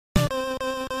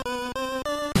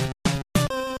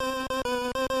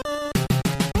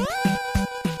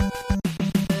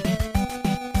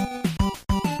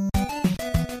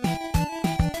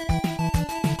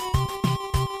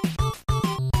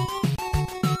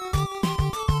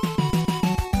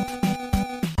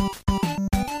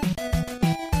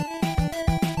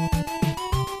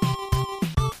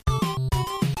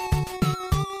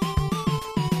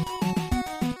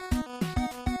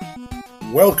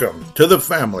Welcome to the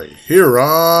family here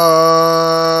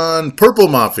on Purple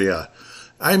Mafia.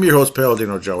 I'm your host,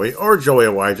 Paladino Joey, or Joey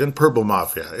Awajan. Purple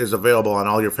Mafia is available on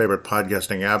all your favorite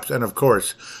podcasting apps and, of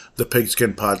course, the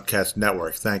Pigskin Podcast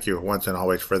Network. Thank you once and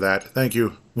always for that. Thank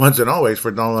you once and always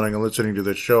for downloading and listening to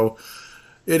this show.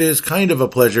 It is kind of a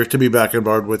pleasure to be back on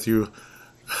board with you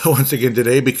once again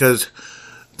today because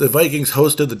the Vikings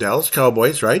hosted the Dallas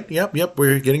Cowboys, right? Yep.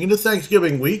 We're getting into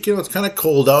Thanksgiving week. It's kind of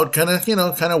cold out, kind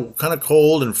of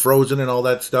cold and frozen and all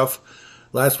that stuff.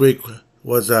 Last week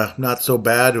was not so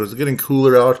bad. It was getting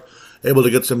cooler out. Able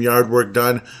to get some yard work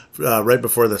done right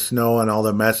before the snow and all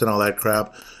the mess and all that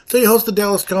crap. So you host the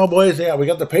Dallas Cowboys. Yeah, we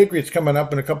got the Patriots coming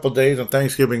up in a couple of days on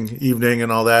Thanksgiving evening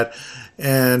and all that.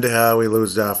 And we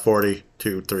lose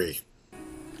 40-3.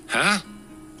 Huh?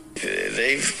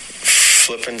 They've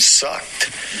flippin' sucked.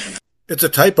 It's a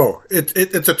typo.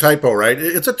 It's a typo, right?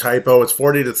 It's a typo. It's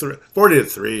 40-3.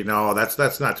 40-3. No, that's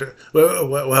not true.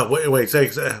 Wait. Say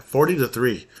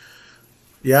 40-3.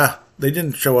 Yeah, they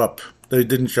didn't show up. They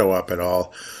didn't show up at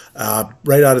all.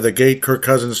 Right out of the gate, Kirk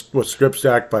Cousins was strip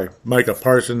sacked by Micah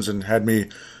Parsons and had me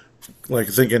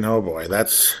thinking, oh boy,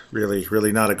 that's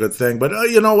really not a good thing. But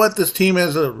you know what? This team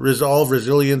has a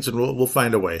resilience, and we'll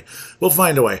find a way. We'll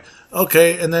find a way.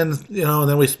 Okay, and then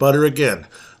then we sputter again.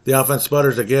 The offense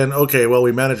sputters again. Okay, well,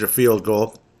 we managed a field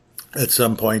goal at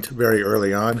some point very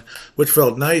early on, which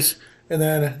felt nice. And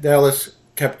then Dallas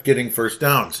kept getting first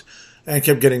downs. And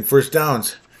kept getting first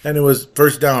downs. And it was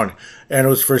first down. And it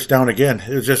was first down again.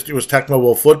 It was Tecmo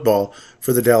Bowl football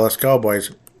for the Dallas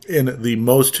Cowboys in the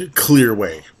most clear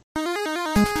way.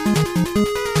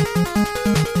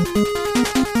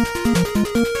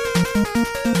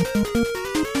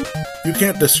 You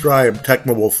can't describe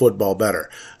Tecmo Bowl football better.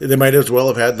 They might as well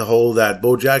have had that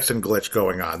Bo Jackson glitch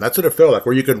going on. That's what it felt like,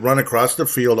 where you could run across the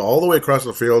field, all the way across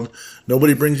the field,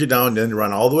 nobody brings you down, then you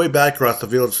run all the way back across the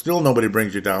field, still nobody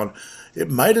brings you down.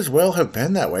 It might as well have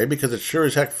been that way because it sure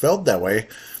as heck felt that way.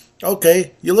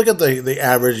 Okay, you look at the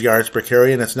average yards per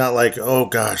carry, and it's not like, oh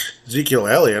gosh, Ezekiel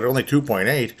Elliott, only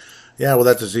 2.8. Yeah, well,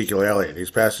 that's Ezekiel Elliott. He's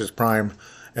past his prime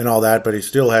and all that, but he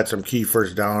still had some key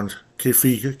first downs,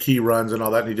 key runs and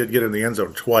all that, and he did get in the end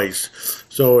zone twice.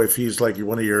 So if he's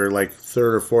one of your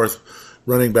third or fourth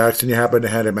running backs and you happen to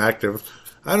have him active,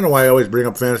 I don't know why I always bring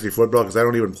up fantasy football because I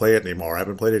don't even play it anymore. I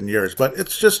haven't played it in years, but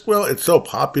it's just, it's so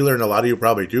popular and a lot of you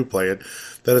probably do play it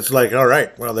that it's like, all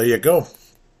right, well, there you go.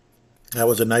 That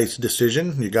was a nice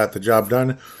decision. You got the job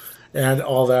done and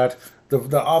all that.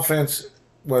 The offense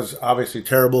was obviously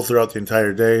terrible throughout the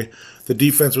entire day. The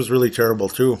defense was really terrible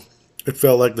too. It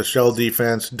felt like the Shell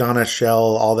defense, Donna Shell,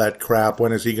 all that crap.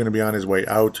 When is he going to be on his way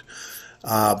out?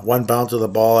 One bounce of the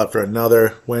ball after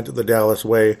another went the Dallas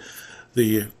way.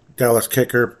 The Dallas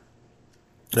kicker,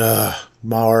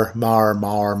 Maher,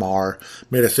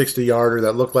 made a 60-yarder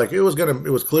that looked like it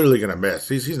was clearly gonna miss.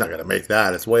 He's not gonna make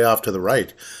that. It's way off to the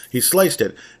right. He sliced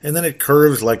it, and then it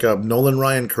curves like a Nolan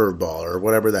Ryan curveball, or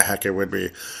whatever the heck it would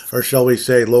be, or shall we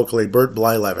say locally, Burt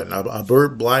Blyleven, a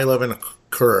Burt Blyleven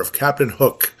curve, Captain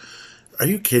Hook. Are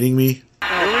you kidding me?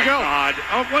 Here we go. God.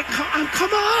 Oh, what?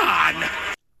 Come on.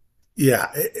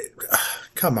 Yeah.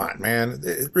 Come on, man.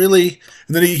 Really?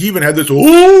 And then he even had this,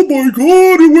 oh my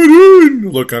God, it went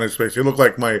in look on his face. He looked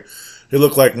like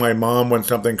my mom when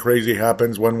something crazy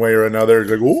happens one way or another.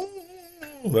 He's like, oh,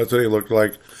 that's what he looked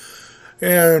like.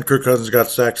 And Kirk Cousins got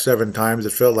sacked 7 times.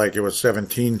 It felt like it was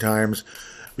 17 times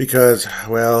because,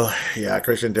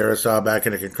 Christian Darrisaw back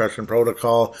in a concussion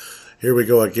protocol. Here we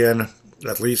go again.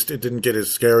 At least it didn't get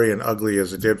as scary and ugly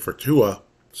as it did for Tua.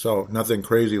 So nothing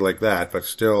crazy like that, but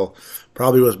still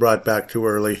probably was brought back too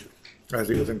early as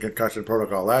he was in concussion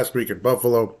protocol last week in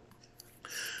Buffalo.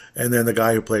 And then the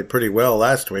guy who played pretty well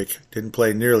last week didn't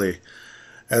play nearly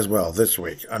as well this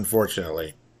week,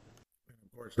 unfortunately.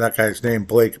 Of course, that guy's name,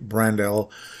 Blake Brandel.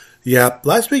 Yeah,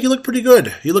 last week he looked pretty good.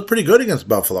 He looked pretty good against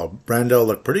Buffalo. Brandel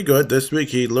looked pretty good. This week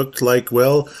he looked like,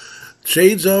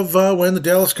 shades of when the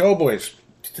Dallas Cowboys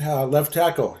left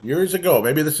tackle years ago.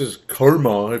 Maybe this is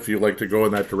karma, if you like to go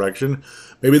in that direction.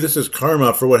 Maybe this is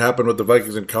karma for what happened with the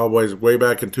Vikings and Cowboys way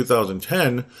back in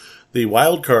 2010, the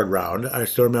wild card round. I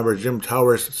still remember Jim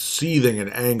Towers seething in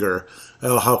anger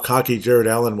how cocky Jared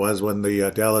Allen was when the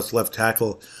Dallas left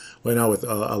tackle went out with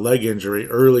a leg injury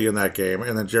early in that game,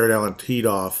 and then Jared Allen teed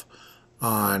off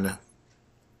on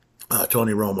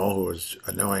Tony Romo, who was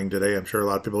annoying today. I'm sure a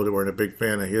lot of people weren't a big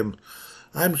fan of him.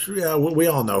 I'm sure, we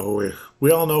all know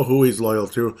who he's loyal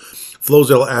to.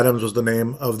 Flozell Adams was the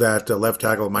name of that left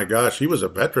tackle. My gosh, he was a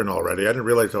veteran already. I didn't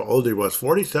realize how old he was.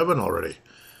 47 already.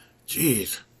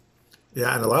 Jeez.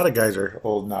 Yeah, and a lot of guys are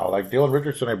old now. Like Dylan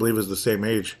Richardson, I believe, is the same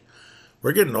age.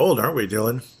 We're getting old, aren't we,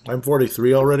 Dylan? I'm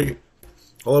 43 already.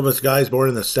 All of us guys born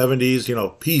in the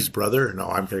 70s, peace, brother. No,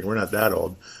 I'm kidding. We're not that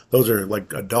old. Those are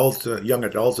like adults, young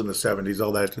adults in the 70s,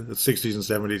 all that, the 60s and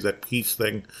 70s, that peace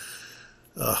thing.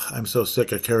 I'm so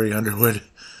sick of Carrie Underwood.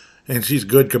 And she's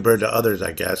good compared to others,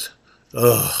 I guess.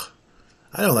 Ugh.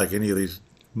 I don't like any of these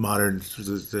modern,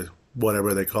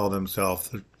 whatever they call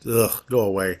themselves. Ugh, go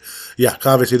away. Yeah,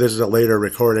 obviously this is a later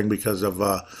recording because of,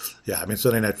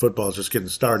 Sunday Night Football is just getting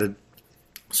started.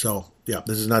 So, yeah,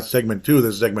 this is not segment 2.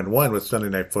 This is segment 1 with Sunday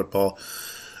Night Football.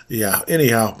 Yeah,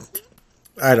 anyhow,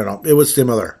 I don't know. It was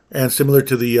similar. And similar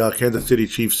to the Kansas City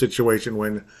Chiefs situation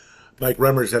when Mike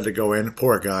Remmers had to go in.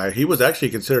 Poor guy. He was actually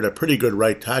considered a pretty good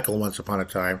right tackle once upon a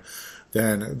time.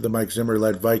 Then the Mike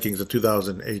Zimmer-led Vikings of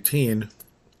 2018,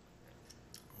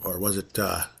 or was it,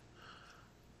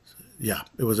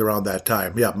 it was around that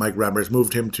time. Yeah, Mike Remmers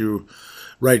moved him to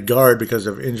right guard because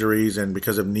of injuries and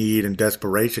because of need and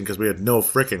desperation because we had no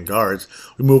frickin' guards.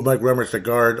 We moved Mike Remmers to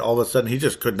guard. All of a sudden, he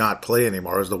just could not play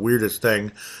anymore. It was the weirdest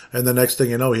thing. And the next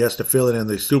thing you know, he has to fill in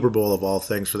the Super Bowl of all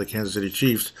things for the Kansas City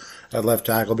Chiefs at left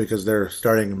tackle because their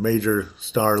starting major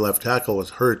star left tackle was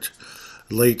hurt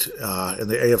late in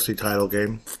the AFC title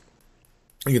game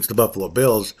against the Buffalo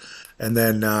Bills. And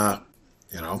then,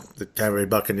 the Tampa Bay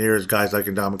Buccaneers, guys like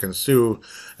Ndamukong Suh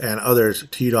and others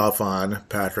teed off on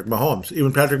Patrick Mahomes.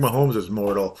 Even Patrick Mahomes is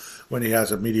mortal when he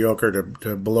has a mediocre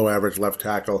to below average left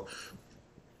tackle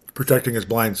protecting his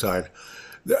blind side.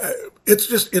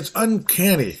 It's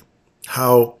uncanny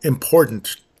how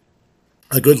important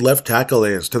a good left tackle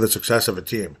is to the success of a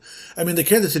team. I mean, the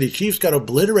Kansas City Chiefs got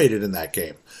obliterated in that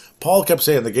game. Paul kept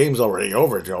saying the game's already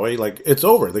over, Joey. Like, it's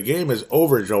over. The game is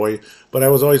over, Joey. But I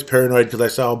was always paranoid because I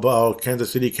saw how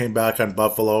Kansas City came back on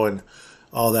Buffalo and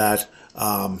all that.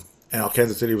 And how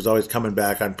Kansas City was always coming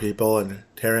back on people and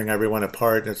tearing everyone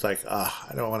apart. And it's like,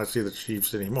 I don't want to see the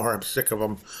Chiefs anymore. I'm sick of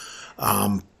them.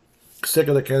 Sick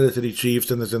of the Kansas City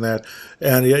Chiefs and this and that.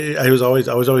 And I was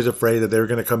always afraid that they were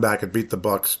going to come back and beat the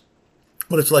Bucs.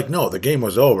 But it's like, no, the game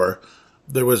was over.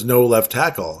 There was no left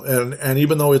tackle. And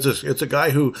even though it's a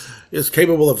guy who is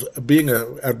capable of being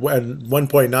at one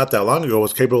point not that long ago,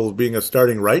 was capable of being a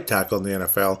starting right tackle in the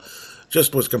NFL,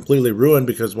 just was completely ruined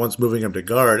because once moving him to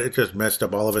guard, it just messed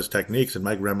up all of his techniques, and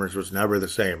Mike Remmers was never the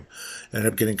same.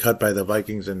 Ended up getting cut by the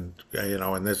Vikings and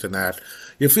this and that.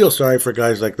 You feel sorry for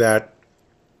guys like that.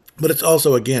 But it's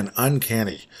also, again,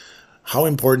 uncanny how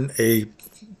important a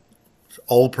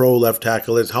all-pro left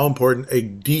tackle is, how important a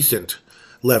decent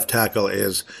left tackle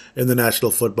is in the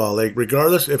National Football League,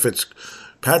 regardless if it's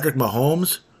Patrick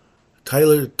Mahomes,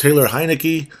 Taylor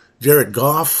Heineke, Jared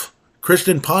Goff,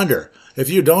 Christian Ponder. If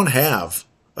you don't have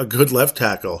a good left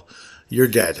tackle, you're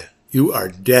dead. You are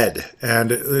dead.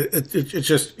 And it's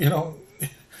just,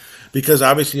 because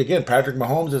obviously, again, Patrick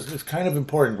Mahomes is kind of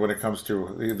important when it comes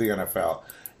to the NFL.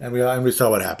 And we saw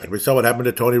what happened. We saw what happened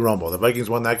to Tony Romo. The Vikings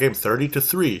won that game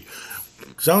 30-3.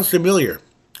 Sounds familiar.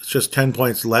 It's just 10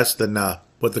 points less than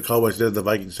what the Cowboys did to the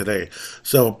Vikings today.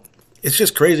 So it's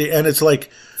just crazy. And it's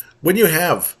like when you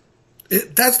have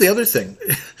that's the other thing.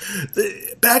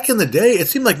 Back in the day, it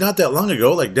seemed like not that long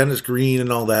ago, like Dennis Green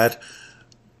and all that,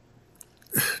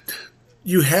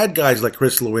 you had guys like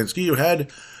Chris Lewinsky. You had,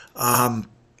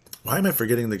 why am I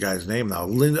forgetting the guy's name now?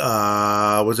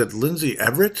 Was it Lindsey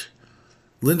Everett?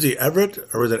 Lindsey Everett?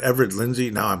 Or was it Everett Lindsey?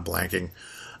 Now I'm blanking.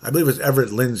 I believe it was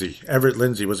Everett Lindsey. Everett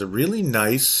Lindsey was a really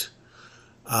nice,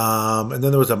 and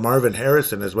then there was a Marvin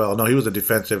Harrison as well. No, he was a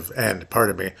defensive end,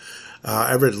 pardon me.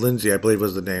 Everett Lindsey, I believe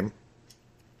was the name.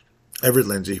 Everett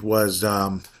Lindsey was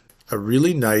a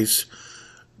really nice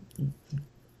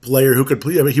player who could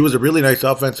play. I mean, he was a really nice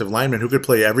offensive lineman who could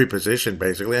play every position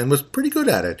basically, and was pretty good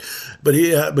at it. But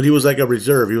he was like a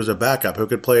reserve. He was a backup who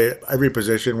could play every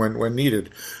position when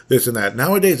needed. This and that.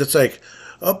 Nowadays, it's like,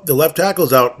 oh, the left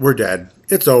tackle's out. We're dead.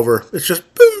 It's over. It's just,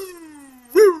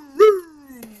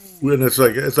 and it's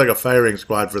like a firing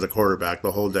squad for the quarterback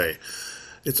the whole day.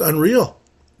 It's unreal.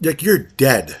 Like, you're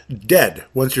dead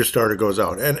once your starter goes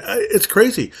out, and it's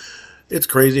crazy. It's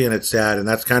crazy and it's sad, and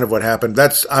that's kind of what happened.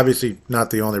 That's obviously not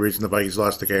the only reason the Vikings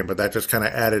lost the game, but that just kind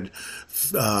of added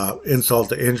insult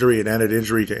to injury and added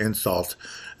injury to insult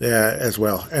as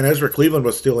well. And Ezra Cleveland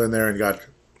was still in there and got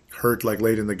hurt like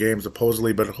late in the game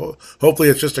supposedly, but hopefully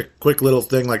it's just a quick little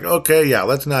thing like, okay, yeah,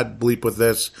 let's not bleep with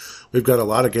this. We've got a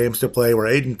lot of games to play. We're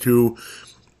 8-2.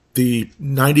 The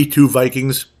 92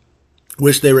 Vikings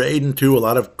wish they were 8-2. A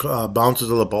lot of bounces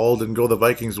of the ball didn't go the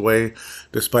Vikings' way,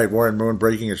 despite Warren Moon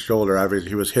breaking his shoulder. Obviously,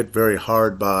 he was hit very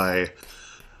hard by,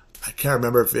 I can't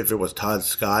remember if it was Todd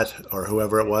Scott or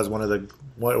whoever it was, one of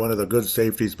the good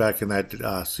safeties back in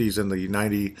that season, the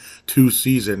 92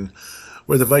 season,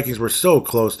 where the Vikings were so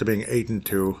close to being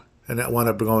 8-2, and that wound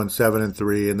up going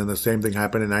 7-3, and then the same thing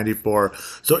happened in '94.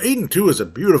 So 8-2 is a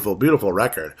beautiful, beautiful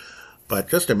record. But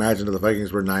just imagine if the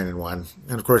Vikings were 9-1,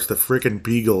 and of course the freaking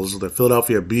Beagles, the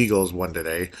Philadelphia Beagles, won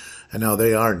today, and now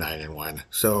they are 9-1.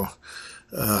 So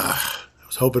I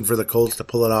was hoping for the Colts to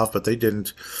pull it off, but they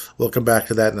didn't. We'll come back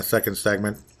to that in the second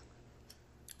segment.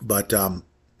 But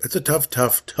it's a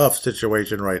tough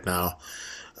situation right now.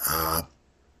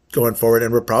 Going forward,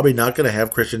 and we're probably not going to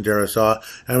have Christian Darrisaw.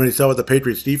 And when you saw what the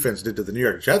Patriots defense did to the New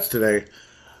York Jets today,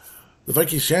 the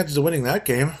Vikings' chances of winning that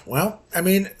game, well, I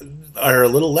mean, are a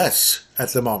little less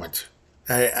at the moment.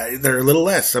 They're a little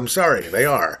less. I'm sorry, they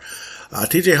are.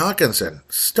 T.J. Hawkinson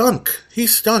stunk. He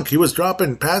stunk. He was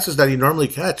dropping passes that he normally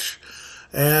catch,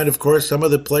 and of course, some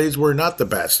of the plays were not the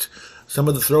best. Some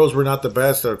of the throws were not the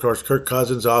best. Of course, Kirk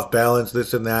Cousins off balance,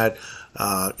 this and that.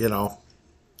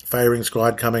 Firing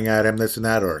squad coming at him, this and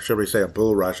that, or should we say a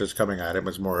bull rush is coming at him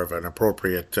is more of an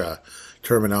appropriate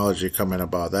terminology coming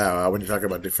about that. When you talk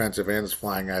about defensive ends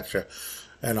flying at you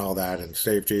and all that, and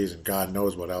safeties and God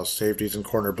knows what else, safeties and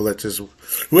corner blitzes.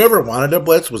 Whoever wanted a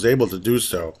blitz was able to do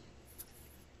so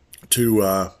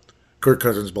to Kirk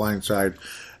Cousins' blind side,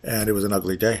 and it was an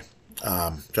ugly day.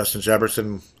 Justin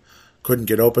Jefferson couldn't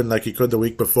get open like he could the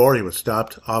week before. He was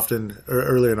stopped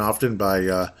early and often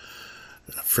by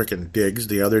frickin' Diggs,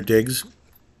 the other Diggs.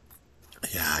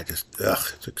 Yeah,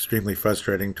 it's extremely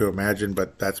frustrating to imagine,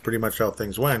 but that's pretty much how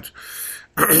things went.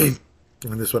 And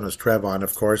this one was Trevon,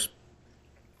 of course.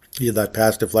 He had that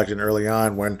pass deflection early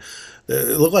on when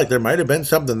it looked like there might have been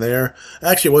something there.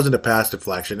 Actually, it wasn't a pass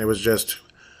deflection. It was just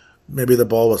maybe the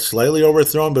ball was slightly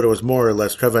overthrown, but it was more or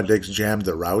less Trevon Diggs jammed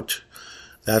the route.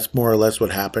 That's more or less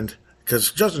what happened.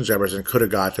 Because Justin Jefferson could have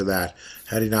got to that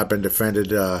had he not been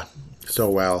defended so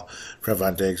well.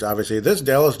 Trevon Diggs, obviously, this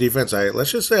Dallas defense,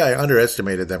 let's just say I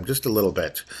underestimated them just a little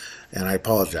bit, and I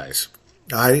apologize.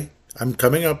 I'm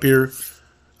coming up here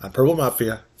on Purple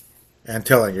Mafia and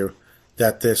telling you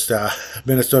that this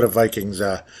Minnesota Vikings,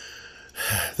 that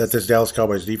this Dallas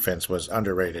Cowboys defense was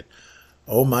underrated.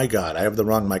 Oh my God, I have the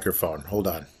wrong microphone. Hold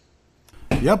on.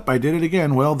 Yep, I did it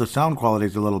again. Well, the sound quality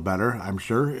is a little better, I'm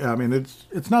sure. I mean,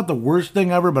 it's not the worst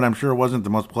thing ever, but I'm sure it wasn't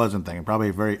the most pleasant thing. Probably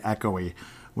very echoey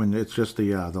when it's just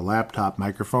the laptop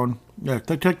microphone. Yeah,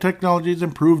 the technology's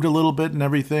improved a little bit and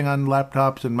everything on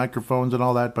laptops and microphones and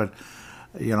all that, but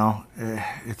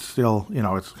it's still,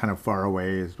 it's kind of far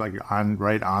away. It's like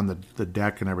right on the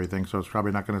deck and everything, so it's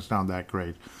probably not going to sound that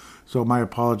great. So my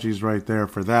apologies right there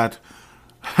for that.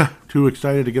 Too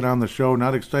excited to get on the show.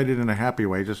 Not excited in a happy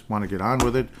way. Just want to get on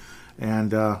with it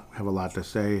and have a lot to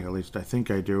say. At least I think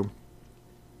I do.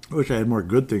 I wish I had more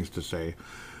good things to say.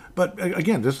 But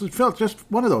again, this felt just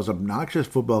one of those obnoxious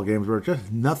football games where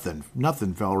just nothing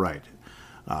felt right.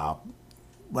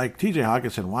 Like T.J.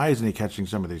 Hawkinson, why isn't he catching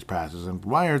some of these passes? And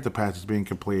why aren't the passes being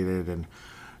completed? And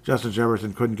Justin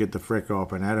Jefferson couldn't get the frick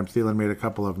open. Adam Thielen made a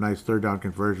couple of nice third down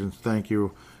conversions. Thank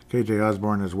you. K.J.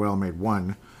 Osborne as well made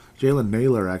one. Jalen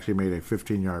Naylor actually made a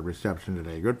 15-yard reception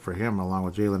today. Good for him, along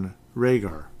with Jalen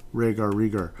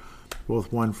Reagor.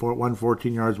 Both one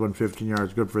 14 yards, one 15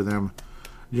 yards. Good for them.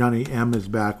 Johnny M is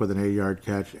back with an 8-yard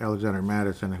catch. Alexander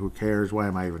Madison, who cares? Why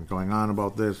am I even going on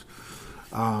about this?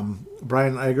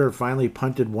 Brian Egger finally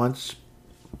punted once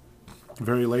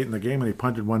very late in the game, and he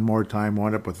punted one more time.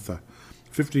 Wound up with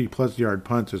 50-plus yard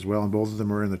punts as well, and both of them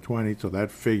were in the 20, so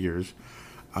that figures.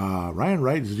 Ryan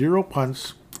Wright, 0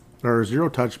 punts. There are 0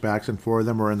 touchbacks, and 4 of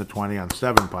them were in the 20 on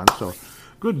 7 punts. So,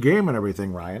 good game and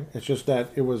everything, Ryan. It's just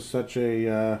that it was such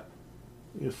a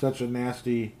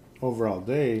nasty overall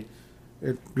day.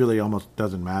 It really almost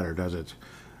doesn't matter, does it?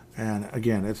 And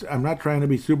again, I'm not trying to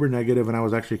be super negative, and I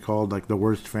was actually called like the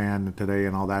worst fan today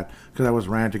and all that because I was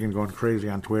ranting and going crazy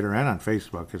on Twitter and on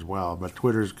Facebook as well. But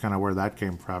Twitter's kind of where that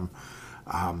came from.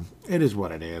 It is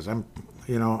what it is. I'm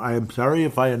sorry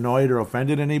if I annoyed or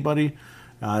offended anybody.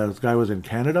 This guy was in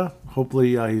Canada.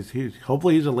 Hopefully,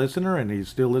 he's a listener and he's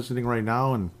still listening right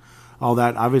now and all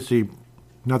that. Obviously,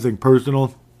 nothing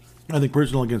personal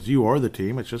against you or the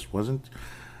team. It just wasn't.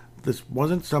 This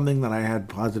wasn't something that I had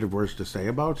positive words to say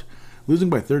about.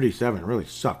 Losing by 37 really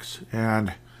sucks,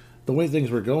 and the way things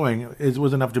were going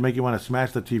was enough to make you want to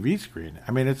smash the TV screen.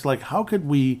 I mean, it's like, how could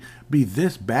we be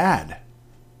this bad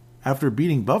after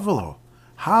beating Buffalo?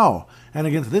 How? And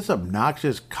against this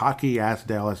obnoxious, cocky-ass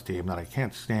Dallas team that I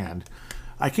can't stand.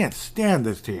 I can't stand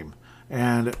this team.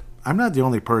 And I'm not the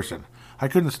only person. I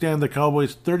couldn't stand the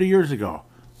Cowboys 30 years ago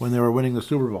when they were winning the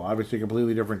Super Bowl. Obviously a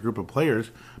completely different group of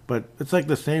players, but it's like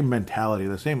the same mentality,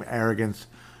 the same arrogance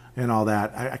and all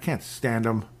that. I can't stand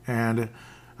them. And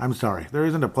I'm sorry. There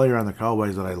isn't a player on the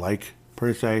Cowboys that I like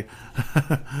per se.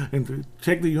 And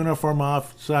take the uniform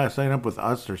off, sign up with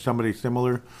us or somebody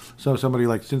similar. So somebody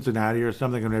like Cincinnati or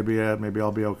something, and maybe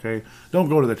I'll be okay. Don't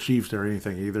go to the Chiefs or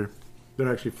anything either.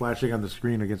 They're actually flashing on the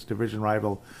screen against division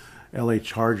rival LA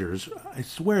Chargers. I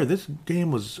swear this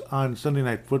game was on Sunday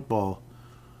Night Football.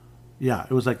 Yeah,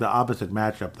 it was like the opposite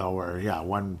matchup though, where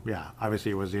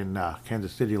obviously it was in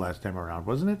Kansas City last time around,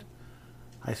 wasn't it?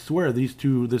 I swear this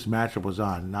matchup was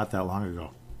on not that long ago.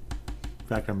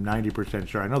 In fact, I'm 90%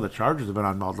 sure. I know the Chargers have been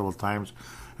on multiple times,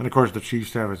 and of course the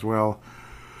Chiefs have as well.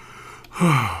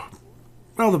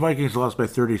 Well, the Vikings lost by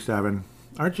 37.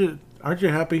 Aren't you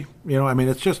happy?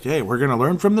 It's just, hey, we're going to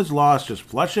learn from this loss, just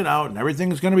flush it out, and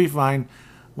everything's going to be fine.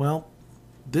 Well,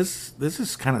 this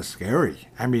is kind of scary.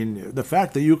 The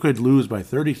fact that you could lose by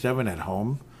 37 at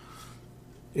home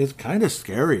is kind of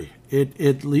scary.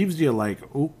 It leaves you like,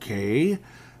 okay,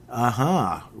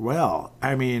 well,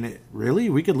 really?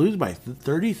 We could lose by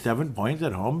 37 points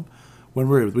at home when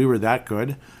we were that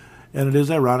good? And it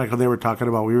is ironic how they were talking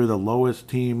about we were the lowest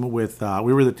team with,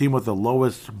 we were the team with the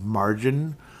lowest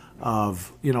margin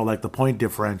of, like the point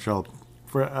differential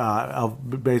for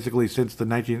of basically since the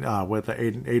with the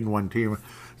 8-1 team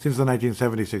since the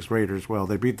 1976 Raiders. Well,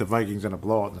 they beat the Vikings in a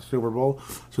blowout in the Super Bowl,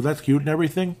 so that's cute and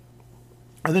everything.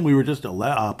 I think we were just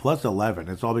plus 11.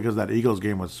 It's all because that Eagles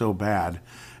game was so bad,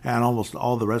 and almost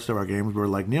all the rest of our games were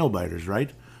like nail biters,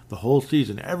 right? The whole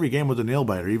season, every game was a nail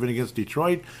biter, even against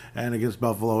Detroit and against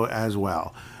Buffalo as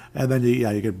well. And then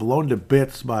you get blown to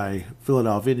bits by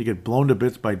Philadelphia, and you get blown to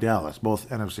bits by Dallas, both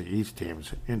NFC East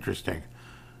teams. Interesting.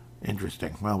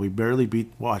 Well, we barely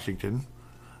beat Washington.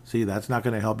 See, that's not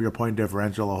going to help your point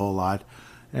differential a whole lot.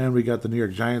 And we got the New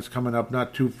York Giants coming up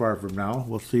not too far from now.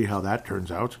 We'll see how that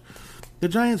turns out. The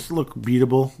Giants look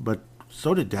beatable, but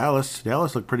so did Dallas.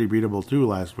 Dallas looked pretty beatable too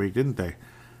last week, didn't they?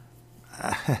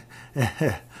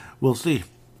 We'll see.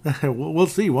 We'll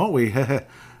see, won't we?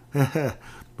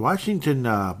 Washington,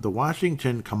 the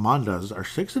Washington Commanders are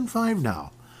 6-5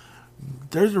 now.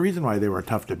 There's a reason why they were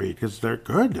tough to beat, because they're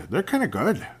good. They're kind of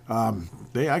good.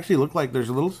 They actually look like there's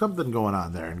a little something going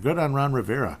on there, and good on Ron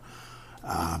Rivera.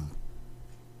 I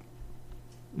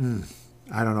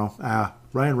don't know.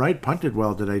 Ryan Wright punted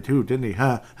well today too, didn't he?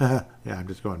 Yeah, I'm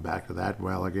just going back to that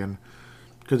well again,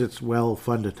 because it's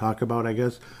fun to talk about, I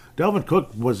guess. Dalvin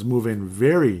Cook was moving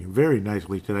very, very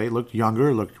nicely today. Looked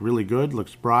younger, looked really good,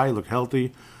 looked spry, looked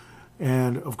healthy.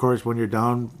 And, of course, when you're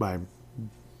down by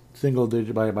single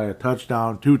digit, by a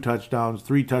touchdown, 2 touchdowns,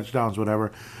 3 touchdowns,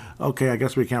 whatever, okay, I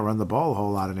guess we can't run the ball a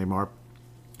whole lot anymore.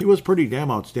 He was pretty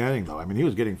damn outstanding, though. He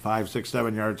was getting 5, 6,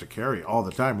 7 yards a carry all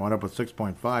the time, wound up with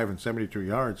 6.5 and 72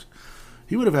 yards.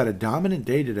 He would have had a dominant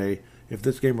day today if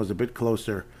this game was a bit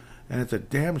closer. And it's a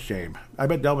damn shame. I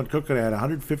bet Dalvin Cook could have had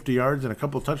 150 yards and a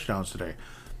couple touchdowns today.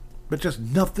 But just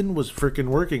nothing was freaking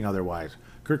working otherwise.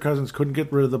 Kirk Cousins couldn't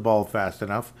get rid of the ball fast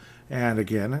enough. And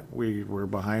again, we were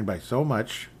behind by so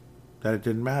much that it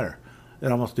didn't matter.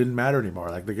 It almost didn't matter anymore.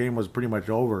 Like the game was pretty much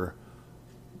over,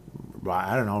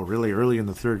 I don't know, really early in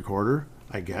the third quarter,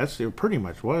 I guess. It pretty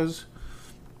much was.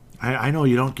 I know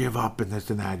you don't give up and this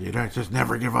and that. You don't just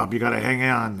never give up. You got to hang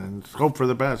on and hope for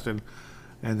the best. And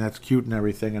that's cute and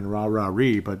everything and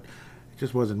rah-rah-ree, but it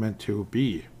just wasn't meant to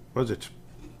be, was it?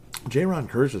 Jaron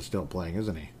Kearse is still playing,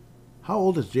 isn't he? How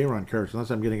old is Jaron Kearse? Unless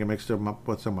I'm getting him mixed up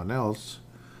with someone else.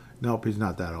 Nope, he's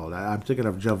not that old. I'm thinking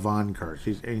of Javon Kearse.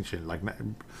 He's ancient, like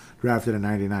drafted in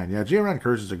 99. Yeah, Jaron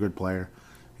Kearse is a good player.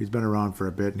 He's been around for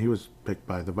a bit, and he was picked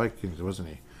by the Vikings, wasn't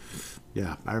he?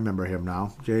 Yeah, I remember him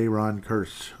now. Jaron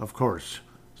Kearse, of course.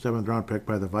 7th round pick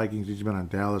by the Vikings. He's been on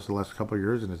Dallas the last couple of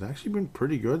years and has actually been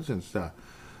pretty good since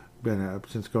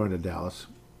going to Dallas.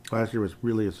 Last year was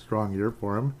really a strong year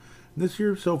for him. And this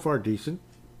year, so far, decent.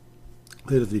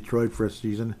 Played at Detroit for a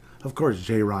season. Of course,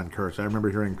 Jaron Kearse. I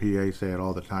remember hearing PA say it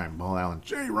all the time. Paul Allen,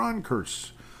 Jaron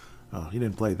Kearse. Oh, he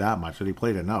didn't play that much, but he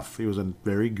played enough. He was a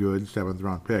very good 7th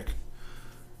round pick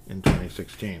in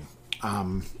 2016.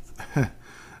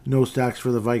 No sacks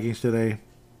for the Vikings today.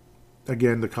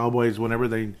 Again, the Cowboys, whenever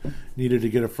they needed to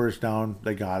get a first down,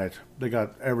 they got it. They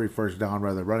got every first down,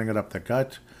 rather running it up the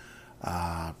gut.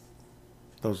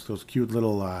 Those cute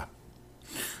little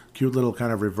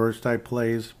kind of reverse type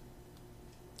plays,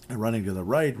 and running to the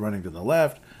right, running to the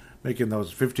left, making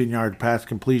those 15-yard pass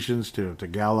completions to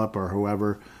Gallup or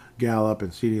whoever, Gallup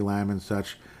and CeeDee Lamb and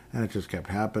such, and it just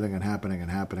kept happening and happening and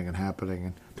happening and happening.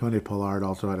 And Tony Pollard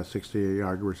also had a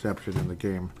 68-yard reception in the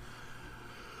game.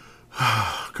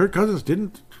 Kirk Cousins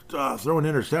didn't throw an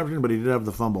interception, but he did have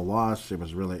the fumble loss. It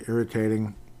was really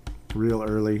irritating, real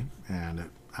early, and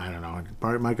I don't know.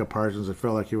 Micah Parsons, it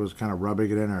felt like he was kind of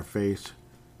rubbing it in our face,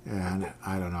 and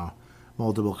I don't know.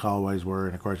 Multiple Cowboys were,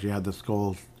 and of course you had the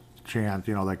skull chant,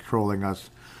 like trolling us,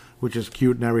 which is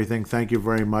cute and everything. Thank you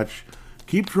very much.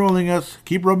 Keep trolling us.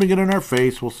 Keep rubbing it in our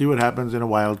face. We'll see what happens in a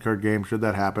wild card game, should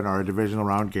that happen, or a divisional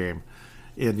round game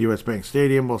in U.S. Bank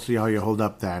Stadium. We'll see how you hold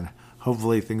up then.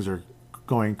 Hopefully things are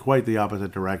going quite the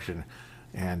opposite direction,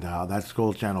 and that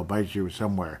Skull Channel bites you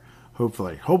somewhere.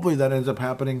 Hopefully that ends up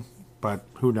happening, but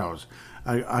who knows.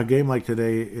 A game like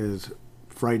today is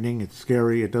frightening. It's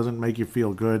scary. It doesn't make you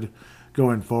feel good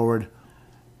going forward.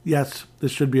 Yes,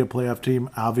 this should be a playoff team.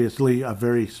 Obviously, a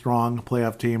very strong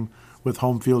playoff team with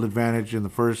home field advantage in the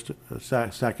first,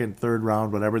 second, third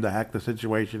round, whatever the heck the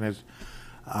situation is.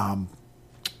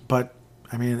 But,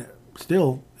 I mean,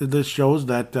 still, this shows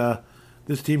that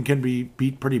this team can be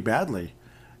beat pretty badly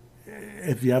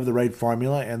if you have the right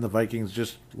formula, and the Vikings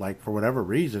just, for whatever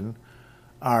reason,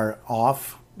 are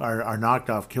knocked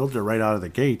off kilter right out of the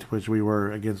gate, which we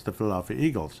were against the Philadelphia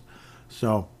Eagles.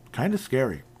 So, kind of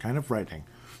scary, kind of frightening.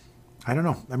 I don't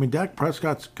know. I mean, Dak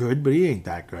Prescott's good, but he ain't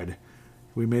that good.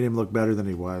 We made him look better than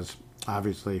he was,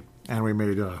 obviously, and we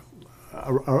made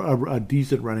a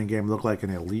decent running game look like an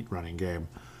elite running game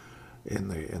in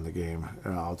the game,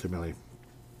 ultimately,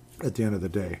 at the end of the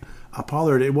day.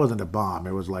 Pollard, it wasn't a bomb.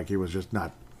 It was like he was just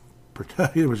not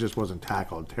 – he just wasn't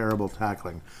tackled. Terrible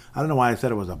tackling. I don't know why I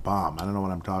said it was a bomb. I don't know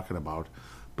what I'm talking about.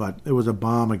 But it was a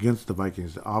bomb against the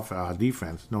Vikings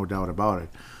defense, no doubt about it.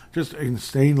 Just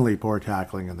insanely poor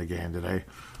tackling in the game today.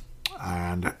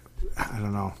 And I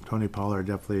don't know. Tony Pollard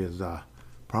definitely is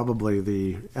probably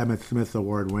the Emmitt Smith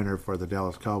Award winner for the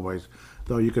Dallas Cowboys,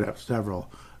 though you could have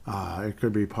several. It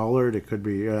could be Pollard. It could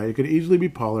easily be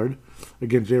Pollard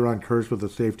against Jaron Kearse with a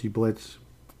safety blitz.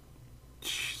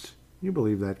 Jeez, you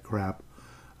believe that crap?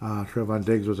 Trevon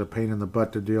Diggs was a pain in the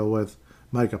butt to deal with.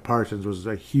 Micah Parsons was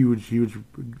a huge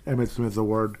Emmitt Smith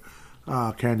Award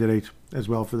candidate as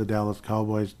well for the Dallas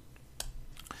Cowboys.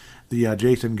 The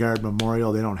Jason Garrett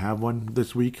Memorial, they don't have one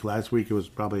this week. Last week it was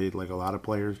probably like a lot of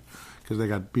players because they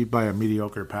got beat by a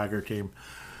mediocre Packer team.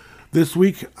 This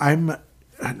week I'm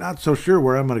not so sure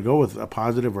where I'm going to go with a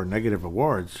positive or negative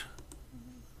awards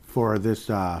for this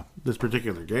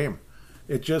particular game.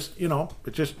 It just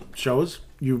shows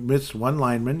you miss one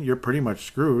lineman, you're pretty much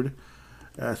screwed.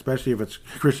 Especially if it's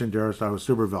Christian Darrisaw, who's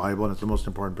super valuable, and it's the most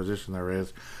important position there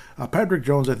is. Patrick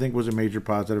Jones, I think, was a major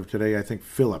positive today. I think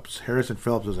Harrison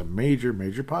Phillips was a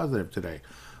major positive today.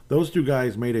 Those two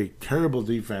guys made a terrible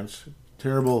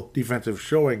defensive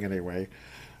showing anyway.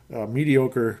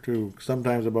 Mediocre to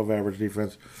sometimes above average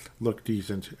defense, looked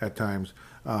decent at times.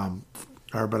 But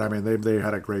I mean, they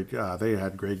had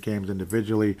great games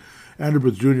individually. Andrew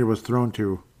Booth Jr. was thrown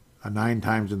to 9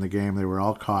 times in the game. They were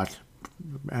all caught.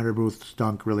 Andrew Booth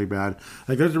stunk really bad.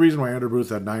 There's the reason why Andrew Booth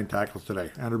had 9 tackles today.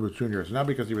 Andrew Booth Jr. It's not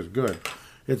because he was good.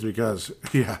 It's because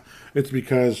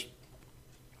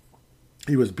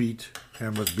he was beat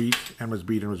and was beat and was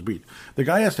beat and was beat. The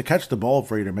guy has to catch the ball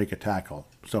for you to make a tackle.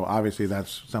 So obviously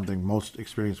that's something most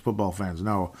experienced football fans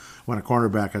know. When a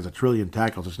cornerback has 1 trillion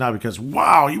tackles, it's not because,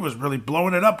 wow, he was really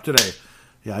blowing it up today.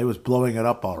 Yeah, he was blowing it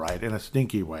up all right in a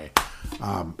stinky way.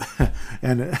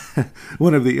 And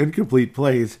one of the incomplete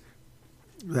plays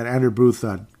that Andrew Booth,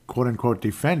 quote-unquote,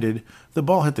 defended, the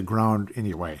ball hit the ground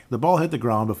anyway. The ball hit the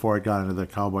ground before it got into the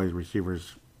Cowboys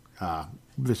receiver's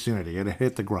vicinity. It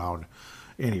hit the ground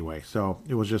anyway. So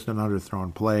it was just an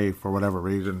underthrown play for whatever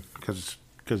reason, because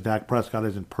Dak Prescott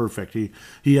isn't perfect.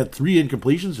 He had 3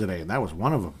 incompletions today, and that was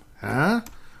one of them. Huh?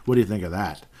 What do you think of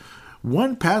that?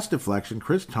 1 pass deflection.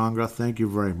 Chris Tonga, thank you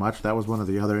very much. That was one of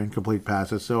the other incomplete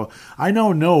passes. So I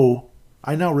now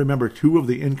remember 2 of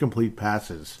the incomplete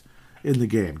passes in the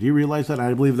game. Do you realize that?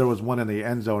 I believe there was one in the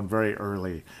end zone very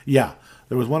early. Yeah,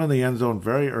 there was one in the end zone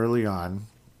very early on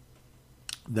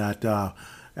that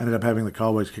ended up having the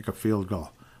Cowboys kick a field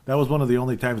goal. That was one of the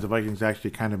only times the Vikings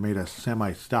actually kind of made a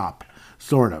semi-stop,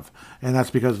 sort of. And that's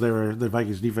because the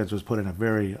Vikings defense was put in a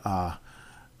very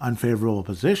unfavorable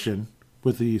position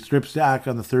with the strip sack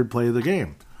on the 3rd play of the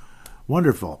game.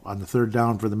 Wonderful. On the 3rd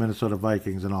down for the Minnesota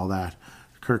Vikings and all that.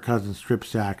 Kirk Cousins strip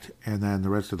sacked, and then the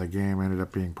rest of the game ended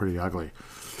up being pretty ugly.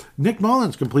 Nick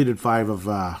Mullins completed 5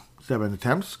 of 7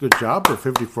 attempts. Good job for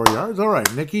 54 yards. All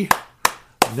right,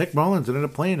 Nick Mullins ended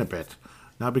up playing a bit.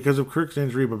 Not because of Kirk's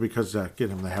injury, but because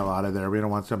get him the hell out of there. We don't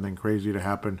want something crazy to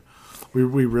happen. We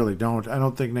really don't. I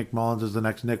don't think Nick Mullins is the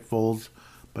next Nick Foles,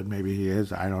 but maybe he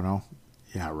is. I don't know.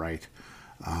 Yeah, right.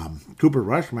 Cooper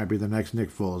Rush might be the next Nick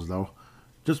Foles, though.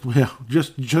 Just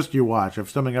you watch.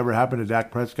 If something ever happened to Dak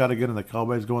Prescott again and the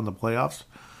Cowboys go in the playoffs,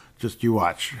 just you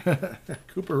watch.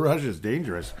 Cooper Rush is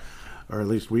dangerous, or at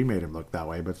least we made him look that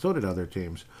way, but so did other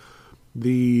teams.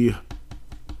 There's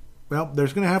going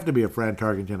to have to be a Fran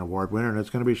Tarkenton Award winner, and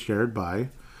it's going to be shared by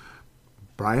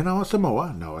Brian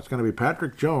Asamoah. No, it's going to be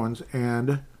Patrick Jones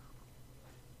and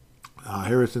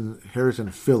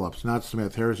Harrison Phillips, not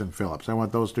Smith, Harrison Phillips. I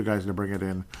want those two guys to bring it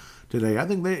in today. I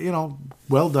think they,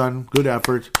 well done, good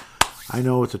effort. I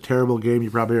know it's a terrible game.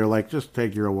 You probably are like, just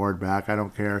take your award back. I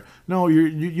don't care. No,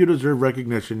 you deserve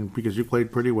recognition because you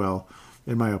played pretty well,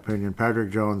 in my opinion. Patrick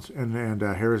Jones and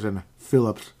Harrison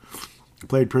Phillips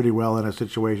played pretty well in a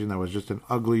situation that was just an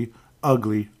ugly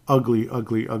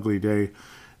day.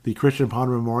 The Christian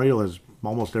Ponder Memorial is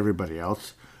almost everybody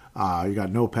else. You got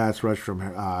no pass rush from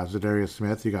Zadarius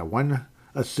Smith. You got one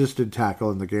assisted tackle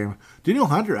in the game. Daniel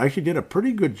Hunter actually did a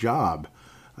pretty good job.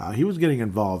 He was getting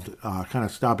involved, kind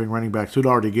of stopping running backs who'd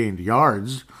already gained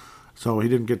yards, so he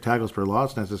didn't get tackles for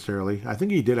loss necessarily. I think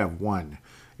he did have one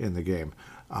in the game,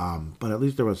 but at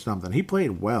least there was something. He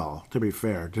played well, to be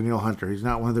fair. Daniel Hunter, he's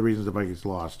not one of the reasons the Vikings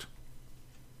lost.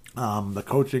 The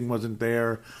coaching wasn't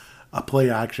there. A play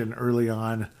action early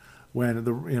on when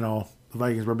the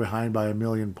Vikings were behind by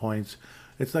 1,000,000 points.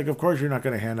 It's like, of course, you're not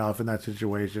going to hand off in that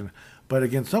situation. But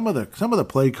again, some of the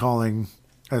play calling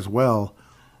as well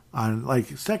on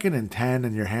like 2nd and 10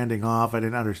 and you're handing off. I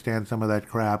didn't understand some of that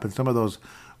crap and some of those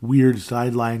weird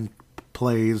sideline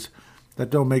plays that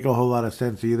don't make a whole lot of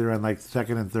sense either on like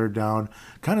 2nd and 3rd down.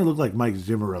 Kind of looked like Mike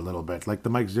Zimmer a little bit, like the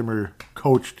Mike Zimmer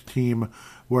coached team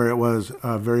where it was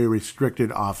a very restricted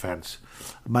offense.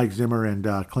 Mike Zimmer and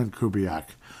Clint Kubiak.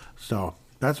 So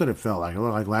that's what it felt like. It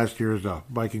looked like last year's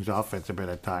Vikings offense a bit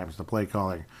at times, the play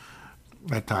calling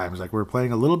at times. Like we're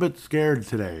playing a little bit scared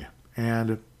today.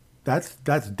 And that's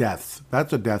death.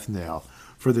 That's a death nail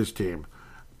for this team.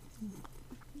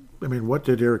 I mean, what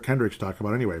did Eric Kendricks talk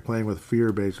about anyway? Playing with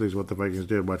fear, basically, is what the Vikings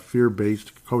did. What,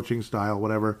 fear-based coaching style,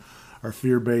 whatever, or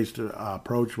fear-based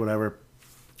approach, whatever.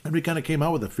 And we kind of came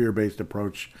out with a fear-based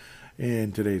approach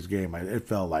in today's game, it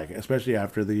felt like, especially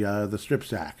after the strip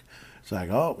sack. It's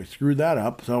like, oh, we screwed that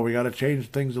up, so we got to change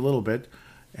things a little bit.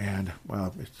 And,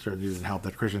 well, it certainly didn't help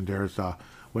that Christian Darrisaw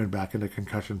went back into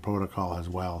concussion protocol as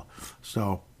well.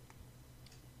 So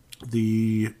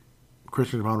the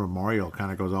Christian Ponder Memorial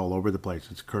kind of goes all over the place.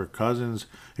 It's Kirk Cousins.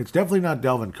 It's definitely not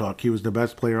Delvin Cook. He was the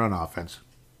best player on offense,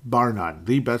 bar none.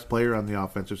 The best player on the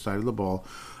offensive side of the ball.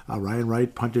 Ryan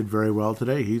Wright punted very well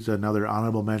today. He's another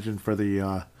honorable mention for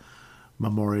the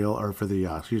Memorial, or for the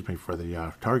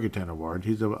Targeton Award.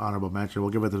 He's an honorable mention.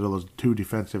 We'll give it to those two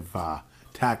defensive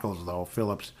tackles, though,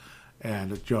 Phillips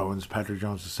and Jones, Patrick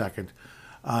Jones II.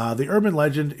 The urban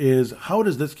legend is, how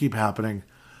does this keep happening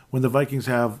when the Vikings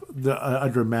have a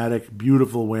dramatic,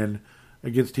 beautiful win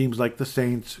against teams like the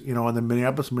Saints, and the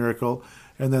Minneapolis Miracle,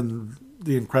 and then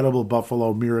the incredible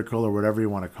Buffalo Miracle, or whatever you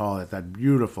want to call it, that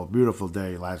beautiful, beautiful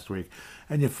day last week,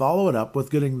 and you follow it up with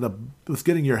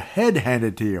getting your head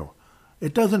handed to you.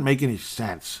 It doesn't make any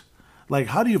sense. Like,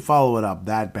 how do you follow it up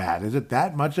that bad? Is it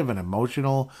that much of an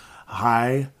emotional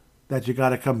high that you got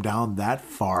to come down that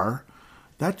far?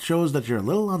 That shows that you're a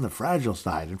little on the fragile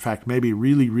side. In fact, maybe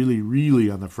really, really,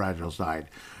 really on the fragile side.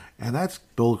 And that's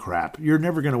bullcrap. You're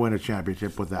never going to win a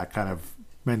championship with that kind of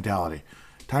mentality.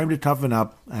 Time to toughen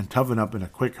up, and toughen up in a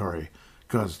quick hurry.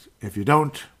 Because if you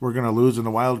don't, we're going to lose in the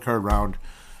wild card round,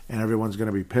 and everyone's going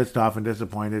to be pissed off and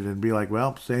disappointed and be like,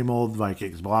 well, same old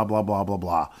Vikings, blah, blah, blah, blah,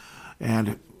 blah.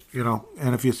 And,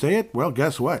 and if you say it, well,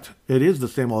 guess what? It is the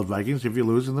same old Vikings if you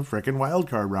lose in the frickin' wild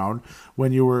card round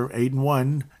when you were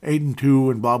 8-1,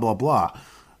 8-2, and blah, blah, blah.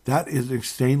 That is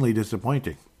insanely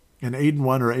disappointing. An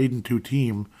 8-1 or 8-2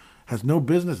 team has no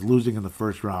business losing in the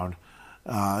first round,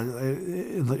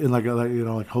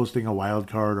 like hosting a wild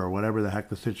card or whatever the heck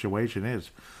the situation is.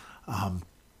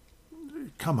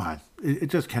 Come on.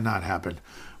 It just cannot happen.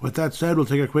 With that said, we'll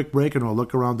take a quick break and we'll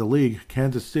look around the league.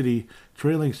 Kansas City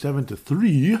trailing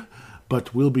 7-3,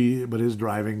 but is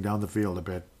driving down the field a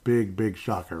bit. Big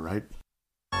shocker, right?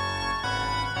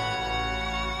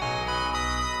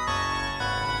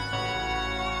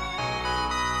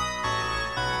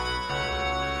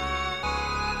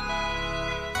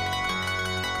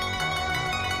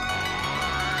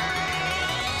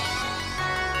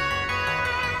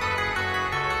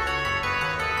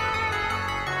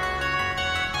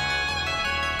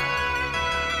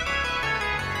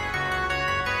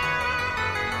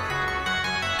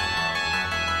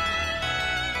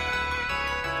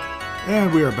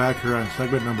 And we are back here on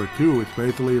segment number 2. It's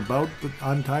basically about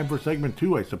on time for segment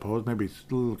 2, I suppose. Maybe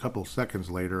a couple seconds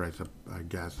later, I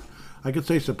guess. I could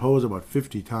say suppose about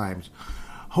 50 times.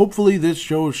 Hopefully this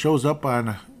show shows up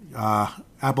on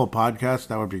Apple Podcasts.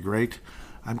 That would be great.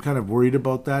 I'm kind of worried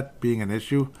about that being an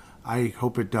issue. I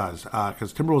hope it does,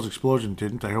 because Timberwolves Explosion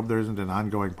didn't. I hope there isn't an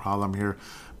ongoing problem here.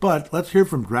 But let's hear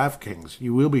from DraftKings.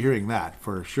 You will be hearing that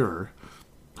for sure.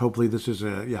 hopefully this is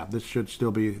this should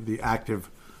still be the active,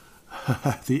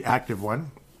 the active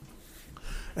one.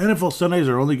 NFL Sundays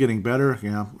are only getting better,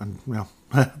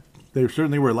 they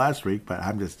certainly were last week, but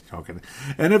I'm just joking.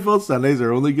 NFL Sundays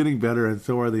are only getting better, and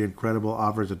so are the incredible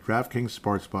offers at DraftKings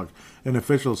Sportsbook, an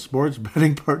official sports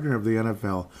betting partner of the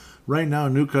NFL. Right now,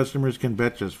 new customers can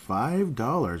bet just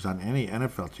 $5 on any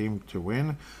NFL team to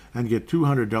win and get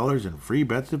 $200 in free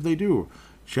bets if they do.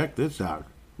 Check this out.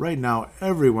 Right now,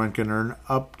 everyone can earn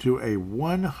up to a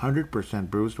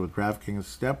 100% boost with DraftKings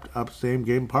stepped-up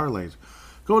same-game parlays.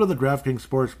 Go to the DraftKings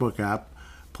Sportsbook app,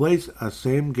 place a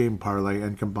same-game parlay,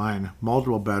 and combine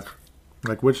multiple bets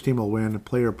like which team will win,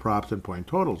 player props, and point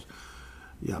totals.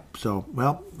 Yep, so,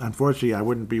 unfortunately, I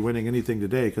wouldn't be winning anything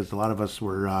today because a lot of us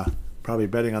were probably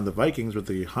betting on the Vikings with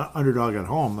the underdog at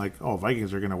home, like,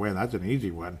 Vikings are going to win. That's an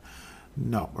easy one.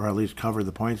 No, or at least cover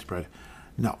the point spread.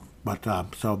 No, but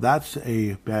so that's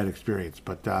a bad experience,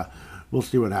 but we'll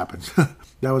see what happens.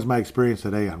 That was my experience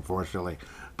today, unfortunately.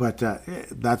 But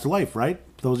that's life, right?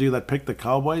 Those of you that picked the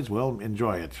Cowboys, well,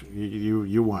 enjoy it.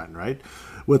 You won, right?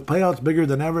 With payouts bigger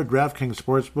than ever, DraftKings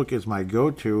Sportsbook is my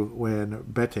go-to when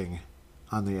betting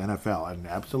on the NFL. And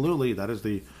absolutely, that is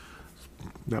the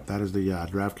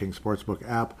DraftKings Sportsbook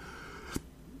app.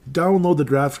 Download the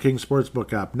DraftKings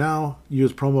Sportsbook app now.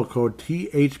 Use promo code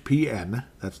THPN,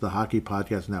 that's the Hockey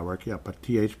Podcast Network, but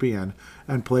THPN,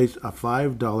 and place a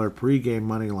 $5 pregame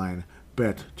moneyline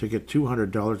bet to get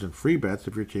 $200 in free bets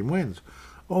if your team wins.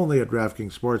 Only at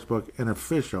DraftKings Sportsbook, an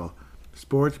official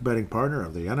sports betting partner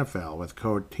of the NFL, with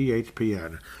code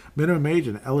THPN. Minimum age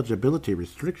and eligibility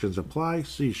restrictions apply.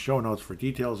 See show notes for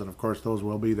details, and of course those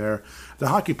will be there. The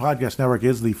Hockey Podcast Network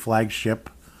is the flagship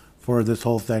for this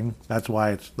whole thing. That's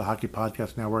why it's the Hockey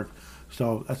Podcast Network.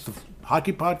 So that's the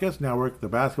Hockey Podcast Network, the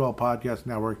Basketball Podcast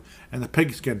Network, and the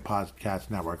Pigskin Podcast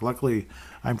Network. Luckily,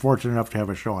 I'm fortunate enough to have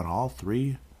a show on all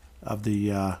three of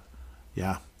the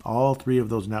all three of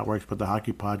those networks, but the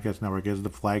Hockey Podcast Network is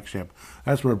the flagship.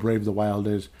 That's where Brave the Wild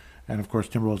is, and of course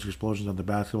Timberwolves Explosions on the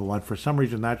basketball one. For some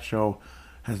reason, that show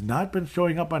has not been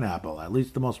showing up on Apple, at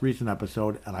least the most recent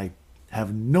episode, and I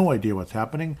have no idea what's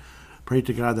happening. Pray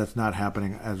to God that's not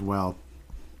happening as well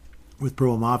with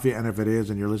Purple Mafia, and if it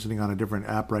is, and you're listening on a different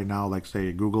app right now, like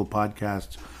say Google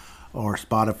Podcasts or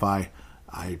Spotify,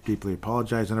 I deeply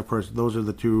apologize. And of course, those are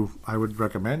the two I would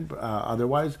recommend.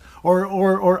 Otherwise,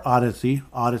 or Odyssey.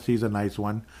 Odyssey's a nice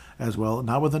one as well.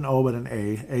 Not with an O, but an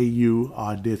A. A-U,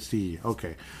 Odyssey.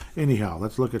 Okay. Anyhow,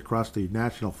 let's look across the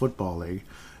National Football League.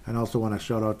 And also want to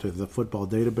shout out to the Football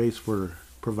Database for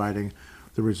providing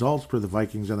the results for the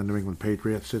Vikings and the New England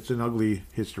Patriots. It's an ugly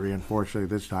history, unfortunately,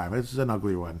 this time. It's an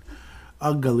ugly one.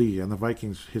 Ugly. And the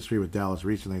Vikings' history with Dallas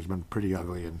recently has been pretty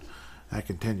ugly, and that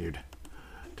continued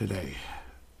today.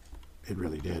 It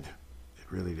really did. It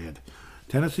really did.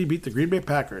 Tennessee beat the Green Bay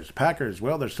Packers. Packers,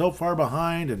 well, they're so far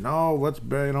behind, and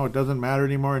it doesn't matter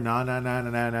anymore.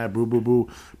 Nah, boo, boo, boo.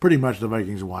 Pretty much the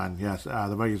Vikings won. Yes,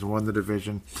 the Vikings won the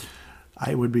division.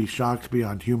 I would be shocked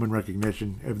beyond human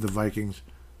recognition if the Vikings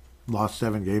lost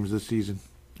 7 games this season.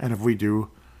 And if we do,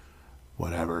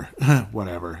 whatever.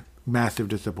 Whatever. Massive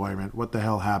disappointment. What the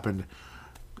hell happened?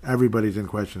 Everybody's in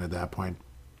question at that point.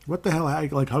 What the hell?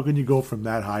 Like, how can you go from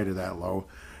that high to that low?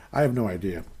 I have no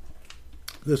idea.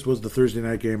 This was the Thursday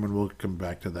night game, and we'll come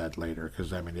back to that later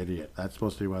because I'm an idiot. That's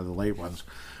supposed to be one of the late ones.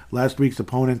 Last week's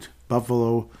opponent,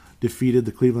 Buffalo, defeated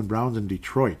the Cleveland Browns in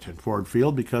Detroit at Ford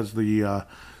Field because the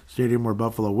stadium where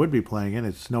Buffalo would be playing in,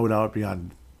 it snowed out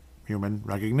beyond human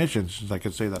recognition, since I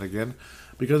could say that again.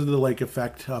 Because of the lake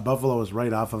effect, Buffalo is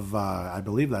right off of, I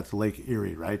believe that's Lake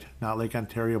Erie, right? Not Lake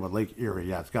Ontario, but Lake Erie.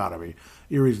 Yeah, it's got to be.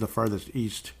 Erie's the farthest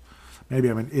east. Maybe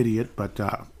I'm an idiot, but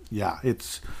yeah,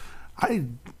 it's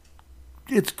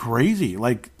crazy.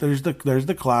 Like there's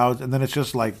the clouds, and then it's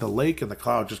just like the lake and the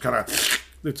cloud just kind of,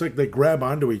 it's like they grab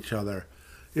onto each other.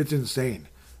 It's insane.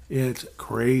 It's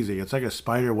crazy. It's like a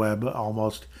spider web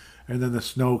almost, and then the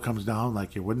snow comes down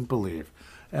like you wouldn't believe.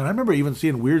 And I remember even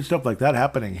seeing weird stuff like that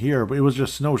happening here, but it was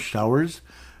just snow showers.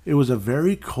 It was a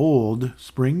very cold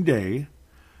spring day.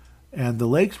 And the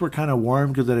lakes were kind of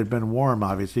warm because it had been warm,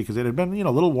 obviously, because it had been,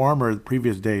 a little warmer the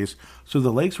previous days. So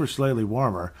the lakes were slightly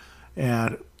warmer.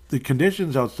 And the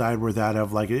conditions outside were that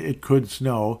of, like, it could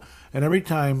snow. And every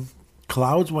time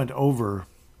clouds went over,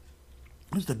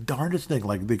 it was the darndest thing,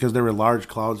 like, because there were large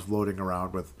clouds floating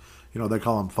around with, they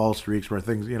call them fall streaks, where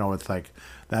things, it's like,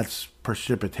 that's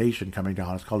precipitation coming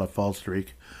down. It's called a fall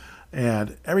streak.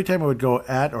 And every time it would go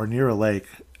at or near a lake,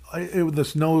 the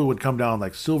snow would come down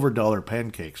like silver dollar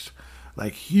pancakes,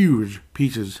 like huge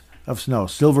pieces of snow,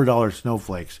 silver dollar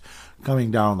snowflakes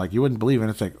coming down like you wouldn't believe. And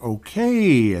it's like,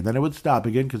 okay. And then it would stop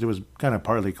again because it was kind of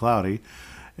partly cloudy.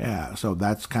 Yeah, so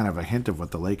that's kind of a hint of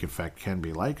what the lake effect can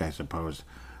be like, I suppose.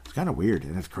 It's kind of weird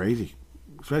and it's crazy,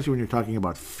 especially when you're talking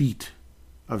about feet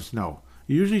of snow.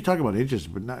 You usually talk about inches,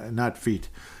 but not feet.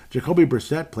 Jacoby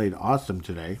Brissett played awesome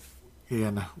today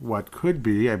in what could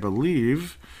be, I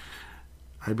believe,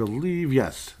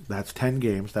 yes, that's 10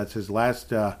 games. That's his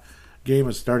last game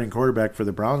as starting quarterback for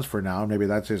the Browns for now. Maybe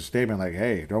that's his statement like,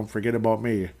 hey, don't forget about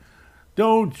me.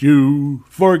 Don't you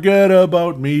forget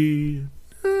about me.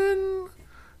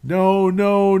 No,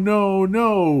 no, no,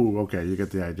 no. Okay, you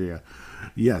get the idea.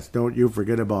 Yes, don't you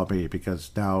forget about me, because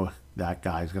now that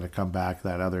guy's going to come back,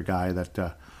 that other guy that's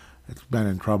been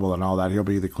in trouble and all that. He'll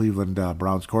be the Cleveland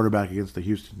Browns quarterback against the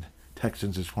Houston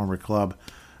Texans, his former club.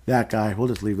 That guy, we'll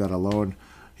just leave that alone.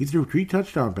 He threw 3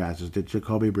 touchdown passes, did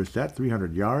Jacoby Brissett,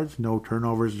 300 yards, no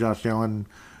turnovers. Josh Allen,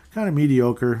 kind of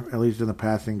mediocre, at least in the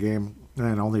passing game,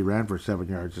 and only ran for 7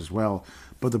 yards as well.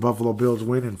 But the Buffalo Bills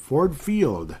win in Ford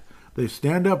Field. They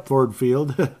stand up, Ford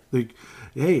Field.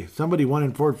 Hey, somebody won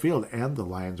in Ford Field, and the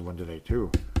Lions won today, too.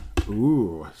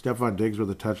 Ooh, Stephon Diggs with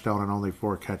a touchdown and only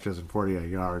 4 catches and 48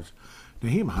 yards.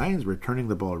 Nyheim Hines returning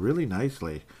the ball really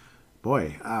nicely.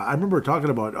 Boy, I remember talking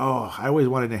about, I always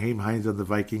wanted Nyheim Hines on the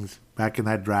Vikings back in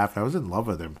that draft. I was in love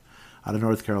with him out of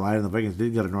North Carolina. The Vikings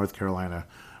did get a North Carolina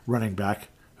running back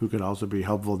who could also be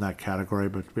helpful in that category,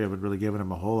 but we haven't really given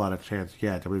him a whole lot of chance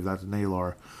yet. I believe that's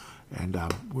Naylor. And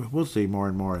we'll see more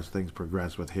and more as things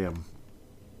progress with him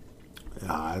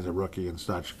as a rookie and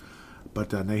such. But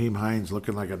Nyheim Hines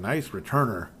looking like a nice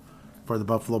returner for the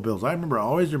Buffalo Bills. I remember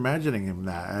always imagining him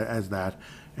as that,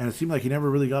 and it seemed like he never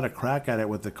really got a crack at it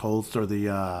with the Colts or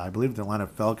I believe the Atlanta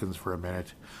Falcons for a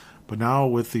minute. But now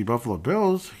with the Buffalo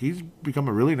Bills, he's become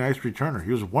a really nice returner.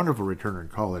 He was a wonderful returner in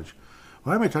college.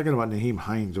 Why am I talking about Nyheim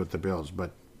Hines with the Bills?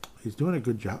 But he's doing a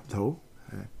good job, though,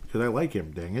 because I like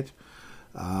him, dang it.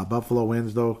 Buffalo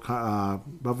wins, though.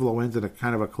 Buffalo wins in a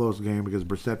kind of a close game because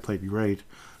Brissett played great,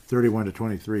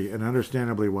 31-23, and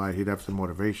understandably why he'd have some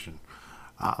motivation.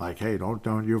 Like, hey,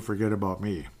 don't you forget about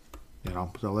me.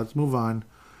 So let's move on.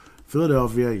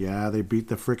 Philadelphia, yeah, they beat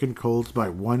the frickin' Colts by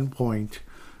 1 point.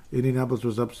 Indianapolis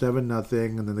was up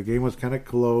 7-0, and then the game was kind of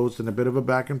close and a bit of a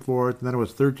back and forth, and then it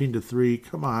was 13-3.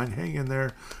 Come on, hang in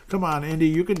there. Come on, Indy,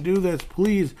 you can do this,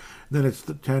 please. And then it's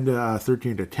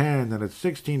 13-10, then it's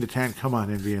 16-10. Come on,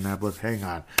 Indianapolis, hang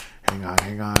on. And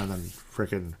then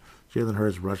frickin' Jalen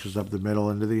Hurts rushes up the middle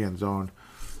into the end zone.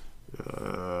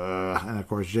 And of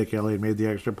course, Jake Elliott made the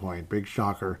extra point. Big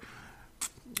shocker.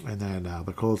 And then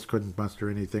the Colts couldn't muster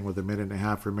anything with a minute and a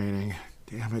half remaining.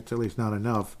 Damn it, at least not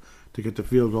enough to get to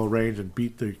field goal range and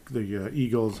beat the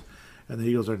Eagles. And the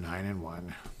Eagles are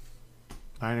 9-1.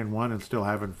 9-1 and still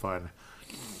having fun.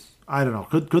 I don't know.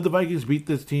 Could the Vikings beat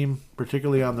this team,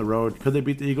 particularly on the road? Could they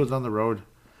beat the Eagles on the road?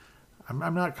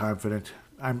 I'm not confident.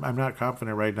 I'm not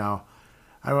confident right now.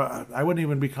 I wouldn't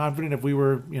even be confident if we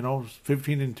were,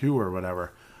 15-2 or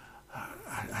whatever.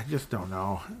 I just don't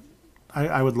know.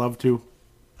 I would love to.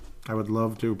 I would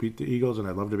love to beat the Eagles, and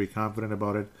I'd love to be confident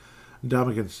about it.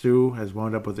 Ndamukong Suh has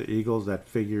wound up with the Eagles. That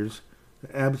figures.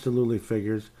 Absolutely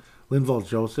figures. Linval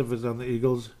Joseph is on the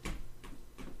Eagles.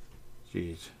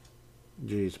 Jeez.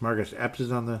 Marcus Epps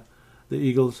is on the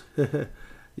Eagles.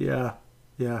 Yeah.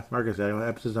 Marcus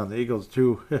Epps is on the Eagles,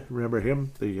 too. Remember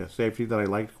him? The safety that I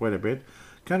liked quite a bit.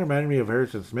 Kind of reminded me of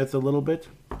Harrison Smith a little bit.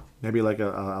 Maybe like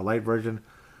a light version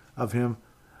of him.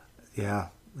 Yeah.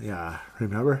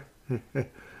 Remember?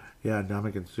 Yeah,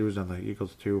 Ndamukong Suh's on the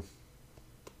Eagles, too.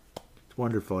 It's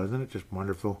wonderful, isn't it? Just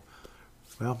wonderful.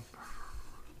 Well,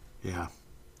 yeah.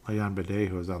 Leon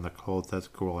Bede was on the Colts. That's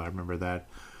cool. I remember that.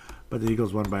 But the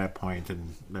Eagles won by a point,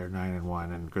 and they're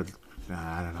 9-1. And good.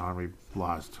 I don't know.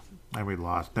 And we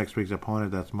lost. Next week's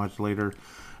opponent, that's much later.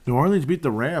 New Orleans beat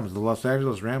the Rams. The Los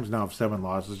Angeles Rams now have 7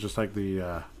 losses, just like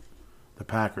the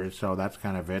Packers. So that's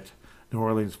kind of it. New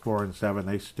Orleans 4-7.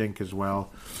 They stink as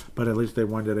well. But at least they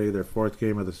won today, their 4th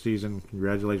game of the season.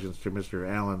 Congratulations to Mr.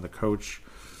 Allen, the coach.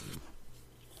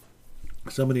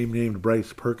 Somebody named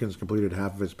Bryce Perkins completed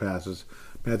half of his passes.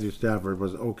 Matthew Stafford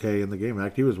was okay in the game.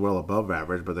 Actually, he was well above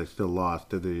average, but they still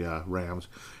lost to the Rams.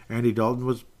 Andy Dalton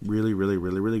was really, really,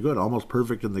 really, really good. Almost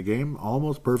perfect in the game.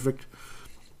 Almost perfect.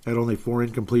 Had only 4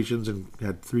 incompletions and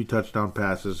had 3 touchdown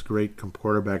passes. Great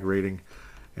quarterback rating.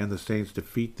 And the Saints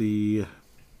defeat the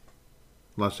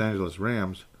Los Angeles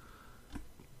Rams.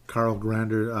 Carl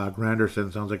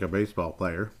Granderson sounds like a baseball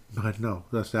player. But no,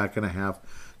 a sack and a half.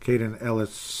 Caden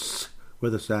Ellis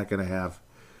with a sack and a half.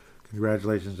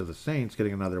 Congratulations to the Saints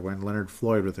getting another win. Leonard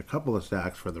Floyd with a couple of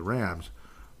sacks for the Rams.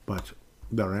 But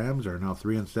the Rams are now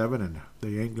 3-7, and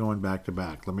they ain't going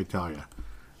back-to-back, let me tell you.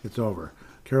 It's over.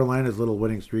 Carolina's little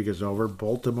winning streak is over.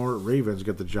 Baltimore Ravens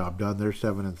get the job done. They're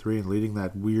 7-3 and leading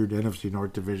that weird NFC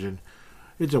North division.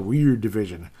 It's a weird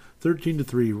division.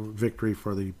 13-3 victory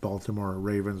for the Baltimore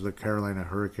Ravens. The Carolina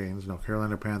Hurricanes. No,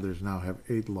 Carolina Panthers now have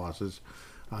 8 losses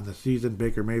on the season.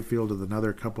 Baker Mayfield with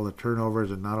another couple of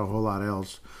turnovers and not a whole lot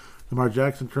else. Lamar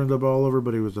Jackson turned the ball over,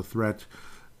 but he was a threat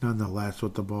nonetheless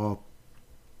with the ball,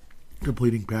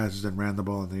 completing passes and ran the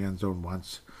ball in the end zone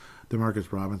once.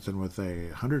 Demarcus Robinson with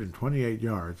 128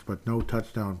 yards, but no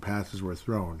touchdown passes were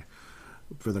thrown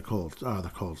for the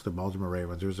Baltimore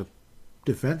Ravens. There was a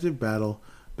defensive battle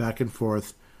back and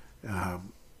forth,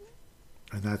 and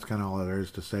that's kind of all there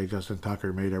is to say. Justin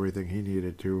Tucker made everything he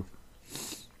needed to.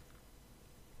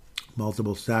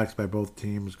 Multiple sacks by both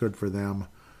teams, good for them,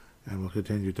 and will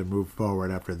continue to move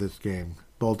forward after this game.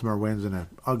 Baltimore wins in an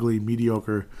ugly,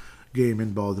 mediocre game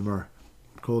in Baltimore.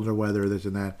 Colder weather, this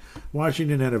and that.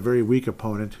 Washington had a very weak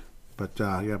opponent, but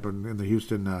in the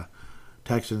Houston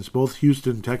Texans, both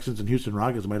Houston Texans and Houston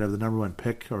Rockets might have the number 1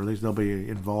 pick, or at least they'll be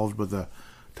involved with the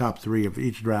top 3 of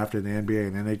each draft in the NBA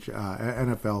and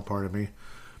NFL, pardon me.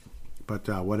 But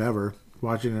whatever.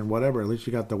 Washington, whatever. At least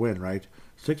you got the win, right?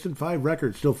 6-5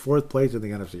 record, still 4th place in the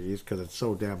NFC East because it's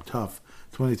so damn tough.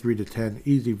 23-10,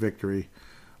 easy victory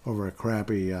over a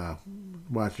crappy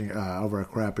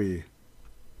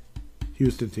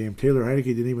Houston team. Taylor Heineke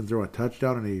didn't even throw a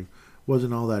touchdown, and he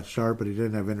wasn't all that sharp, but he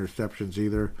didn't have interceptions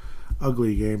either.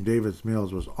 Ugly game. Davis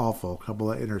Mills was awful.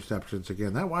 Couple of interceptions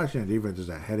again. That Washington defense is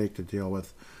a headache to deal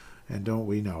with, and don't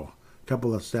we know?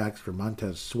 Couple of sacks for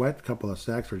Montez Sweat. Couple of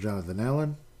sacks for Jonathan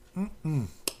Allen.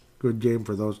 Good game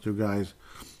for those two guys.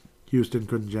 Houston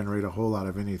couldn't generate a whole lot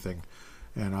of anything,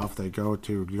 and off they go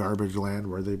to garbage land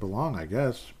where they belong, I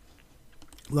guess.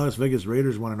 Las Vegas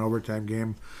Raiders won an overtime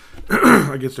game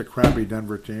against a crappy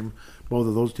Denver team. Both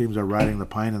of those teams are riding the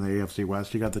pine in the AFC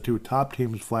West. You got the 2 top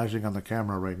teams flashing on the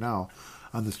camera right now,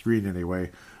 on the screen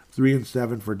anyway.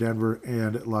 3-7 for Denver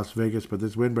and Las Vegas, but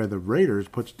this win by the Raiders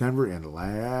puts Denver in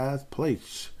last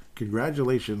place.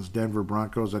 Congratulations, Denver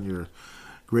Broncos, on your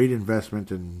great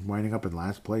investment in winding up in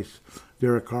last place.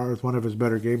 Derek Carr with one of his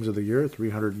better games of the year,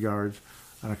 300 yards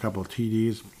and a couple of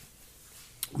TDs.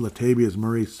 Latavius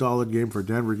Murray, solid game for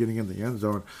Denver, getting in the end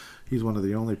zone. He's one of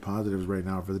the only positives right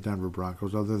now for the Denver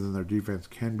Broncos, other than their defense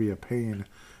can be a pain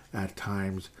at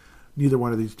times. Neither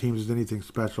one of these teams is anything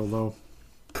special, though.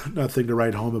 Nothing to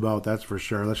write home about, that's for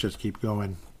sure. Let's just keep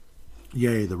going.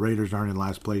 Yay, the Raiders aren't in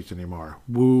last place anymore.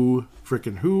 Woo,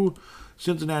 frickin' who?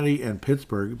 Cincinnati and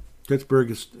Pittsburgh. Pittsburgh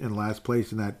is in last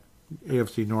place in that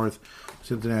AFC North.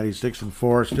 Cincinnati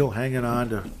 6-4, still hanging on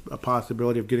to a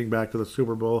possibility of getting back to the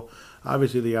Super Bowl.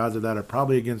 Obviously, the odds of that are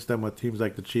probably against them with teams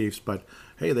like the Chiefs, but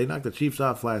hey, they knocked the Chiefs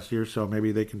off last year, so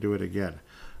maybe they can do it again.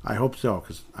 I hope so,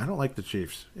 because I don't like the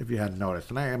Chiefs, if you hadn't noticed,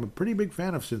 and I am a pretty big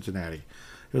fan of Cincinnati.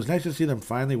 It was nice to see them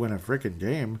finally win a freaking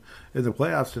game in the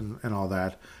playoffs and all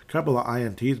that. A couple of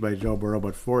INTs by Joe Burrow,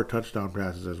 but 4 touchdown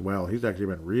passes as well. He's actually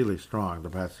been really strong the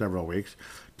past several weeks.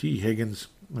 T. Higgins,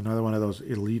 another one of those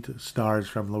elite stars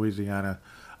from Louisiana,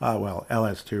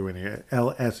 LSU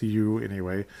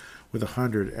anyway, with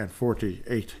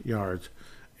 148 yards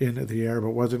in the air, but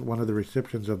wasn't one of the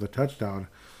recipients of the touchdown.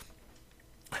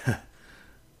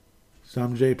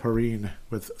 Samjay Perine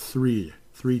with three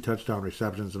touchdown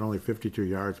receptions and only 52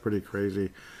 yards. Pretty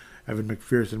crazy. Evan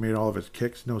McPherson made all of his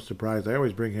kicks. No surprise. I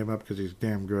always bring him up because he's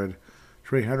damn good.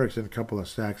 Trey Hendrickson, a couple of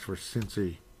sacks for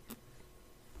Cincy.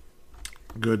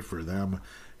 Good for them.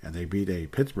 And they beat a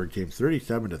Pittsburgh team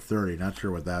 37-30. Not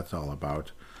sure what that's all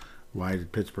about. Why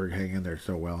did Pittsburgh hang in there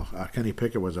so well? Kenny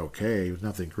Pickett was okay. He was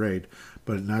nothing great.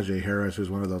 But Najee Harris, who's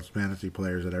one of those fantasy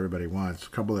players that everybody wants. A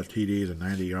couple of TDs and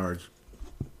 90 yards.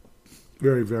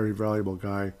 Very, very valuable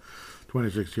guy.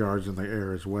 26 yards in the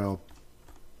air as well.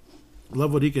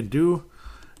 Love what he can do,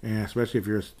 and especially if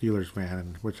you're a Steelers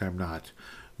fan, which I'm not.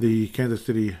 The Kansas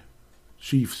City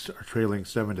Chiefs are trailing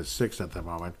 7-6 at the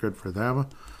moment. Good for them.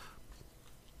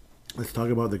 Let's talk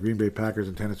about the Green Bay Packers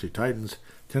and Tennessee Titans.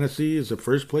 Tennessee is a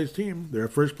first-place team. They're a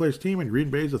first-place team, and Green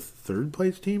Bay is a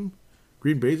third-place team?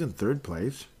 Green Bay's in third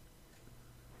place?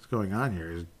 What's going on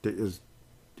here? Is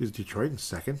Detroit in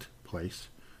second place?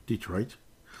 Detroit?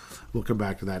 We'll come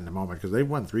back to that in a moment, because they've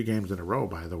won 3 games in a row,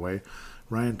 by the way.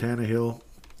 Ryan Tannehill,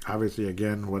 obviously,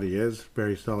 again, what he is,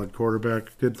 very solid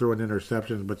quarterback. Did throw an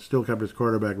interception, but still kept his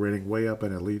quarterback rating way up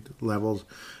in elite levels.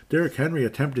 Derrick Henry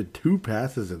attempted 2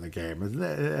 passes in the game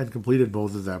and completed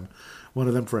both of them. One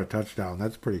of them for a touchdown.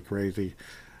 That's pretty crazy.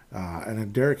 And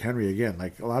then Derrick Henry, again,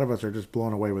 like a lot of us are just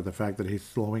blown away with the fact that he's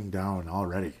slowing down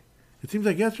already. It seems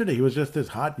like yesterday he was just this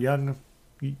hot, young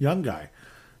guy,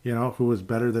 who was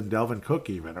better than Dalvin Cook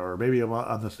even, or maybe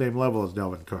on the same level as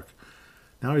Dalvin Cook.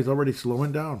 Now he's already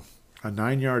slowing down. A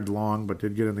 9-yard long, but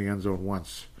did get in the end zone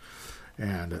once.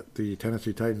 And the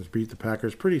Tennessee Titans beat the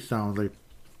Packers pretty soundly.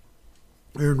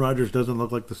 Aaron Rodgers doesn't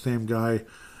look like the same guy.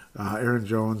 Aaron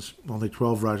Jones, only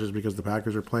 12 rushes because the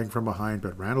Packers are playing from behind,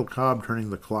 but Randall Cobb turning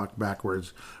the clock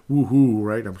backwards. Woohoo,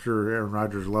 right? I'm sure Aaron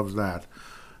Rodgers loves that.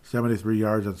 73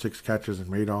 yards on 6 catches and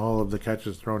made all of the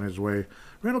catches thrown his way.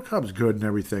 Randall Cobb's good and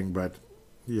everything, but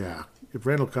yeah, if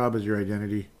Randall Cobb is your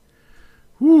identity,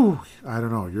 I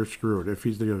don't know, you're screwed. If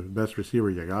he's the best receiver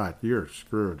you got, you're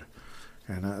screwed.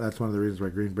 And that's one of the reasons why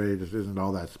Green Bay just isn't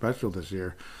all that special this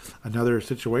year. Another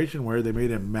situation where they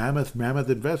made a mammoth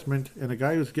investment in a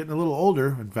guy who's getting a little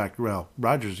older. In fact, well,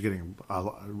 Rodgers is getting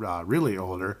really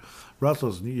older.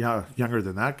 Russell's younger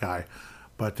than that guy.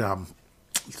 But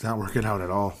it's not working out at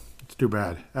all. It's too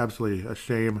bad. Absolutely a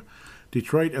shame.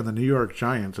 Detroit and the New York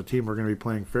Giants, a team we're going to be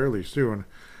playing fairly soon.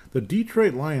 The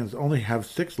Detroit Lions only have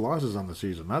 6 losses on the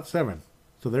season, not 7.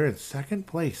 So they're in second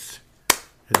place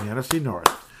in the NFC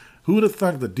North. Who would have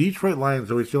thought the Detroit Lions,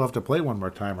 though we still have to play one more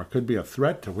time, or could be a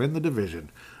threat to win the division?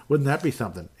 Wouldn't that be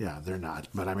something? Yeah, they're not.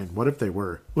 But, I mean, what if they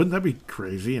were? Wouldn't that be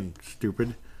crazy and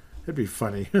stupid? It'd be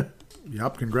funny.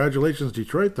 Yup, congratulations,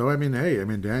 Detroit, though.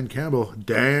 Dan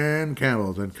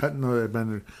Campbell's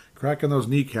been cracking those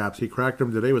kneecaps. He cracked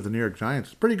them today with the New York Giants.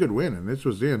 It's a pretty good win, and this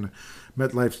was in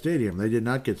MetLife Stadium. They did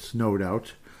not get snowed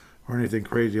out or anything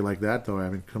crazy like that, though.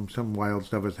 I mean, some wild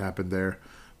stuff has happened there.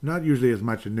 Not usually as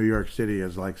much in New York City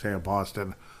as, like, say, a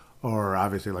Boston or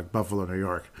obviously like Buffalo, New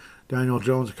York. Daniel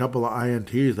Jones, a couple of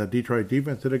INTs. That Detroit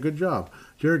defense did a good job.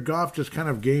 Jared Goff just kind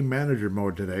of game manager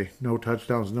mode today. No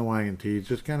touchdowns, no INTs.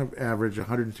 Just kind of average,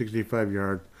 165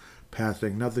 yards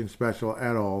passing. Nothing special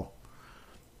at all.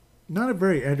 Not a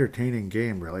very entertaining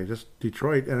game, really. Just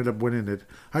Detroit ended up winning it.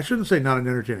 I shouldn't say not an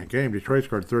entertaining game. Detroit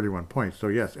scored 31 points. So,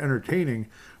 yes, entertaining,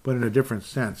 but in a different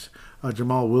sense.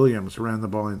 Jamal Williams ran the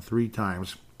ball in 3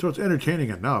 times. So it's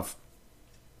entertaining enough.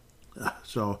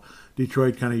 So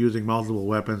Detroit kind of using multiple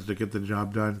weapons to get the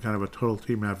job done. Kind of a total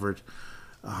team effort.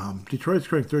 Detroit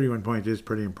scoring 31 points is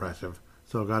pretty impressive.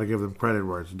 So got to give them credit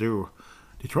where it's due.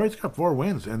 Detroit's got 4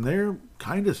 wins, and they're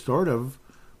kind of sort of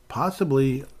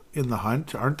possibly in the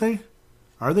hunt, aren't they?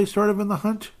 Are they sort of in the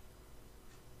hunt?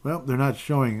 Well, they're not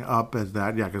showing up as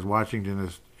that, because Washington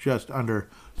is just under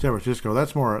San Francisco.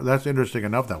 That's interesting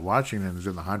enough that Washington is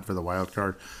in the hunt for the wild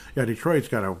card. Yeah, Detroit's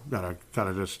gotta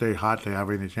just stay hot to have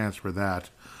any chance for that.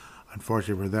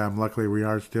 Unfortunately for them, luckily we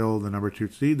are still the number 2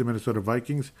 seed, the Minnesota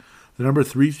Vikings. The number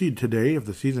 3 seed today, if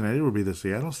the season ended, would be the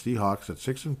Seattle Seahawks at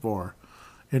 6-4.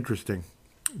 Interesting.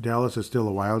 Dallas is still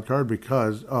a wild card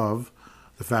because of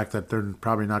the fact that they're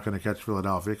probably not going to catch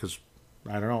Philadelphia because,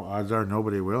 I don't know, odds are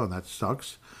nobody will, and that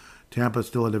sucks. Tampa's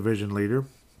still a division leader.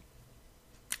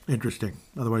 Interesting.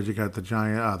 Otherwise, you got the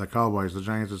Cowboys, the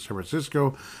Giants, and San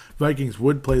Francisco. Vikings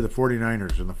would play the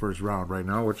 49ers in the first round right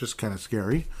now, which is kind of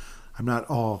scary. I'm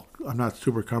not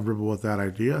super comfortable with that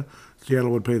idea.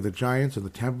 Seattle would play the Giants, and the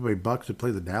Tampa Bay Bucks would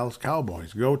play the Dallas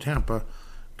Cowboys. Go Tampa.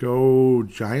 Go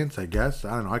Giants, I guess.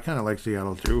 I don't know. I kind of like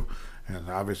Seattle, too. And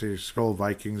obviously, Skull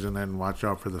Vikings, and then watch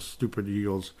out for the stupid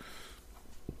Eagles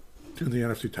in the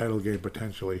NFC title game,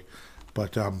 potentially.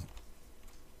 But,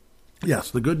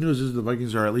 yes, the good news is the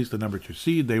Vikings are at least the number 2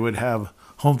 seed. They would have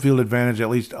home field advantage at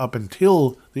least up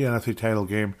until the NFC title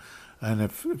game.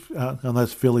 And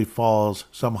unless Philly falls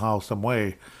somehow, some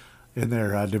way in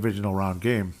their divisional round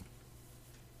game,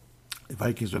 the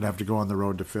Vikings would have to go on the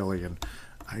road to Philly. And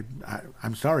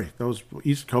I'm sorry, those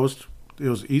East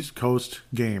Coast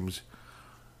games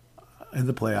in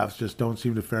the playoffs just don't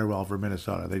seem to fare well for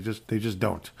Minnesota. They just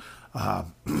don't.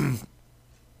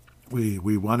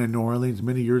 We won in New Orleans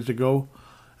many years ago,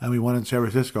 and we won in San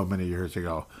Francisco many years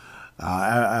ago.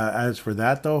 As for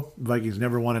that, though, Vikings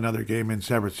never won another game in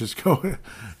San Francisco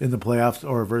in the playoffs,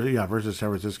 or versus San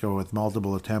Francisco with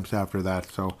multiple attempts after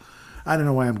that. So I don't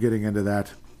know why I'm getting into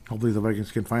that. Hopefully the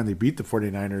Vikings can finally beat the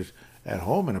 49ers at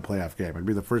home in a playoff game. It'd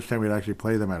be the first time we'd actually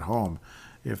play them at home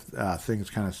if things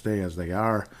kind of stay as they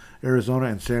are. Arizona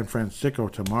and San Francisco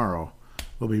tomorrow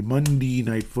will be Monday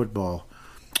Night Football.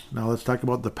 Now let's talk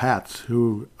about the Pats,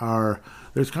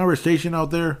 there's conversation out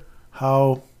there.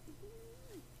 How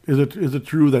is it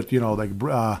true that,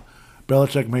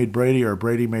 Belichick made Brady or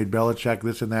Brady made Belichick,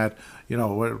 this and that?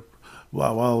 Well,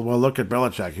 look at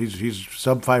Belichick. He's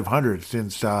sub 500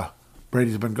 since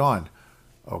Brady's been gone.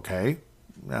 Okay,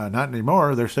 not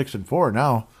anymore. They're 6-4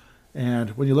 now. And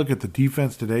when you look at the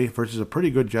defense today versus a pretty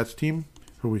good Jets team,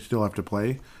 who we still have to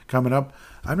play coming up,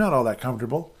 I'm not all that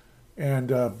comfortable. And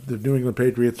the New England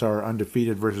Patriots are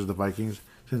undefeated versus the Vikings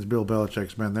since Bill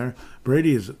Belichick's been there.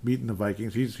 Brady has beaten the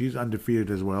Vikings. He's undefeated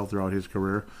as well throughout his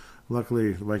career.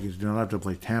 Luckily, the Vikings do not have to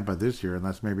play Tampa this year,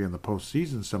 unless maybe in the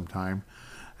postseason sometime.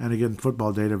 And again,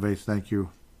 Football Database, thank you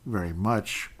very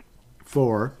much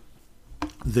for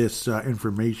this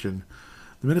information.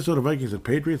 The Minnesota Vikings and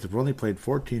Patriots have only played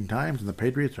 14 times, and the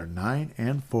Patriots are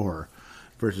 9-4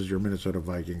 versus your Minnesota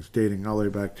Vikings, dating all the way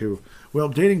back to,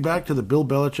 dating back to the Bill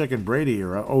Belichick and Brady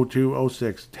era, 02,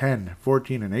 06, 10,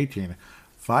 14, and 18.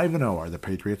 5-0 are the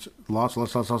Patriots. Loss.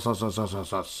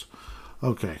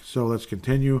 Okay, so let's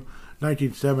continue.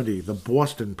 1970, the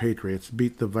Boston Patriots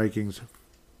beat the Vikings.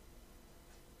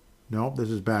 No, this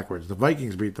is backwards. The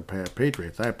Vikings beat the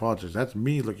Patriots. I apologize. That's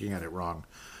me looking at it wrong.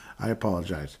 I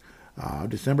apologize.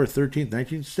 December 13th,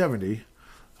 1970,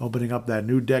 opening up that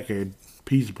new decade,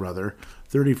 Pease Brother,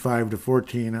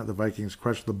 35-14. The Vikings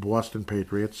crushed the Boston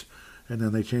Patriots, and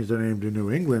then they changed their name to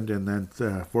New England, and then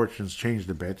fortunes changed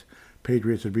a bit.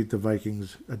 Patriots had beat the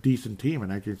Vikings, a decent team, in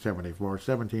 1974,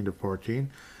 17-14.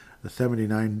 The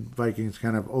 79 Vikings,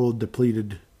 kind of old,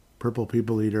 depleted, purple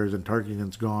people eaters, and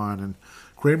Tarkenton's gone, and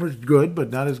Kramer's good, but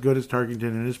not as good as Tarkenton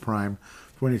in his prime,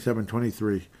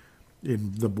 27-23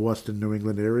 in the Boston, New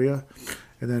England area.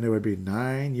 And then it would be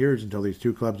 9 years until these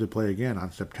two clubs would play again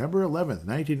on September 11th,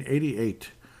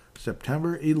 1988.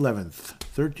 September 11th,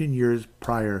 13 years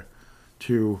prior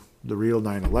to the real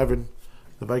 9/11.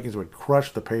 The Vikings would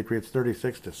crush the Patriots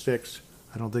 36-6.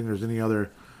 I don't think there's any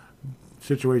other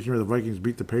situation where the Vikings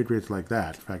beat the Patriots like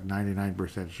that. In fact,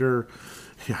 99% sure.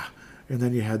 Yeah. And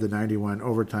then you had the 91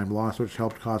 overtime loss, which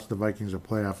helped cost the Vikings a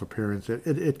playoff appearance.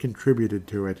 It contributed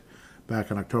to it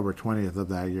back on October 20th of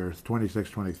that year,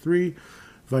 26-23.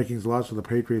 Vikings lost to the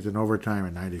Patriots in overtime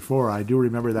in 94. I do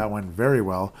remember that one very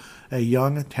well. A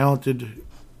young, talented,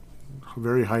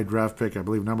 very high draft pick, I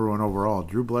believe number 1 overall,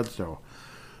 Drew Bledsoe.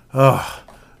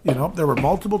 There were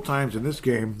multiple times in this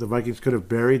game the Vikings could have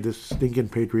buried this stinking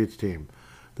Patriots team.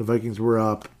 The Vikings were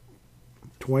up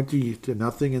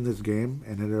 20-0 in this game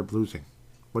and ended up losing.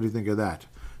 What do you think of that?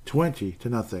 20-0.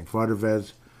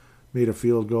 Fadervez made a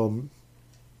field goal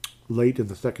late in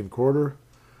the second quarter,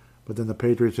 but then the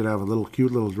Patriots would have a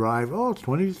cute little drive. Oh, it's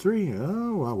 20-3.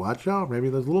 Oh, well, watch out. Maybe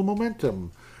there's a little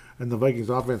momentum. And the Vikings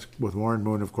offense, with Warren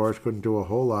Moon, of course, couldn't do a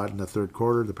whole lot in the third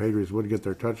quarter. The Patriots would get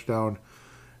their touchdown.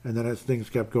 And then as things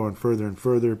kept going further and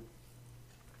further,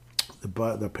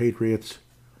 the Patriots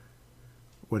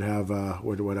would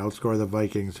outscore the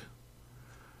Vikings.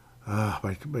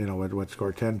 Would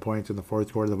score 10 points in the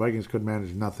fourth quarter. The Vikings could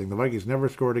manage nothing. The Vikings never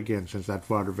scored again since that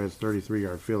Fadervez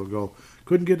 33-yard field goal.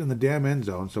 Couldn't get in the damn end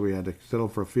zone, so we had to settle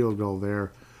for a field goal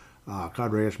there.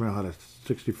 Qadry Ishmael had a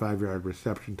 65-yard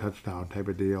reception touchdown type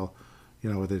of deal,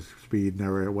 with his speed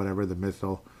and whatever, the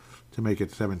missile, to make it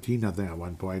 17-0 at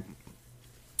one point.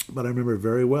 But I remember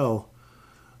very well,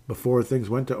 before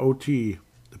things went to OT,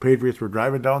 the Patriots were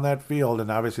driving down that field, and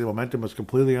obviously the momentum was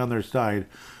completely on their side.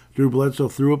 Drew Bledsoe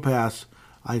threw a pass.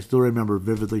 I still remember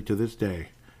vividly to this day.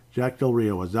 Jack Del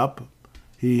Rio was up.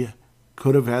 He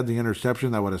could have had the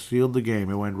interception that would have sealed the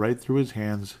game. It went right through his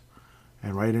hands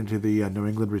and right into the New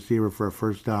England receiver for a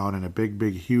first down and a big,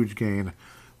 huge gain,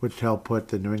 which helped put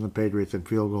the New England Patriots in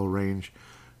field goal range.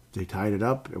 They tied it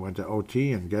up. It went to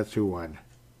OT, and guess who won?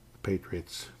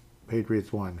 Patriots.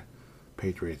 Patriots won.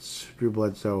 Patriots. Drew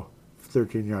Bledsoe,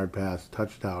 13-yard pass,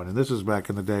 touchdown. And this was back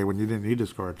in the day when you didn't need to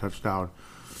score a touchdown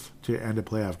to end a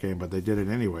playoff game, but they did it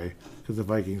anyway because the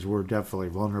Vikings were definitely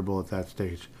vulnerable at that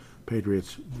stage.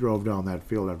 Patriots drove down that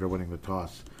field after winning the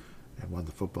toss and won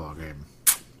the football game.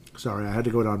 Sorry, I had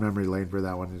to go down memory lane for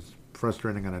that one. As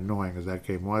frustrating and annoying as that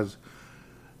game was.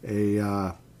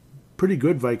 A pretty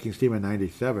good Vikings team in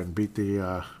 97 beat they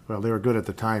were good at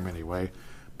the time anyway.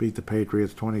 Beat the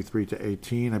Patriots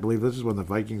 23-18. I believe this is when the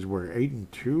Vikings were 8-2,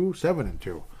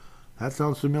 7-2. That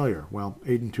sounds familiar. Well,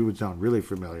 8-2 would sound really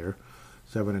familiar.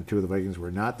 7-2, the Vikings were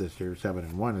not this year.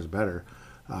 7-1 is better.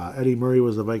 Eddie Murray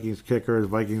was the Vikings kicker. The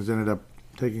Vikings ended up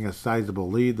taking a sizable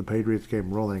lead. The Patriots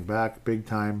came rolling back big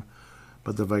time,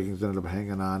 but the Vikings ended up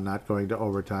hanging on, not going to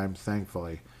overtime,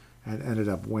 thankfully, and ended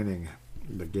up winning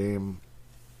the game.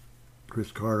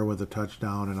 Chris Carter with a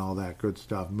touchdown and all that good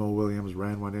stuff. Mo Williams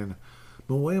ran one in.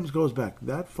 Mo Williams goes back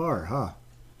that far, huh?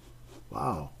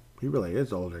 Wow. He really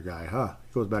is an older guy, huh?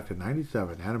 He goes back to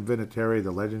 97. Adam Vinatieri,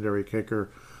 the legendary kicker.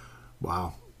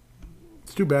 Wow.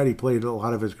 It's too bad he played a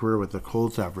lot of his career with the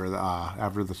Colts after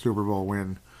the Super Bowl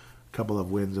win. A couple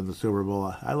of wins in the Super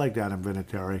Bowl. I liked Adam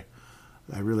Vinatieri.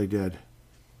 I really did.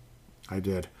 I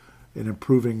did. In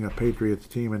improving a Patriots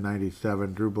team in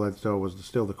 97, Drew Bledsoe was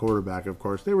still the quarterback, of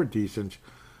course. They were decent.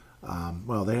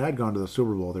 They had gone to the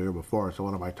Super Bowl the year before, so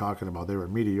what am I talking about? They were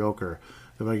mediocre.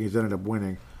 The Vikings ended up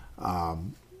winning.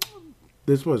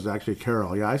 This was actually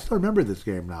Carroll. Yeah, I still remember this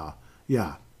game now.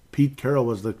 Yeah, Pete Carroll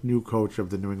was the new coach of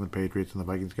the New England Patriots, and the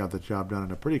Vikings got the job done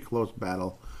in a pretty close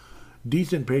battle.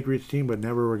 Decent Patriots team, but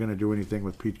never were going to do anything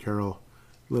with Pete Carroll.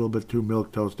 A little bit too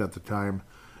milquetoast at the time.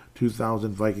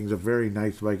 2000 Vikings, a very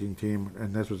nice Viking team,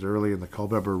 and this was early in the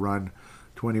Culpepper run,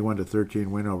 21-13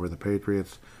 win over the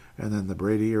Patriots. And then the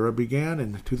Brady era began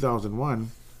in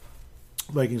 2001.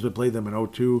 Vikings would play them in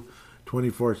 02,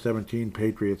 24-17.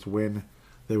 Patriots win.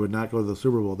 They would not go to the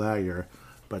Super Bowl that year,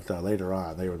 but later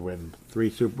on they would win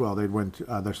they'd win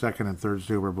their second and third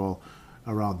Super Bowl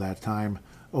around that time.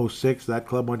 06, that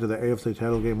club went to the AFC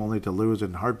title game only to lose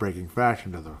in heartbreaking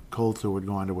fashion to the Colts, who would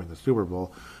go on to win the Super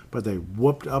Bowl. But they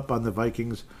whooped up on the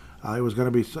Vikings. It was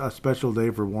going to be a special day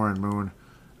for Warren Moon.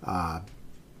 I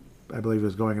believe he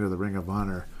was going into the Ring of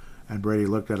Honor, and Brady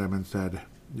looked at him and said,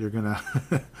 "You're gonna,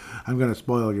 I'm gonna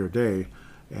spoil your day."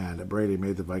 And Brady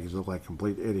made the Vikings look like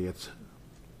complete idiots,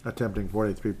 attempting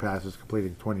 43 passes,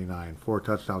 completing 29, 4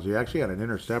 touchdowns. He actually had an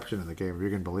interception in the game, if you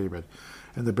can believe it.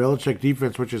 And the Belichick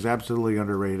defense, which is absolutely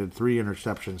underrated, 3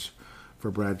 interceptions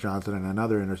for Brad Johnson and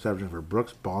another interception for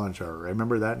Brooks Bollinger.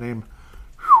 Remember that name?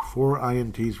 4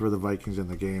 INTs for the Vikings in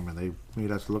the game, and they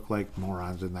made us look like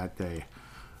morons in that day.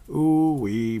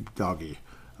 Ooh-wee doggy.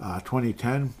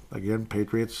 2010, again,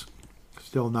 Patriots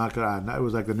still knocking on. It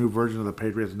was like the new version of the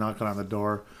Patriots knocking on the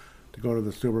door to go to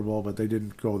the Super Bowl, but they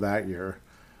didn't go that year.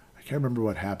 I can't remember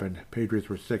what happened. Patriots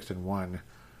were 6-1.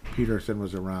 Peterson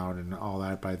was around and all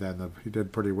that by then. He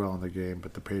did pretty well in the game,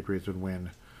 but the Patriots would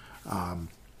win.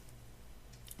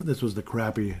 This was the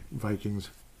crappy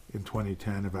Vikings in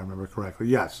 2010, if I remember correctly.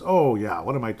 Yes. Oh, yeah.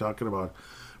 What am I talking about?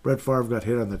 Brett Favre got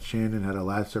hit on the chin and had a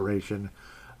laceration.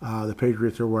 The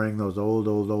Patriots are wearing those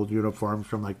old uniforms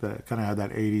from like the kind of had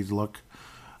that 80s look.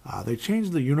 They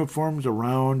changed the uniforms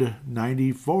around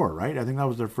 94, right? I think that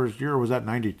was their first year, or was that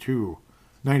 92?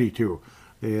 92.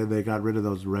 They got rid of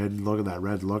those red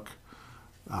look.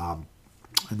 And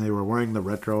they were wearing the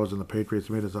retros, and the Patriots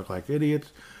made us look like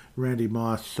idiots. Randy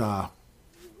Moss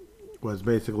was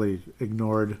basically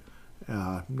ignored,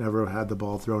 never had the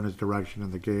ball thrown his direction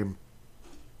in the game.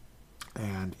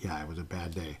 And, yeah, it was a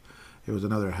bad day. It was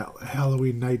another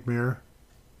Halloween nightmare.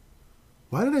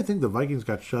 Why did I think the Vikings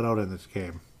got shut out in this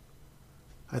game?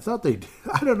 I thought they did.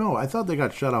 I don't know. I thought they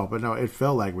got shut out, but no, it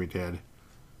felt like we did.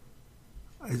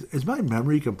 Is my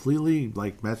memory completely,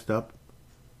 like, messed up?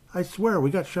 I swear we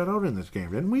got shut out in this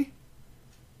game, didn't we?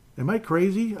 Am I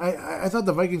crazy? I thought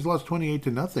the Vikings lost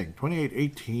 28-0.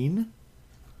 28-18?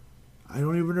 I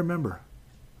don't even remember.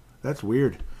 That's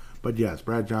weird. But yes,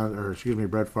 Brett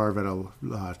Favre had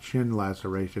a chin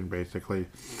laceration, basically.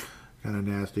 Kind of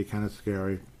nasty, kind of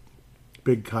scary.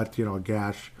 Big cut, a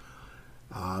gash.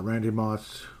 Randy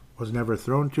Moss was never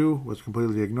thrown to, was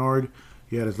completely ignored.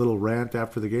 He had his little rant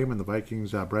after the game, and the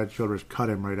Vikings, Brad Childress cut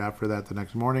him right after that the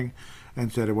next morning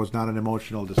and said it was not an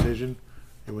emotional decision.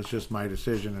 It was just my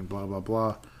decision and blah, blah,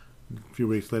 blah. A few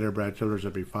weeks later, Brad Childress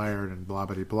would be fired and blah,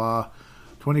 blah, blah.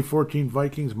 2014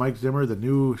 Vikings, Mike Zimmer, the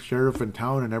new sheriff in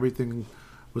town, and everything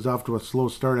was off to a slow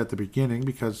start at the beginning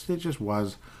because it just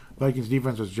was. Vikings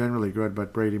defense was generally good,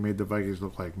 but Brady made the Vikings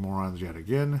look like morons yet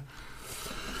again.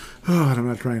 And I'm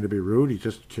not trying to be rude. He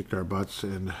just kicked our butts,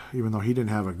 and even though he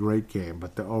didn't have a great game,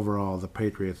 but overall the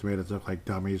Patriots made us look like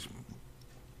dummies.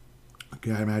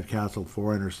 Matt Castle,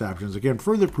 4 interceptions. Again,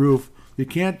 further proof you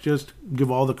can't just give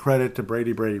all the credit to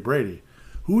Brady.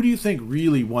 Who do you think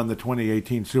really won the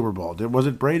 2018 Super Bowl? Was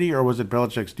it Brady or was it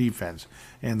Belichick's defense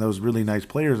and those really nice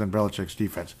players in Belichick's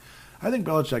defense? I think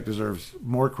Belichick deserves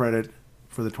more credit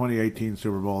for the 2018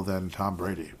 Super Bowl than Tom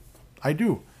Brady. I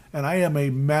do. And I am a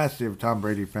massive Tom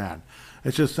Brady fan.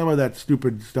 It's just some of that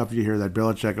stupid stuff you hear that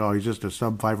Belichick, he's just a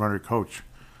sub-500 coach.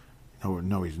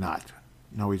 No, he's not.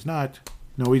 No, he's not.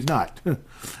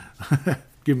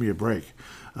 Give me a break.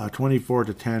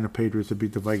 24-10, the Patriots have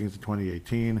beat the Vikings in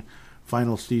 2018.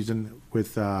 Final season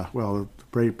with, the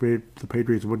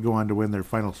Patriots would go on to win their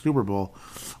final Super Bowl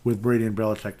with Brady and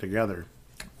Belichick together.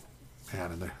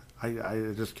 Man, and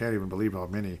I just can't even believe how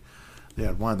many they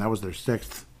had won. That was their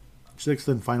sixth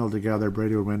and final together.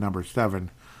 Brady would win number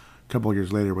 7 a couple of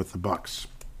years later with the Bucs.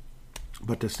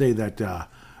 But to say that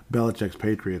Belichick's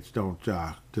Patriots don't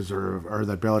deserve, or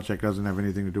that Belichick doesn't have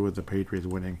anything to do with the Patriots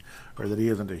winning, or that he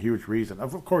isn't a huge reason,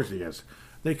 of course he is.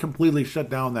 They completely shut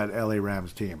down that LA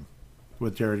Rams team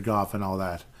with Jared Goff and all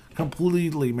that.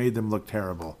 Completely made them look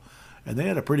terrible. And they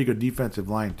had a pretty good defensive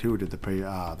line, too, did the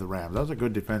Rams. That was a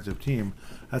good defensive team.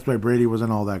 That's why Brady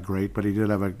wasn't all that great, but he did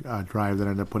have a drive that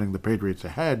ended up putting the Patriots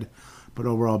ahead. But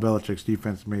overall, Belichick's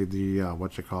defense made the,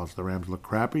 the Rams look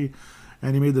crappy.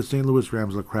 And he made the St. Louis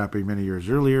Rams look crappy many years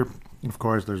earlier. Of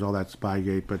course, there's all that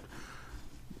Spygate, but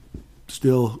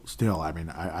still, I mean,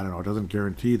 I don't know. It doesn't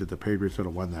guarantee that the Patriots would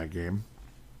have won that game.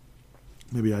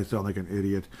 Maybe I sound like an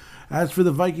idiot. As for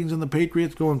the Vikings and the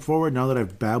Patriots going forward, now that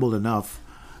I've babbled enough,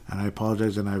 and I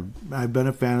apologize, and I've been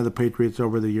a fan of the Patriots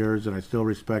over the years, and I still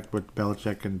respect what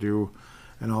Belichick can do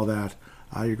and all that.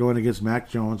 You're going against Mac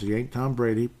Jones. He ain't Tom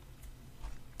Brady.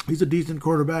 He's a decent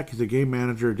quarterback. He's a game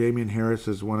manager. Damian Harris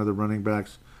is one of the running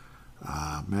backs.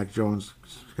 Mac Jones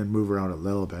can move around a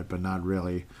little bit, but not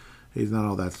really. He's not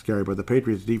all that scary. But the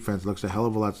Patriots' defense looks a hell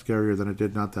of a lot scarier than it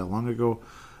did not that long ago.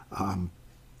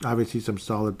 Obviously, some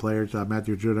solid players.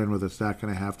 Matthew Judon with a sack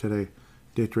and a half today.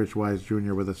 Dietrich Wise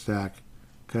Jr. with a sack.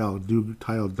 Kyle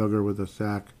Duggar with a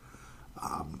sack.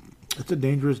 It's a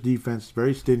dangerous defense.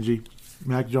 Very stingy.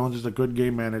 Mac Jones is a good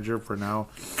game manager for now.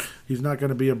 He's not going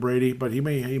to be a Brady, but he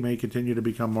may continue to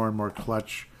become more and more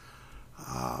clutch.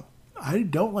 I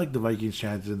don't like the Vikings'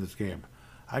 chances in this game.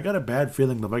 I got a bad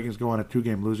feeling the Vikings go on a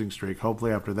 2-game losing streak.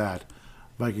 Hopefully after that,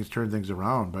 Vikings turn things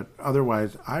around. But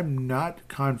otherwise, I'm not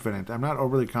confident. I'm not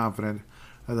overly confident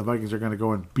that the Vikings are going to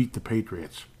go and beat the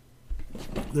Patriots.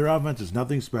 Their offense is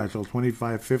nothing special.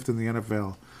 5th in the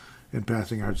NFL in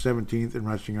passing yards, 17th in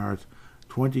rushing yards,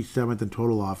 27th in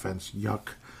total offense. Yuck.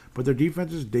 But their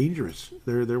defense is dangerous.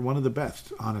 They're one of the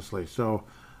best, honestly. So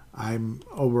I'm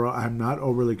not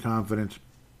overly confident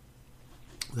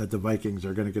that the Vikings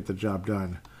are going to get the job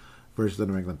done versus the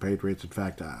New England Patriots. In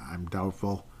fact, I'm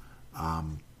doubtful. I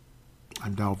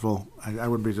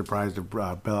wouldn't be surprised if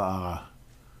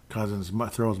Cousins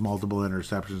throws multiple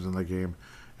interceptions in the game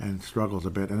and struggles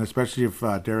a bit. And especially if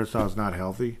Darrisaw is not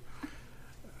healthy,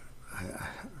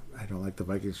 I don't like the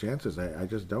Vikings' chances. I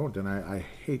just don't, and I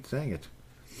hate saying it.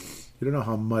 You don't know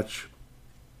how much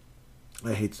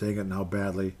I hate saying it and how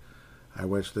badly I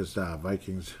wish this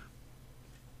Vikings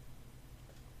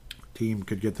team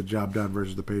could get the job done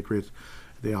versus the Patriots.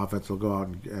 The offense will go out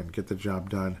and get the job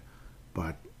done,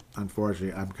 but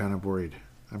unfortunately, I'm kind of worried.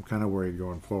 I'm kind of worried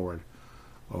going forward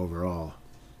overall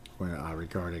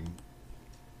regarding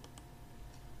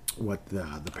what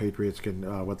the Patriots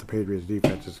what the Patriots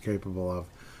defense is capable of,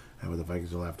 and what the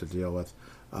Vikings will have to deal with.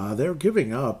 They're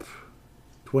giving up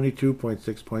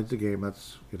 22.6 points a game.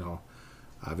 That's,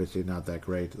 obviously not that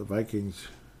great. The Vikings,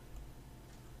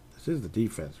 this is the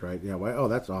defense, right? Yeah, why? Oh,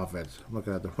 that's offense. I'm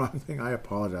looking at the wrong thing. I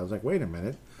apologize. I was like, wait a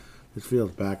minute. This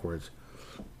feels backwards.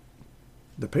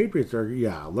 The Patriots are,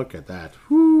 look at that.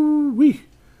 Woo-wee.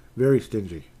 Very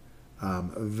stingy.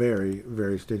 Very,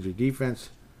 very stingy defense.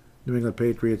 New England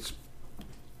Patriots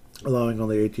allowing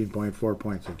only 18.4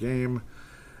 points a game.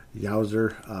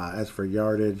 Yowzer. As for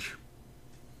yardage,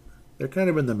 they're kind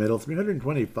of in the middle.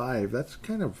 325. That's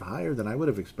kind of higher than I would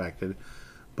have expected.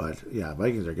 But, yeah,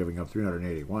 Vikings are giving up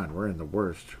 381. We're in the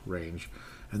worst range.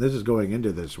 And this is going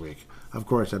into this week. Of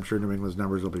course, I'm sure New England's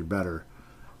numbers will be better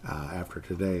after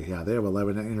today. Yeah, they have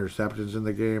 11 interceptions in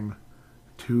the game.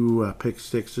 2 pick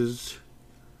sixes,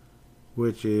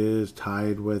 which is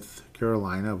tied with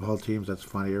Carolina. Of all teams, that's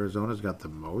funny. Arizona's got the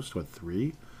most with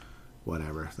 3.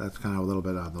 Whatever. That's kind of a little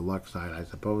bit on the luck side, I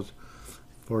suppose.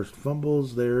 Forced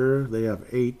fumbles there. They have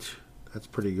 8. That's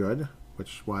pretty good,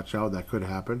 which, watch out, that could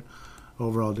happen.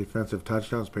 Overall defensive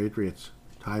touchdowns, Patriots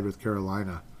tied with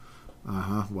Carolina.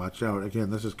 Watch out.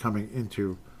 Again, this is coming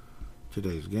into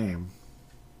today's game.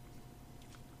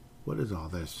 What is all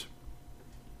this?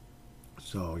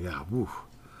 So, yeah, woo.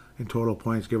 In total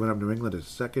points given up, New England is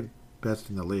second best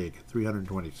in the league.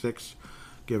 326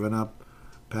 given up.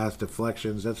 Pass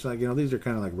deflections. That's not, these are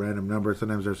kind of like random numbers.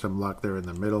 Sometimes there's some luck there in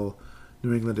the middle.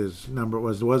 New England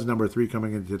was number 3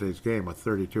 coming into today's game with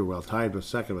 32. Well, tied with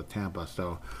second with Tampa.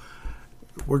 So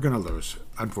we're going to lose,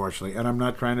 unfortunately. And I'm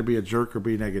not trying to be a jerk or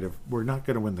be negative. We're not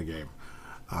going to win the game.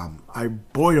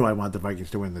 Boy, do I want the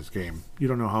Vikings to win this game. You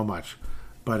don't know how much.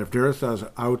 But if Darrisaw's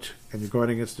out and you're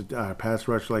going against a pass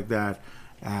rush like that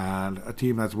and a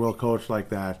team that's well coached like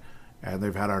that, and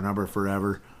they've had our number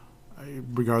forever,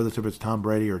 regardless if it's Tom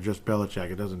Brady or just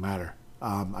Belichick, it doesn't matter.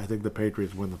 I think the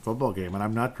Patriots win the football game. And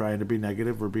I'm not trying to be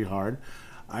negative or be hard.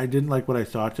 I didn't like what I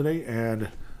saw today. And,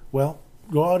 well,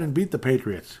 go out and beat the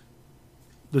Patriots.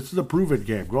 This is a prove-it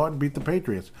game. Go out and beat the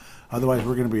Patriots. Otherwise,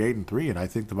 we're going to be 8-3, and I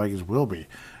think the Vikings will be.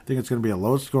 I think it's going to be a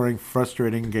low-scoring,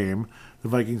 frustrating game. The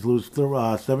Vikings lose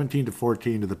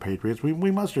 17-14 to the Patriots.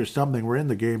 We muster something. We're in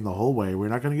the game the whole way. We're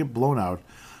not going to get blown out,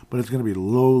 but it's going to be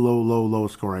low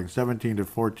scoring,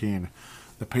 17-14.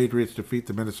 The Patriots defeat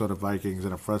the Minnesota Vikings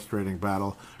in a frustrating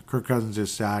battle. Kirk Cousins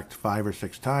is sacked 5 or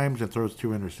 6 times and throws 2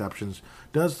 interceptions.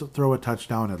 Does throw a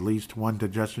touchdown, at least one to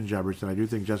Justin Jefferson. I do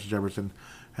think Justin Jefferson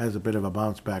has a bit of a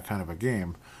bounce-back kind of a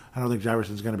game. I don't think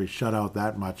Jefferson's going to be shut out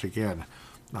that much again.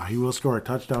 Now, he will score a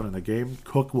touchdown in the game.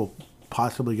 Cook will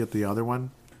possibly get the other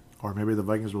one. or maybe the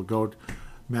Vikings will goad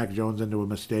Mac Jones into a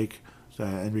mistake,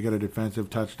 and we get a defensive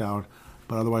touchdown.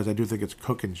 But otherwise, I do think it's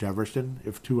Cook and Jefferson.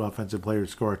 If two offensive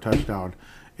players score a touchdown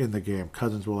in the game,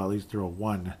 Cousins will at least throw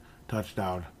one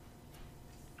touchdown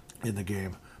in the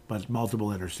game. But multiple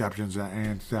interceptions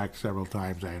and sacks several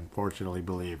times, I unfortunately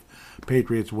believe.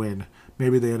 Patriots win.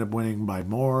 Maybe they end up winning by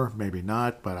more, maybe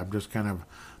not, but I'm just kind of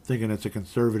thinking it's a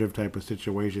conservative type of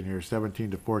situation here.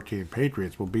 17-14.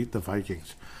 Patriots will beat the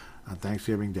Vikings on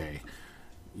Thanksgiving Day.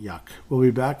 Yuck. We'll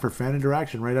be back for fan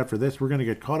interaction right after this. We're going to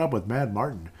get caught up with Mad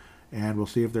Martin, and we'll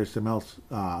see if there's some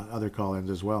other call-ins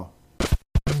as well.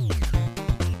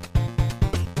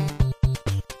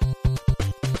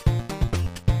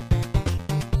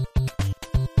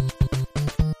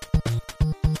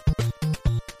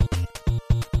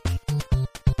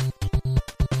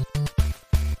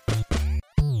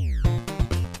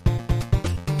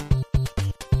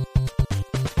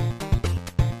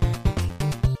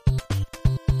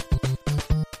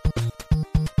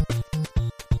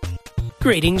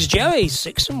 Greetings, Joey.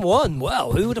 6-1.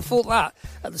 Well, who would have thought that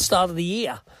at the start of the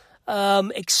year?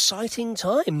 Exciting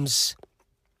times.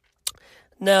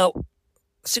 Now,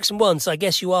 6-1, so I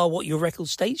guess you are what your record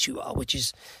states you are, which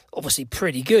is obviously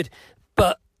pretty good.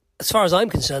 But as far as I'm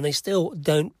concerned, they still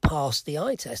don't pass the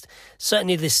eye test.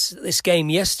 Certainly this game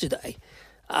yesterday,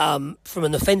 from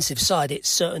an offensive side, it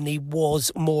certainly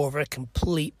was more of a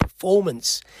complete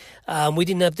performance. We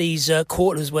didn't have these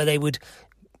quarters where they would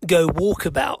go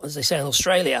walkabout, as they say in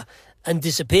Australia, and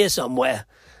disappear somewhere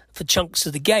for chunks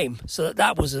of the game. So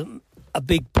that was a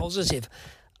big positive.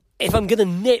 If I'm going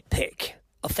to nitpick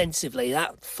offensively,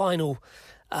 that final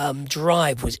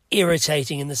drive was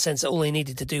irritating in the sense that all they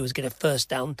needed to do was get a first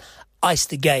down, ice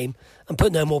the game, and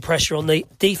put no more pressure on the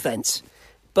defence.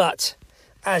 But,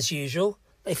 as usual,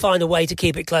 they find a way to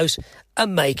keep it close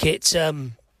and make it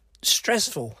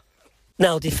stressful.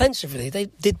 Now, defensively, they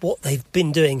did what they've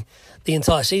been doing the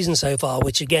entire season so far,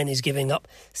 which again is giving up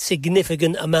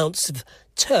significant amounts of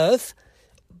turf,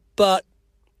 but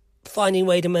finding a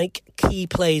way to make key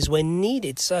plays when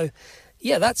needed. So,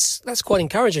 yeah, that's quite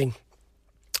encouraging.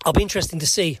 I'll be interested to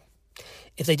see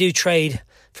if they do trade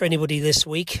for anybody this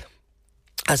week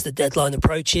as the deadline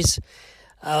approaches.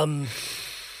 I mean,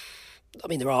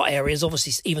 there are areas,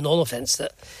 obviously, even on offence,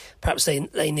 that perhaps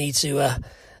they need to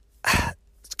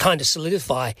kind of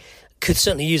solidify. Could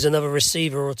certainly use another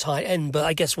receiver or tight end, but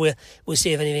I guess we'll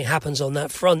see if anything happens on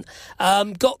that front.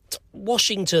 Got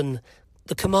Washington,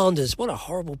 the Commanders. What a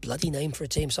horrible bloody name for a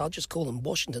team, so I'll just call them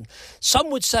Washington. Some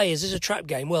would say, is this a trap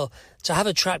game? Well, to have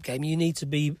a trap game, you need to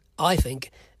be, I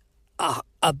think,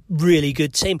 a really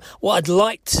good team. What I'd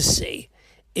like to see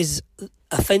is,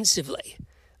 offensively,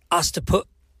 us to put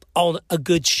on a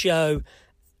good show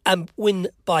and win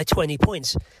by 20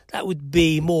 points. That would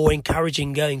be more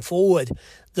encouraging going forward,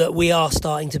 that we are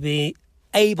starting to be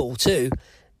able to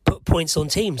put points on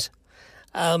teams.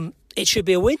 It should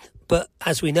be a win, but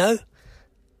as we know,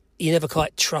 you never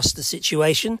quite trust the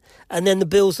situation. And then the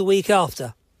Bills the week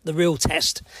after, the real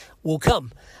test will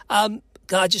come. Can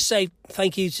I just say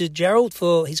thank you to Gerald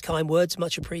for his kind words,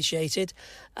 much appreciated.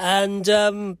 And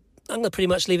I'm going to pretty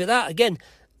much leave it at that. Again,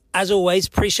 as always,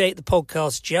 appreciate the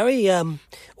podcast, Joey.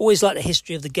 Always like the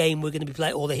history of the game we're going to be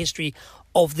playing, or the history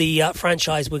of the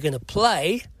franchise we're going to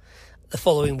play the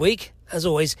following week. As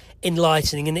always,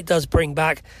 enlightening, and it does bring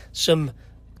back some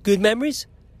good memories,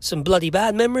 some bloody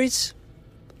bad memories,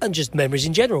 and just memories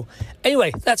in general.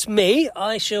 Anyway, that's me.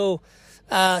 I shall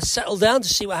settle down to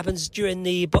see what happens during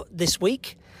this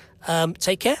week.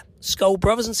 Take care. Skull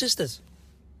brothers and sisters.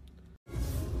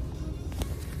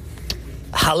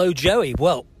 Hello, Joey.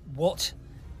 Well, what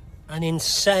an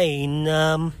insane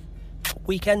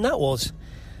weekend that was.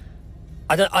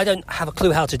 I don't have a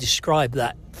clue how to describe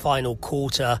that final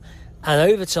quarter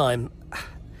and overtime.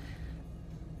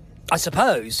 I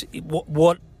suppose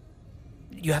what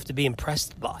you have to be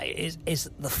impressed by is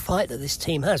the fight that this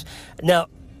team has. Now,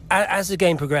 as the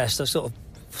game progressed, I was sort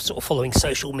of following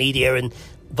social media and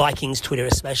Vikings Twitter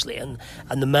especially, and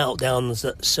the meltdowns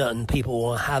that certain people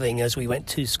were having as we went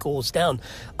 2 scores down.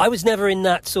 I was never in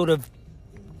that sort of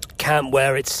camp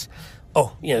where it's,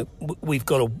 we've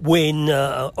got to win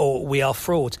or we are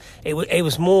frauds. It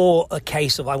was more a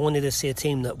case of I wanted to see a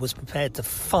team that was prepared to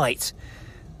fight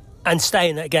and stay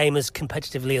in that game as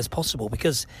competitively as possible,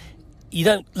 because you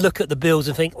don't look at the Bills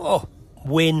and think,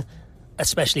 win,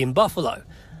 especially in Buffalo.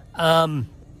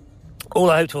 All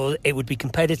I hoped for, it would be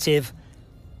competitive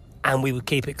and we would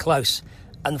keep it close.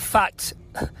 And the fact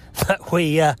that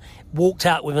we walked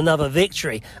out with another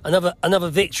victory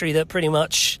that pretty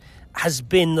much has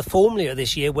been the formula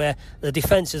this year, where the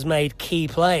defence has made key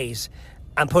plays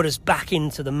and put us back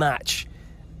into the match,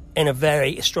 in a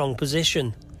very strong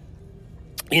position.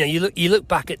 You look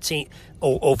back at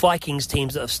or Vikings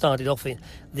teams that have started off in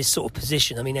this sort of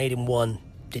position. I mean, 8-1,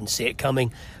 didn't see it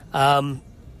coming.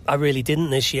 I really didn't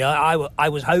this year. I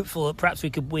was hopeful that perhaps we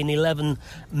could win 11,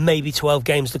 maybe 12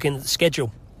 games looking at the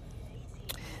schedule.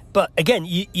 But again,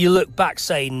 you look back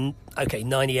saying, okay,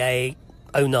 98,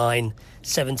 09,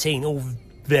 17, all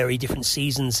very different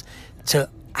seasons to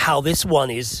how this one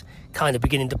is kind of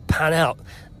beginning to pan out.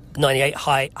 98,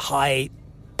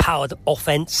 high-powered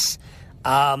offense.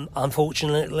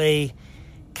 Unfortunately,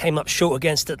 came up short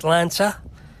against Atlanta.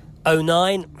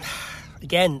 09,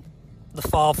 again, the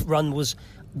far run was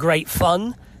great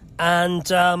fun.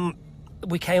 And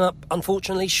we came up,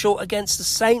 unfortunately, short against the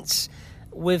Saints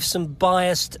with some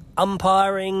biased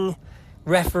umpiring,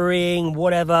 refereeing,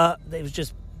 whatever. It was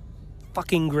just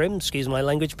fucking grim, excuse my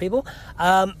language, people.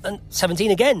 And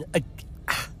 17 again.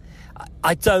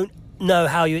 I don't know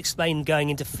how you explain going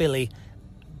into Philly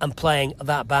and playing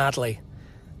that badly.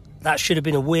 That should have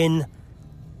been a win.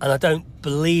 And I don't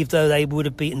believe, though, they would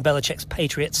have beaten Belichick's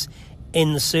Patriots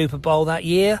in the Super Bowl that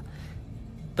year.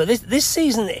 But this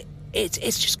season, it's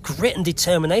just grit and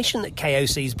determination that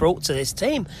KOC's brought to this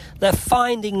team. They're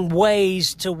finding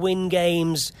ways to win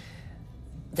games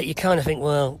that you kind of think,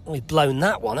 well, we've blown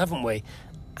that one, haven't we?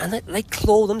 And they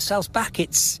claw themselves back.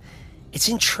 It's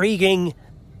intriguing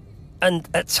and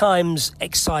at times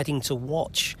exciting to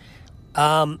watch.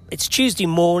 It's Tuesday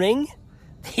morning.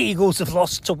 The Eagles have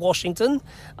lost to Washington.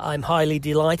 I'm highly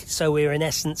delighted. So we're in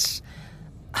essence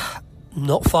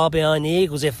not far behind the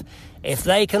Eagles. If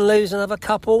they can lose another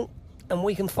couple and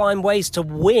we can find ways to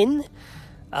win,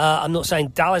 I'm not saying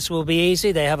Dallas will be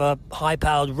easy. They have a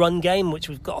high-powered run game, which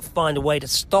we've got to find a way to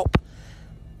stop.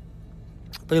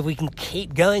 But if we can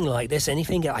keep going like this,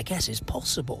 anything, I guess, is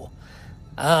possible.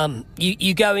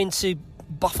 You go into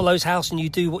Buffalo's house and you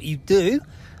do what you do,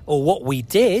 or what we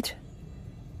did,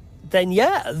 then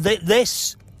yeah,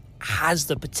 this has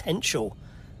the potential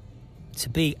to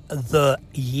be the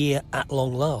year at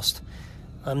long last.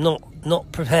 I'm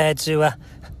not prepared to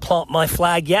plant my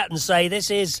flag yet and say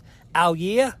this is our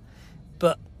year,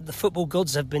 but the football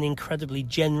gods have been incredibly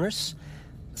generous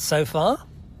so far,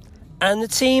 and the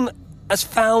team has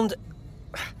found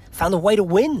a way to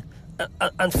win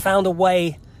and found a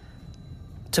way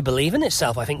to believe in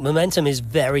itself. I think momentum is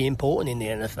very important in the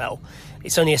NFL.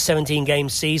 It's only a 17-game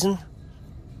season.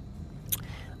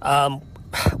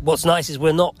 What's nice is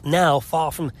we're not now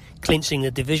far from clinching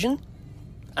the division.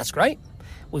 That's great.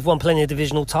 We've won plenty of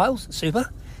divisional titles. Super.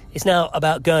 It's now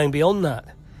about going beyond that.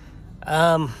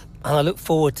 And I look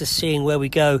forward to seeing where we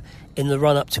go in the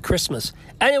run-up to Christmas.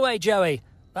 Anyway, Joey,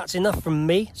 that's enough from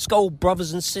me. Skol,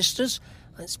 brothers and sisters.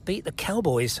 Let's beat the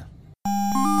Cowboys.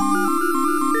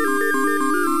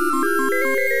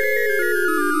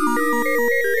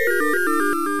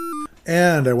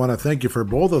 And I want to thank you for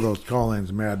both of those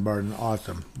call-ins, Mad Martin.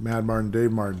 Awesome. Mad Martin,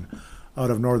 Dave Martin,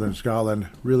 out of Northern Scotland.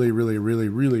 Really, really, really,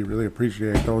 really, really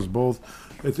appreciate those both.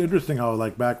 It's interesting how,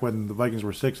 like, back when the Vikings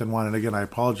were 6-1, and again, I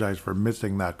apologize for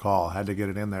missing that call. I had to get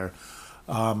it in there.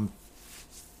 Kind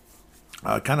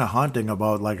of haunting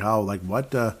about, like, how, like,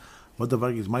 what the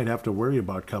Vikings might have to worry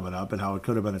about coming up, and how it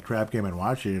could have been a trap game in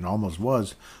Washington. It almost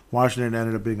was. Washington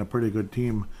ended up being a pretty good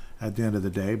team at the end of the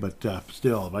day, but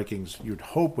still, Vikings, you'd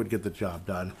hope, would get the job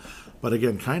done. But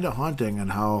again, kind of haunting,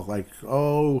 and how, like,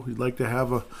 oh, you'd like to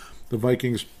have the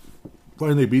Vikings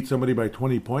finally beat somebody by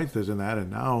 20 points, this and that,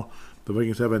 and now the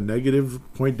Vikings have a negative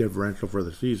point differential for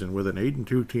the season with an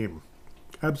 8-2 team.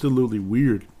 Absolutely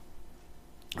weird,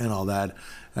 and all that,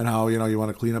 and how, you know, you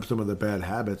want to clean up some of the bad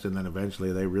habits, and then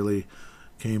eventually they really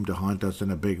came to haunt us in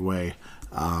a big way.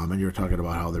 And you were talking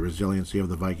about how the resiliency of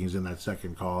the Vikings in that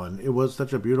second call, and it was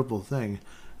such a beautiful thing.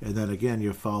 And then again,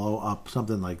 you follow up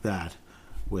something like that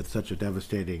with such a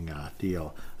devastating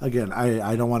deal. Again,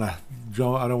 I don't want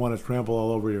to trample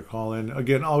all over your call in.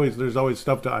 Again, there's always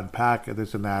stuff to unpack and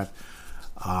this and that,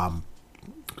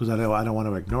 because I don't want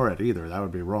to ignore it either. That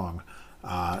would be wrong.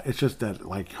 It's just that,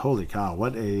 like, holy cow,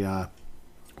 what a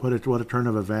turn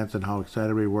of events, and how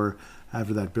excited we were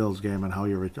after that Bills game, and how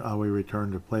we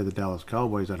returned to play the Dallas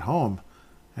Cowboys at home,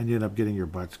 and you end up getting your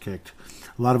butts kicked.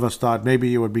 A lot of us thought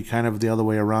maybe it would be kind of the other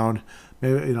way around.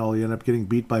 Maybe, you know, you end up getting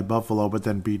beat by Buffalo, but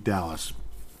then beat Dallas.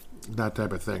 That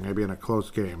type of thing. Maybe in a close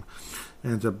game.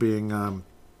 Ends up being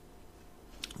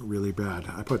really bad.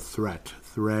 I put thread.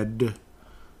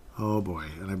 Oh boy.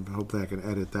 And I hope that I can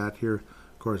edit that here.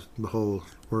 Of course, the whole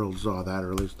world saw that,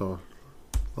 or at least a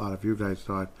lot of you guys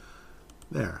saw it.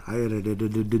 There, I edited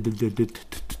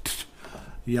it.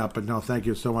 Yeah, but no, thank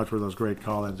you so much for those great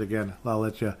call-ins. Again, I'll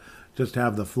let you just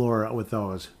have the floor with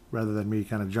those, rather than me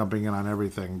kind of jumping in on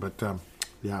everything. But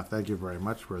Yeah, thank you very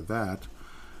much for that.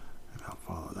 And I'll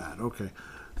follow that. Okay.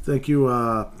 Thank you.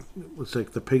 Let's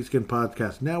take the Pigskin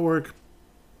Podcast Network,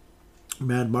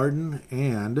 Mad Martin,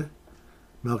 and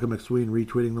Malcolm McSween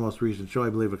retweeting the most recent show. I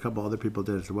believe a couple other people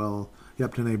did as well.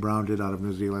 Yep, Tanae Brown did out of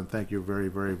New Zealand. Thank you very,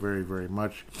 very, very, very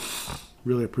much.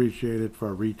 Really appreciate it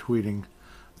for retweeting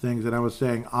things. And I was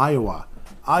saying Iowa.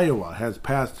 Iowa has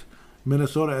passed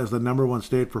Minnesota as the number one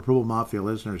state for Purple Mafia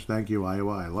listeners. Thank you,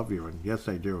 Iowa. I love you. And yes,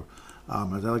 I do.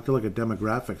 As I like to look at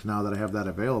demographics now that I have that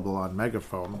available on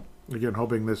Megaphone. Again,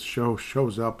 hoping this show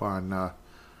shows up on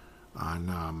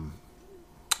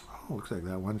looks like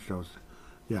that one shows.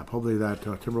 Yeah, hopefully that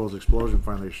Timberwolves Explosion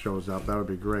finally shows up. That would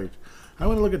be great. I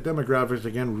want to look at demographics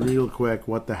again real quick.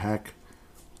 What the heck?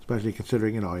 Especially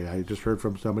considering, I just heard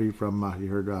from somebody from, you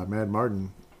heard Mad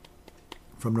Martin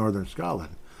from Northern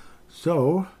Scotland.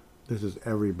 So, this is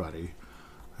everybody.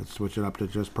 Let's switch it up to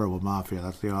just Purple Mafia.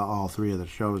 That's all three of the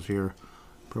shows here.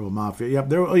 Purple Mafia. Yep,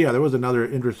 there was another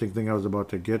interesting thing I was about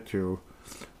to get to.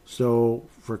 So,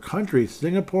 for countries,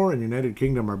 Singapore and United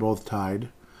Kingdom are both tied.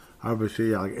 Obviously,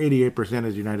 like 88%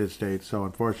 is United States, so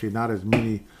unfortunately not as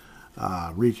many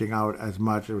reaching out as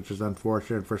much, which is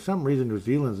unfortunate. For some reason, New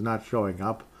Zealand's not showing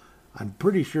up. I'm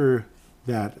pretty sure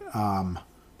that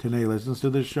Tanae listens to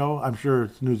this show. I'm sure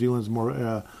New Zealand's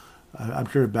more... I'm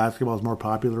sure basketball is more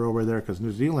popular over there because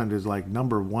New Zealand is like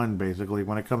number one, basically,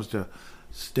 when it comes to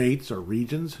states or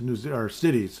regions, or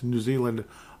cities. New Zealand,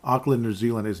 Auckland, New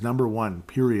Zealand is number one,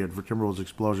 period, for Timberwolves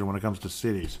Explosion when it comes to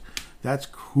cities. That's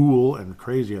cool and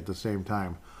crazy at the same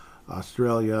time.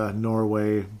 Australia,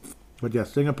 Norway, but yeah,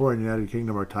 Singapore and United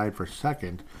Kingdom are tied for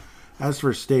second. As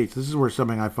for states, this is where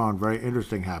something I found very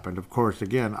interesting happened. Of course,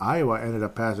 again, Iowa ended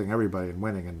up passing everybody and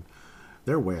winning, and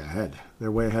they're way ahead.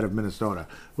 They're way ahead of Minnesota,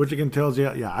 which again tells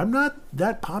you, yeah, I'm not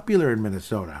that popular in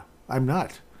Minnesota. I'm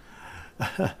not.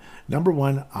 Number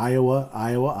one, Iowa,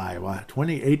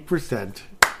 28%.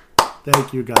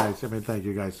 Thank you guys. Thank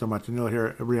you guys so much. And you'll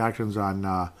hear reactions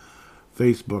on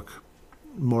Facebook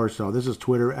more so. This is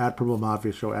Twitter, at Purple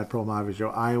Mafia Show, at Purple Mafia Show.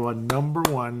 Iowa, number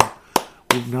one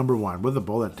with a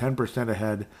bullet, 10%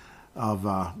 ahead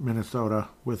of Minnesota,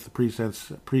 with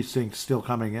the precincts still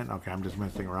coming in. Okay, I'm just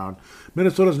messing around.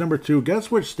 Minnesota's number two. Guess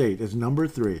which state is number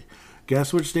three?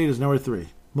 Guess which state is number three?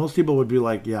 Most people would be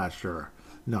like, yeah, sure.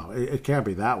 No, it can't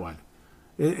be that one.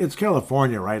 It's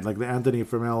California, right? Like the Anthony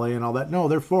from LA and all that. No,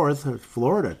 they're fourth. It's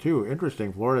Florida, too.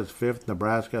 Interesting. Florida's fifth.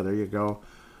 Nebraska, there you go.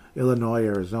 Illinois,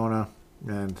 Arizona,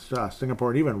 and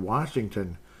Singapore, and even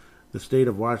Washington, the state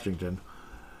of Washington.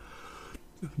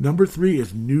 Number three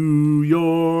is New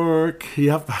York.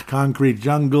 Yep, concrete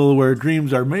jungle where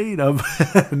dreams are made of.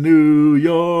 New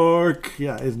York,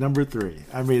 yeah, is number three.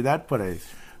 That put a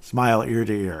smile ear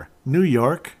to ear. New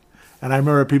York, and I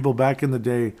remember people back in the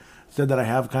day said that I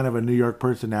have kind of a New York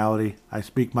personality. I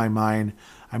speak my mind.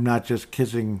 I'm not just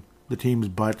kissing the team's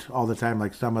butt all the time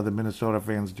like some of the Minnesota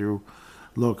fans do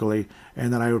locally,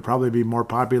 and that I would probably be more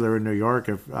popular in New York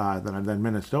than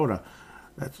Minnesota.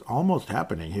 That's almost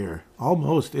happening here.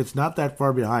 Almost. It's not that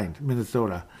far behind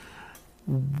Minnesota.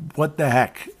 What the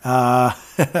heck?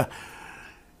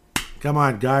 Come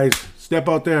on, guys. Step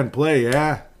out there and play,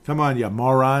 yeah? Come on, you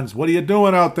morons. What are you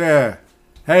doing out there?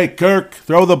 Hey, Kirk,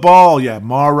 throw the ball, you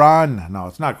moron. No,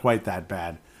 it's not quite that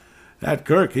bad. That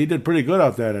Kirk, he did pretty good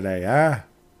out there today, huh?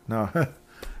 No.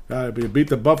 Beat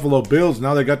the Buffalo Bills.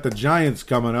 Now they got the Giants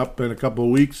coming up in a couple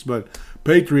of weeks, but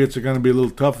Patriots are going to be a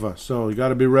little tougher, so you got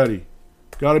to be ready.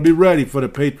 Got to be ready for the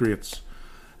Patriots.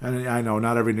 And I know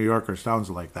not every New Yorker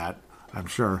sounds like that, I'm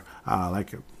sure. I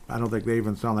don't think they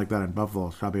even sound like that in Buffalo.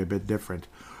 It's probably a bit different.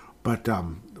 But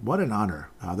what an honor.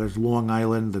 There's Long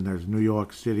Island, and there's New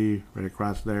York City right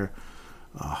across there.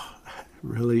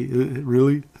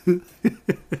 Really?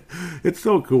 It's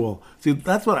so cool. See,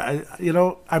 that's what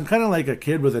I'm kind of like a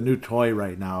kid with a new toy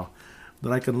right now,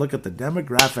 that I can look at the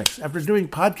demographics. After doing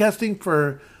podcasting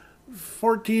for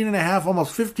 14 and a half,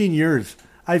 almost 15 years,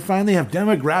 I finally have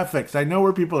demographics. I know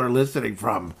where people are listening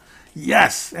from.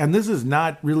 Yes. And this is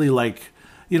not really like,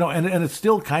 and it's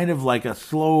still kind of like a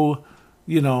slow,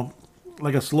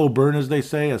 like a slow burn, as they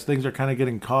say, as things are kind of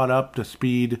getting caught up to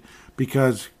speed,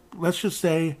 because let's just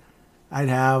say I'd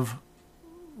have,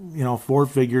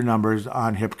 4-figure numbers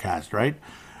on Hipcast, right?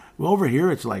 Well, over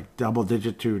here, it's like double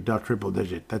digit to triple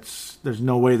digit. There's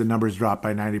no way the numbers drop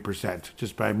by 90%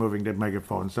 just by moving to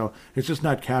Megaphone. So it's just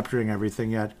not capturing everything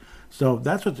yet. So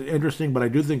that's what's interesting, but I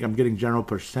do think I'm getting general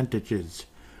percentages.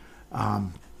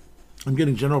 I'm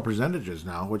getting general percentages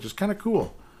now, which is kind of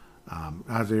cool. I'm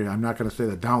not going to say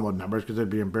the download numbers because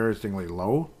it'd be embarrassingly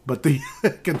low, but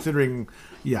considering,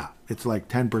 it's like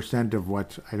 10% of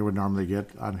what I would normally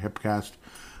get on Hipcast.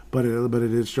 but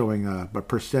it is showing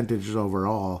percentages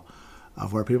overall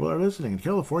of where people are listening. And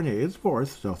California is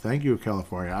fourth, so thank you,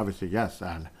 California. Obviously, yes,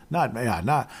 and not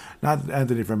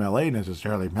Anthony from LA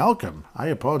necessarily. Malcolm, I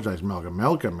apologize, Malcolm.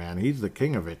 Malcolm, man, he's the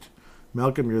king of it.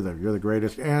 Malcolm, you're the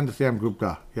greatest. And Sam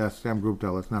Gupta, yes, Sam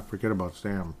Gupta. Let's not forget about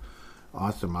Sam.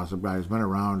 Awesome guy. He's been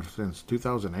around since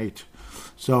 2008.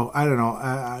 So I don't know.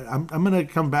 I'm gonna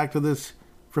come back to this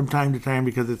from time to time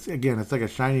because it's like a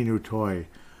shiny new toy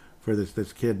for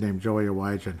this kid named Joey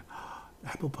Awajan.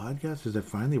 Apple Podcasts, is it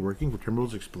finally working for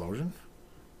Timberwolves Explosion?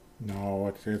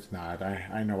 No, it's not.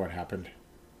 I know what happened.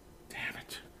 Damn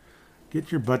it.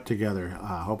 Get your butt together.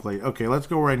 Hopefully. Okay, let's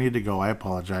go where I need to go. I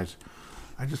apologize.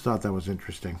 I just thought that was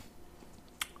interesting.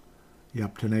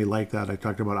 Yep, Tanae liked that. I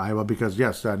talked about Iowa because,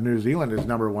 yes, New Zealand is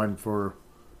number one for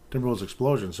Timberwolves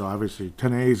Explosion. So obviously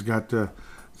Tanae's got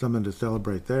something to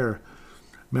celebrate there.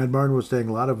 Mad Martin was saying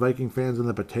a lot of Viking fans in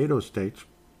the potato states.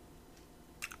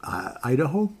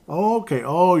 Idaho? Oh, okay.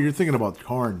 Oh, you're thinking about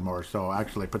corn more so,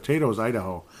 actually. Potatoes,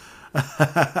 Idaho.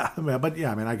 But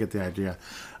yeah, I mean, I get the idea.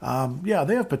 Yeah,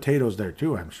 they have potatoes there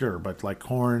too, I'm sure, but like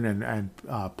corn and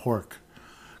pork.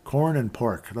 Corn and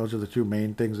pork. Those are the two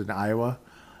main things in Iowa.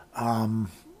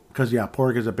 Because, yeah,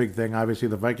 pork is a big thing. Obviously,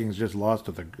 the Vikings just lost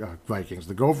to the Vikings.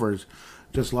 The Gophers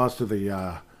just lost to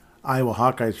the Iowa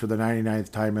Hawkeyes for the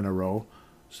 99th time in a row.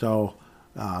 So...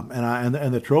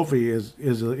 and the trophy is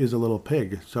a little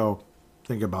pig. So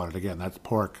think about it again. That's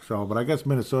pork. So, but I guess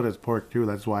Minnesota is pork too.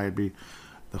 That's why it'd be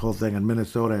the whole thing. In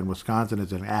Minnesota and Wisconsin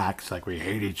is an axe. Like we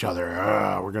hate each other.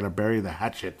 We're gonna bury the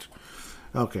hatchet.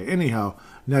 Okay. Anyhow,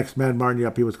 next, Mad Martin.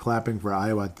 Yep, he was clapping for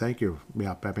Iowa. Thank you.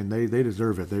 Yep. I mean, they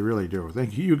deserve it. They really do.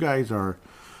 Thank you. You guys are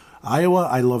Iowa.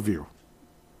 I love you.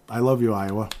 I love you,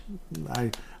 Iowa.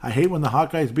 I hate when the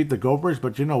Hawkeyes beat the Gophers,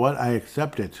 but you know what? I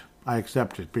accept it. I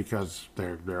accept it because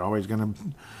they're always going to...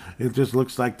 It just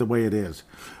looks like the way it is.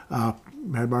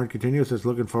 Mad Martin continues, says,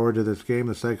 looking forward to this game.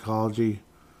 The psychology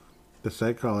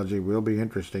will be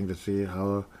interesting to see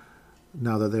how,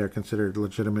 now that they are considered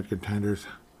legitimate contenders,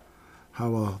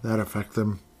 how will that affect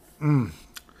them?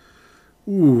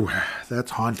 Ooh,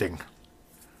 that's haunting.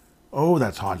 Oh,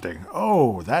 that's haunting.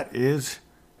 Oh, that is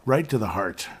right to the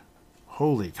heart.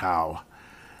 Holy cow.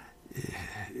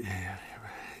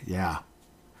 Yeah.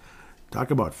 Talk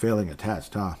about failing a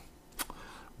test, huh?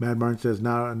 Mad Martin says,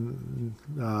 now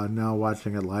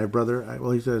watching it live, brother.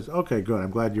 Well, he says, okay, good.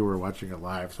 I'm glad you were watching it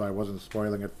live, so I wasn't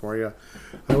spoiling it for you.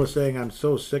 I was saying I'm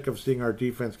so sick of seeing our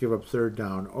defense give up third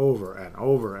down over and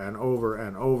over and over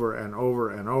and over and over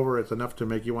and over. It's enough to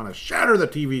make you want to shatter the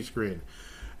TV screen.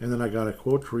 And then I got a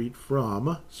quote tweet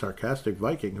from Sarcastic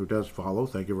Viking, who does follow.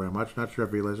 Thank you very much. Not sure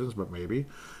if he listens, but maybe.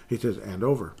 He says, and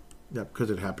over. Yep, because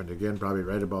it happened again, probably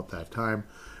right about that time.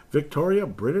 Victoria,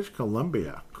 British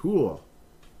Columbia. Cool.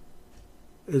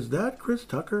 Is that Chris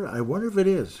Tucker? I wonder if it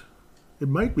is. It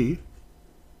might be.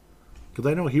 Because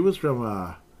I know he was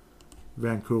from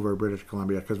Vancouver, British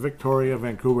Columbia. Because Victoria,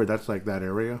 Vancouver, that's like that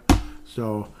area.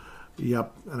 So,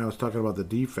 yep. And I was talking about the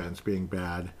defense being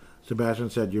bad. Sebastian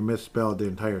said you misspelled the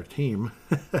entire team.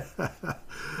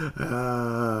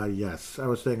 Yes. I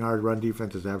was saying our run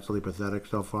defense is absolutely pathetic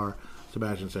so far.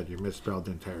 Sebastian said you misspelled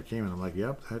the entire team. And I'm like,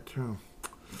 yep, that too.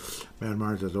 Mad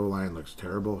Martin says O-line looks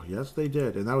terrible. Yes, they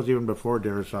did. And that was even before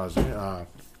Darishaw's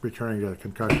returning to the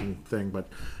concussion thing. But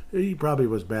he probably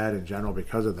was bad in general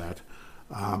because of that.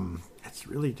 It's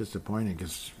really disappointing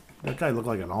because that guy looked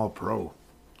like an all-pro.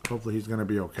 Hopefully he's going to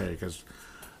be okay because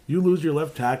you lose your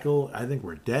left tackle, I think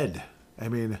we're dead. I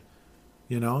mean,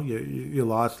 you know, you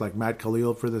lost like Matt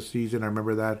Khalil for the season. I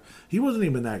remember that. He wasn't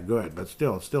even that good, but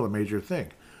still, it's still a major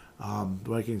thing. The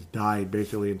Vikings died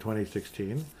basically in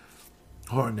 2016.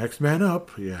 Oh, next man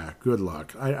up. Yeah, good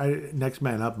luck. I next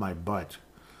man up my butt.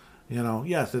 You know,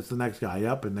 yes, it's the next guy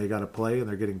up, and they got to play, and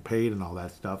they're getting paid and all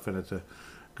that stuff, and it's a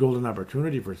golden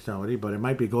opportunity for somebody, but it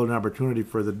might be a golden opportunity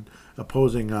for the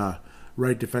opposing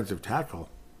right defensive tackle,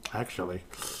 actually.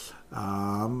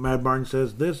 Mad Martin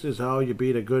says, this is how you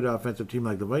beat a good offensive team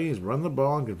like the Vikings. Run the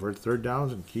ball and convert third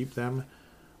downs and keep them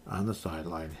on the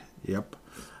sideline. Yep.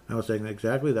 I was saying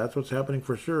exactly that's what's happening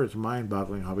for sure. It's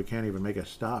mind-boggling how we can't even make a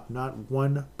stop. Not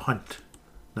one punt.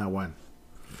 Not one.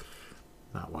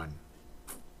 Not one.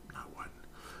 Not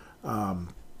one.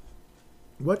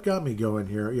 What got me going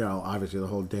here? Yeah, obviously the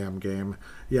whole damn game.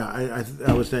 Yeah,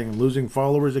 I was saying losing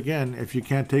followers again. If you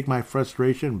can't take my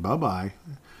frustration, bye-bye.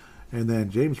 And then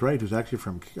James Wright, who's actually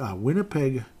from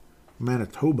Winnipeg,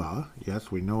 Manitoba.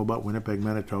 Yes, we know about Winnipeg,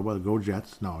 Manitoba. Go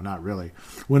Jets. No, not really.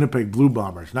 Winnipeg Blue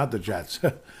Bombers, not the Jets.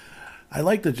 I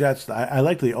like the Jets. I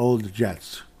like the old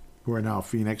Jets, who are now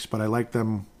Phoenix, but I like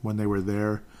them when they were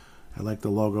there. I like the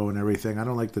logo and everything. I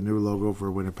don't like the new logo for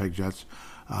Winnipeg Jets.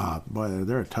 Boy,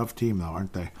 they're a tough team, though,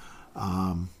 aren't they?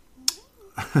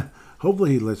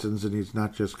 Hopefully he listens and he's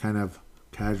not just kind of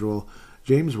casual.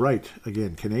 James Wright,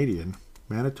 again, Canadian,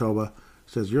 Manitoba,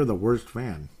 says, you're the worst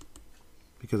fan,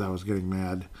 because I was getting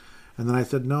mad. And then I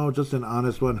said, no, just an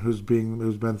honest one who's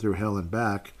been through hell and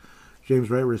back.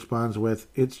 James Wright responds with,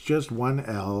 it's just one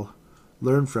L.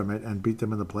 Learn from it and beat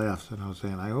them in the playoffs. And I was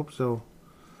saying, I hope so.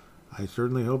 I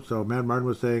certainly hope so. Matt Martin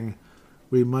was saying,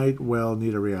 we might well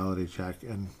need a reality check.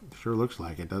 And it sure looks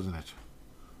like it, doesn't it?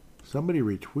 Somebody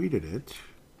retweeted it.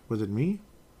 Was it me?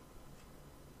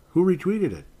 Who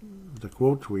retweeted it? The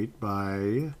quote tweet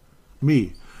by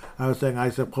me. I was saying, I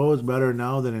suppose better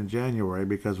now than in January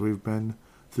because we've been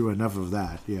through enough of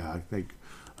that. Yeah, I think,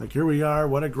 like, here we are.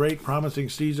 What a great, promising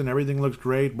season. Everything looks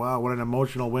great. Wow, what an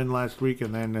emotional win last week.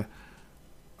 And then,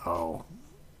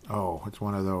 it's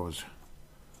one of those.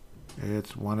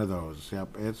 It's one of those.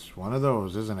 Yep, it's one of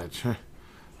those, isn't it?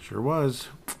 Sure was.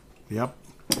 Yep.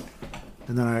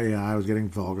 And then I was getting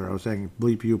vulgar. I was saying,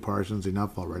 bleep you, Parsons,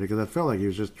 enough already, because I felt like he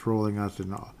was just trolling us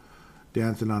and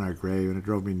dancing on our grave, and it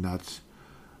drove me nuts.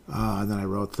 And then I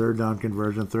wrote third down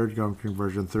conversion, third down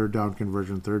conversion, third down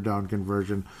conversion, third down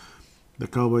conversion. The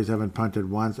Cowboys haven't punted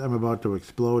once. I'm about to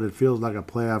explode. It feels like a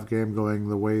playoff game going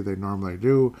the way they normally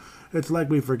do. It's like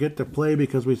we forget to play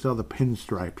because we saw the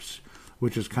pinstripes,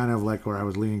 which is kind of like where I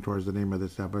was leaning towards the name of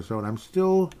this episode. I'm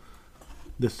still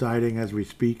deciding as we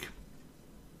speak.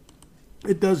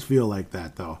 It does feel like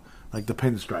that, though. Like the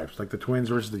pinstripes, like the Twins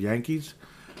versus the Yankees.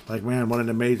 Like, man, what an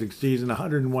amazing season.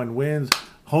 101 wins,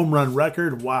 home run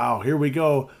record. Wow, here we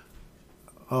go.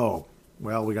 Oh,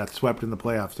 well, we got swept in the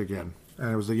playoffs again.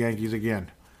 And it was the Yankees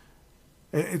again.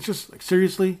 It's just, like,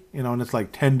 seriously? You know, and it's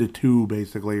like 10-2,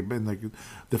 basically, in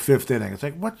the fifth inning. It's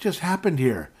like, what just happened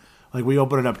here? Like, we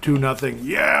open it up 2-0.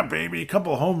 Yeah, baby. A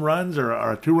couple home runs or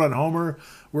a 2-run homer.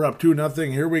 We're up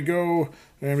 2-0. Here we go.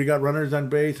 And we got runners on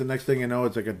base. And next thing you know,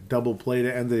 it's like a double play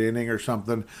to end the inning or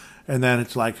something. And then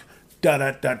it's like,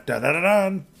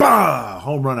 da-da-da-da-da-da-da, bah!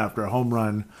 Home run after a home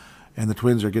run. And the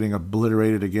Twins are getting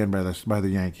obliterated again by the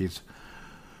Yankees.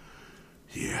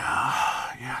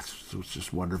 Yeah, it's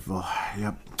just wonderful.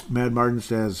 Yep. Mad Martin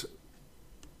says,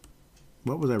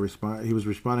 what was I responding? He was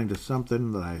responding to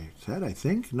something that I said, I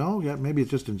think. No, yeah, maybe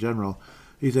it's just in general.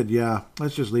 He said, yeah,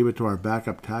 let's just leave it to our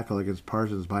backup tackle against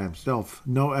Parsons by himself.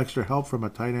 No extra help from a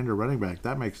tight end or running back.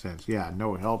 That makes sense. Yeah,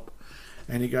 no help.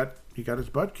 And he got his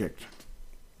butt kicked.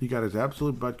 He got his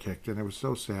absolute butt kicked, and it was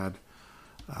so sad.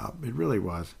 It really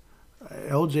was.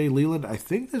 L.J. Leland, I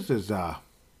think this is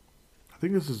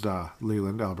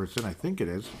Leland Albertson. I think it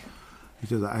is. He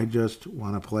says, I just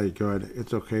want to play good.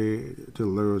 It's okay to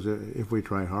lose if we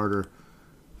try harder.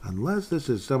 Unless this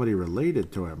is somebody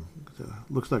related to him.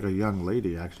 Looks like a young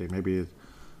lady, actually. Maybe.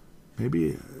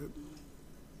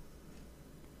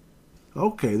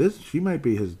 Okay, she might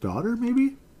be his daughter,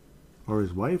 maybe? Or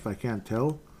his wife, I can't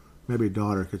tell. Maybe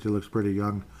daughter, because she looks pretty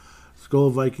young. Skull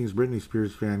Vikings, Britney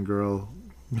Spears fangirl.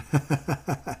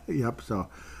 Yep, so.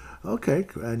 Okay,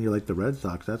 and you like the Red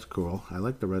Sox. That's cool. I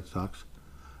like the Red Sox.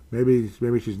 Maybe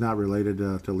she's not related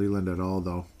to Leland at all,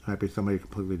 though. Might be somebody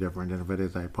completely different. And if it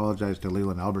is, I apologize to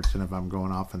Leland Albertson if I'm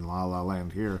going off in La La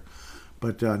Land here.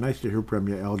 But nice to hear from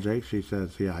you, LJ. She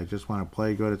says, yeah, I just want to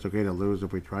play good. It's okay to lose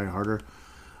if we try harder.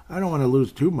 I don't want to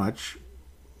lose too much.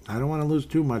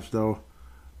 Though.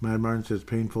 Mad Martin says,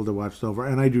 painful to watch so far.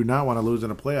 And I do not want to lose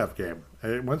in a playoff game.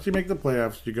 Once you make the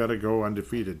playoffs, you got to go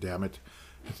undefeated, damn it.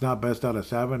 It's not best out of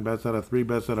 7, best out of 3,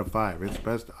 best out of 5. It's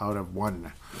best out of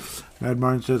 1. Mad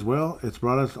Martin says, well, it's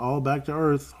brought us all back to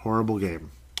earth. Horrible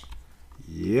game.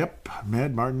 Yep,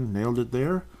 Mad Martin nailed it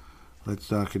there. Let's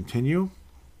continue.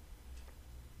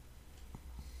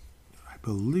 I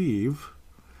believe,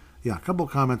 a couple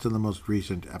comments in the most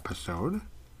recent episode.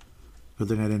 Good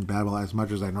thing I didn't babble as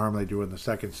much as I normally do in the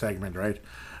second segment, right?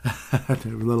 A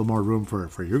little more room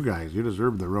for you guys. You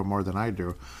deserve the room more than I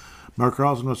do. Mark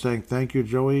Carlson was saying, thank you,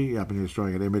 Joey. Yep, and he was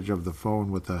showing an image of the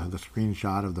phone with the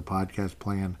screenshot of the podcast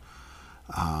playing.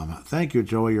 Thank you,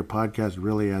 Joey. Your podcast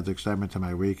really adds excitement to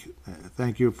my week.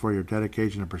 Thank you for your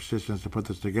dedication and persistence to put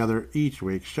this together each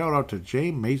week. Shout out to Jay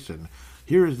Mason.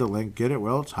 Here is the link. Get it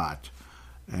while it's hot.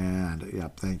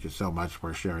 And, thank you so much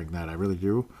for sharing that. I really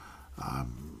do.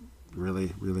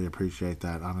 Really, really appreciate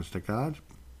that, honest to God.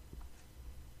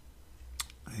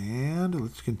 And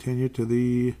let's continue to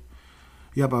the...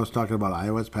 Yep, I was talking about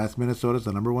Iowa's past Minnesota's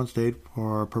the number 1 state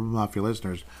for Purple Mafia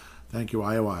listeners. Thank you,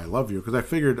 Iowa. I love you. Because I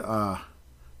figured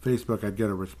Facebook I'd get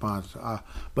a response.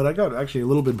 But I got actually a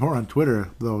little bit more on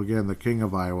Twitter, though, again, the king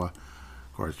of Iowa.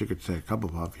 Of course, you could say a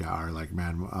couple of you are like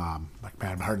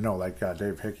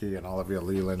Dave Hickey and all of you,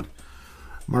 Leland.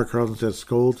 Mark Carlson says,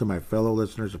 "Skull to my fellow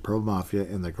listeners of Pearl Mafia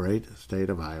in the great state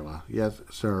of Iowa." Yes,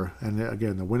 sir. And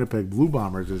again, the Winnipeg Blue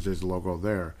Bombers is his logo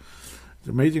there. It's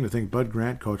amazing to think Bud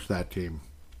Grant coached that team.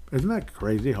 Isn't that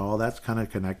crazy how all that's kind of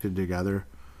connected together?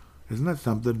 Isn't that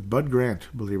something? Bud Grant,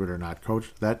 believe it or not,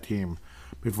 coached that team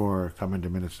before coming to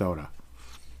Minnesota.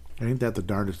 Ain't that the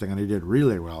darndest thing? And he did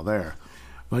really well there.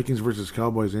 Vikings versus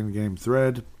Cowboys in-game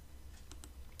thread.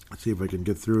 Let's see if we can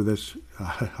get through this,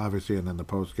 obviously, and then the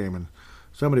post-game. And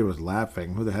somebody was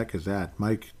laughing. Who the heck is that?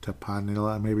 Mike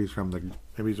Tapanila? Maybe he's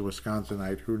maybe he's a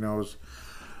Wisconsinite. Who knows?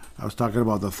 I was talking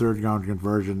about the third down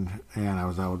conversion, and I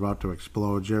was about to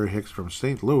explode. Jerry Hicks from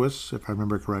St. Louis, if I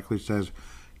remember correctly, says,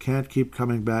 "Can't keep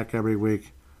coming back every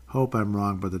week. Hope I'm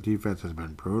wrong, but the defense has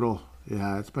been brutal."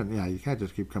 Yeah, it's been. Yeah, you can't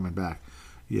just keep coming back.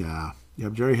 Yeah.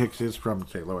 Jerry Hicks is from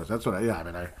St. Louis. That's what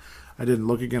I didn't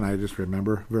look again. I just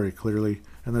remember very clearly,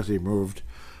 unless he moved.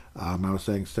 I was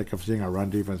saying, sick of seeing our run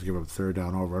defense give up third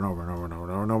down over and over and over and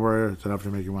over and over. It's enough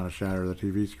to make you want to shatter the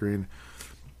TV screen.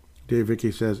 Dave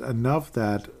Vicky says, enough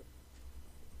that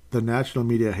the national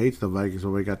media hates the Vikings, but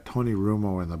we got Tony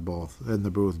Romo in the booth.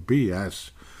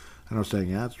 BS. And I was saying,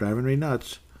 yeah, it's driving me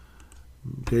nuts.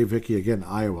 Dave Vicky, again,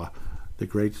 Iowa, the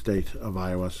great state of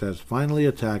Iowa, says, finally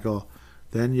a tackle.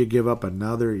 Then you give up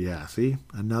another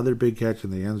big catch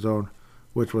in the end zone,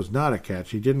 which was not a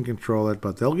catch. He didn't control it,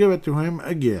 but they'll give it to him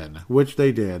again, which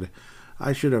they did.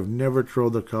 I should have never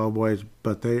trolled the Cowboys,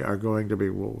 but they are going to be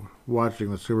watching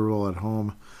the Super Bowl at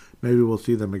home. Maybe we'll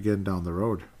see them again down the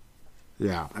road.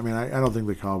 Yeah, I mean, I don't think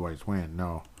the Cowboys win,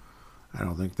 no. I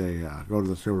don't think they go to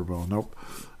the Super Bowl, nope.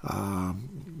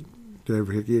 Dave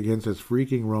Hickey again says,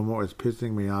 freaking Romo is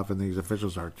pissing me off, and these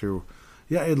officials are too.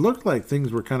 Yeah, it looked like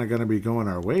things were kind of going to be going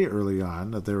our way early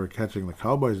on, that they were catching the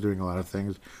Cowboys doing a lot of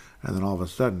things, and then all of a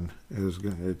sudden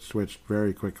it switched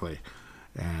very quickly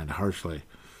and harshly.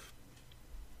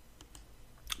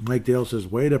 Mike Dale says,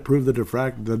 way to prove the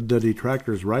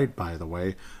detractors right, by the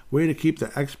way. Way to keep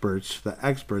the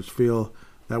experts feel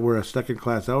that we're a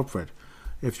second-class outfit.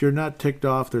 If you're not ticked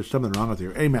off, there's something wrong with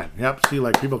you. Amen. Yep, see,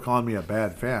 like people calling me a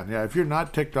bad fan. Yeah, if you're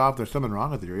not ticked off, there's something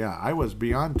wrong with you. Yeah, I was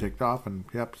beyond ticked off, and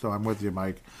yep, so I'm with you,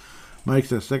 Mike. Mike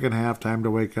says, second half, time to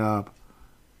wake up.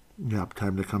 Yep,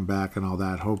 time to come back and all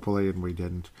that, hopefully, and we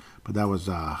didn't. But that was,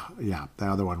 the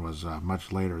other one was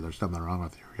much later. There's something wrong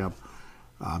with you. Yep.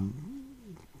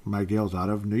 Mike Dale's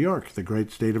out of New York, the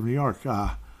great state of New York.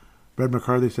 Brett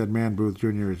McCarthy said, man, Booth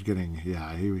Jr. is getting, he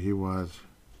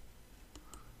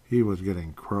was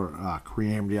getting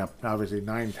creamed. Yep, obviously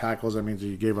 9 tackles. That means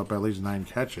he gave up at least 9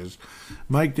 catches.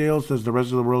 Mike Dale says the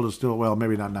rest of the world is still, well,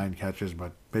 maybe not 9 catches,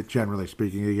 but generally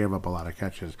speaking, he gave up a lot of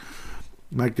catches.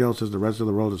 Mike Dale says the rest of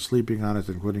the world is sleeping on us,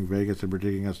 including Vegas, and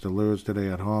predicting us to lose today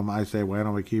at home. I say, why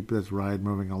don't we keep this ride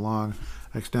moving along,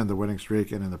 extend the winning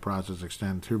streak, and in the process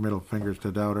extend 2 middle fingers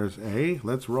to doubters. Hey,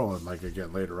 let's roll it, Mike,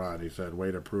 again later on. He said,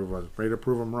 way to prove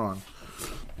them wrong.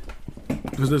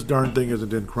 Because this darn thing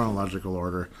isn't in chronological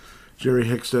order. Jerry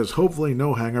Hicks says, hopefully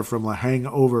no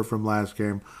hangover from last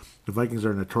game. The Vikings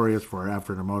are notorious for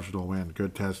after an emotional win.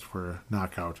 Good test for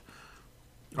knockout.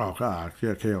 Oh,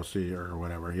 KOC or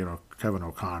whatever, Kevin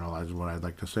O'Connell is what I'd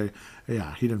like to say.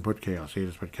 Yeah, he didn't put KOC, he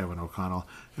just put Kevin O'Connell,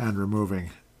 and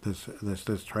removing this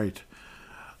trait.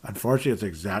 Unfortunately, it's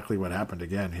exactly what happened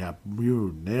again. Yeah,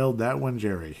 you nailed that one,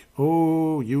 Jerry.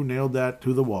 Oh, you nailed that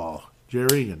to the wall.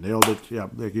 Jerry, you nailed it.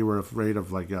 Yep, like you were afraid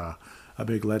of like a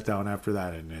big letdown after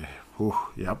that, and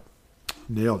yep,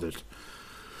 nailed it.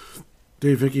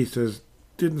 Dave Hickey says,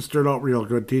 didn't start out real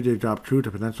good. TJ dropped 2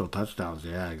 to potential touchdowns.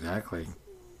 Yeah, exactly.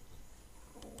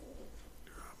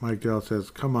 Mike Dale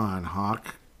says, come on,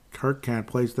 Hawk. Kirk can't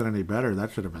place that any better.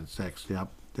 That should have been 6. Yep,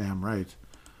 damn right.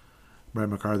 Brett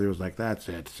McCarthy was like, that's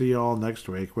it. See you all next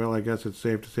week. Well, I guess it's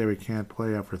safe to say we can't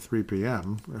play after 3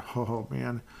 p.m. Oh,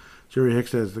 man. Jerry Hicks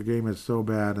says the game is so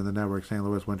bad and the network St.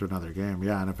 Louis went to another game.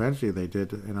 Yeah, and eventually they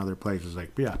did in other places.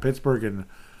 Like, yeah, Pittsburgh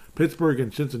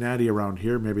and Cincinnati around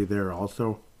here, maybe there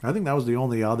also. I think that was the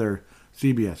only other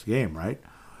CBS game, right?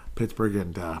 Pittsburgh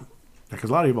and... because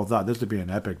a lot of people thought this would be an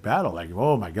epic battle. Like,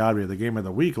 oh, my God, we had the game of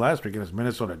the week last week. It was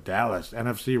Minnesota-Dallas,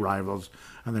 NFC rivals,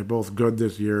 and they're both good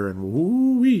this year. And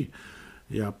woo-wee.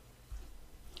 Yep.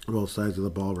 Both sides of the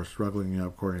ball were struggling,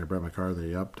 according to Brett McCarthy.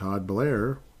 Yep. Todd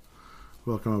Blair,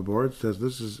 welcome aboard, says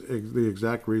this is the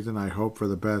exact reason I hope for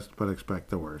the best but expect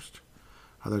the worst.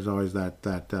 There's always that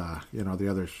the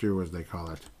other shoe, as they call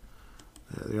it.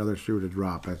 The other shoe to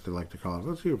drop, as they like to call it.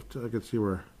 Let's see if I can see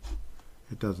where...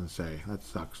 It doesn't say. That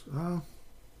sucks.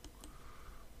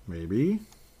 Maybe.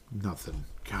 Nothing.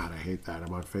 God, I hate that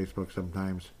about Facebook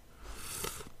sometimes.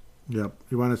 Yep.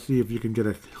 You want to see if you can get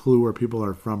a clue where people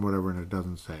are from, whatever, and it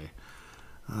doesn't say.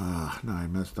 No, I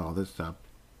messed all this up.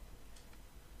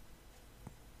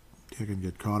 I can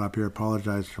get caught up here.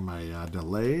 Apologize for my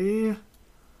delay.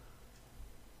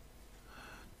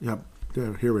 Yep,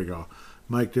 here we go.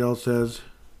 Mike Dale says,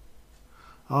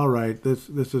 all right, this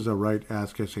is a right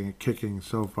ass kicking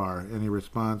so far. Any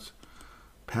response?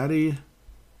 Patty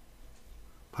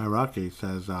Pyraki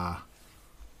says,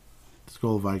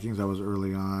 Skull Vikings, that was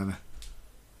early on.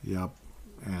 Yep.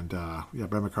 And,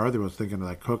 Brett McCarthy was thinking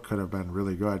that Cook could have been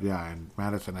really good. Yeah, and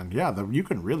Madison. And, you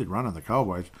can really run on the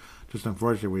Cowboys. Just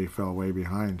unfortunately, we fell way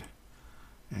behind.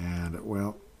 And,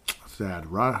 well, sad.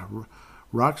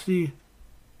 Roxy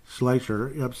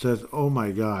Schleicher says, oh,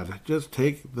 my God, just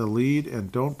take the lead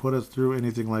and don't put us through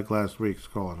anything like last week's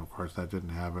goal. And, of course, that didn't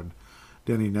happen.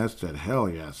 Denny Ness said, hell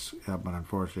yes. Yep, but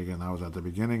unfortunately, again, that was at the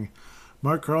beginning.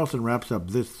 Mark Carlson wraps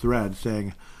up this thread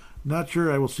saying, not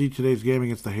sure I will see today's game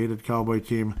against the hated Cowboy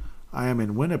team. I am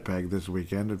in Winnipeg this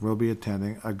weekend and will be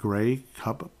attending a Grey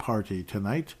Cup party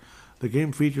tonight. The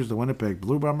game features the Winnipeg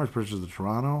Blue Bombers versus the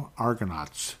Toronto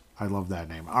Argonauts. I love that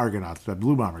name, Argonauts. The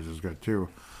Blue Bombers is good, too.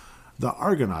 The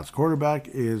Argonauts quarterback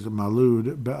is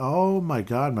Malud. Oh, my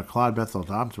God, McLeod Bethel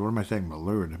Thompson. What am I saying,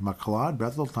 Malud? McLeod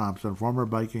Bethel Thompson, former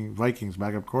Vikings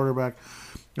backup quarterback.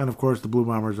 And, of course, the Blue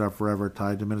Bombers are forever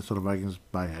tied to Minnesota Vikings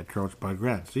by head coach Bud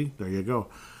Grant. See, there you go.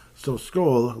 So,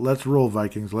 Skol, let's roll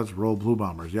Vikings, let's roll Blue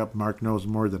Bombers. Yep, Mark knows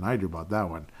more than I do about that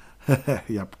one.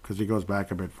 Yep, because he goes back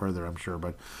a bit further, I'm sure.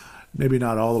 But maybe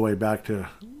not all the way back to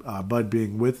Bud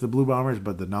being with the Blue Bombers,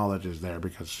 but the knowledge is there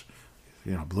because,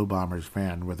 Blue Bombers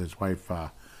fan with his wife,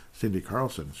 Cindy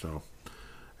Carlson. So,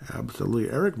 absolutely.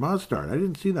 Eric Mostard, I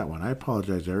didn't see that one. I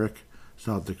apologize, Eric.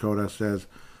 South Dakota says,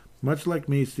 much like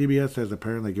me, CBS has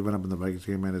apparently given up in the Vikings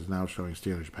game and is now showing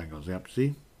Steelers Bengals. Yep,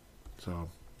 see? So,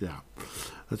 yeah.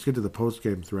 Let's get to the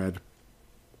post-game thread.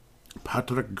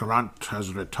 Patrick Grant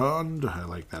has returned. I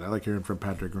like that. I like hearing from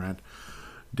Patrick Grant.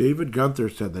 David Gunther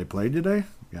said they played today.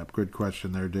 Yep, good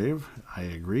question there, Dave. I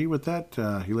agree with that.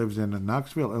 He lives in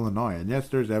Knoxville, Illinois. And yes,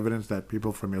 there's evidence that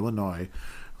people from Illinois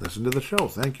listen to the show.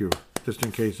 Thank you. Just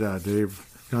in case Dave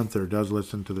Gunther does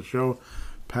listen to the show.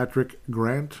 Patrick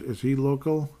Grant, is he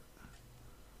local?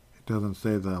 It doesn't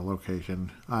say the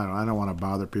location. I don't want to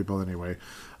bother people anyway.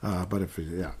 But if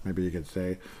maybe you could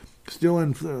say still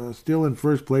in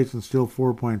first place and still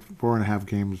 4.5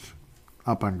 games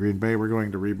up on Green Bay. We're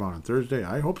going to rebound on Thursday.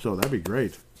 I hope so. That'd be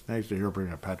great. Thanks to hear from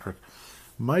you, Patrick.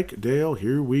 Mike Dale,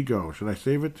 here we go. Should I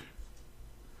save it?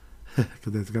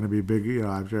 Because it's going to be big.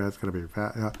 I'm sure that's going to be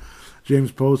fat. Yeah.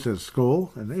 James Poe says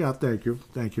Skull, and thank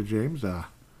you, James.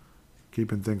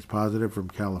 Keeping things positive from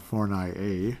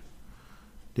California.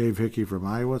 Dave Hickey from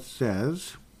Iowa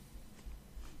says,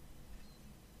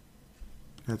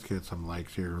 let's get some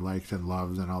likes here, likes and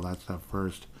loves and all that stuff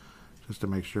first, just to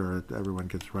make sure that everyone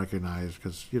gets recognized,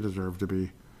 because you deserve to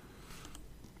be.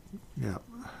 Yeah,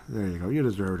 there you go. You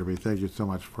deserve to be. Thank you so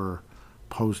much for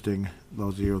posting,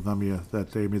 those of you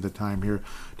that gave me the time here.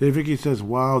 Dave Hickey says,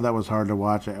 wow, that was hard to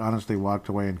watch. I honestly walked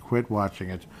away and quit watching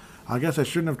it. I guess I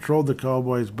shouldn't have trolled the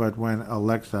Cowboys, but when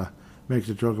Alexa makes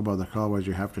a joke about the Cowboys,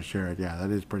 you have to share it. Yeah,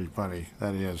 that is pretty funny.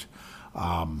 That is.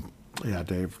 Yeah,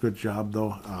 Dave, good job,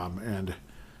 though. And it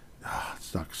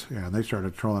sucks. Yeah, and they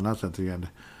started trolling us at the end.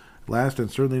 Last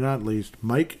and certainly not least,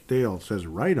 Mike Dale says,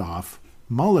 right off,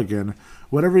 mulligan,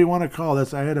 whatever you want to call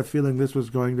this, I had a feeling this was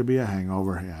going to be a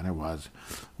hangover. Yeah, and it was.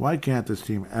 Why can't this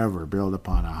team ever build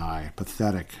upon a high?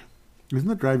 Pathetic. Doesn't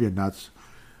that drive you nuts?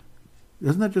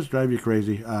 Doesn't that just drive you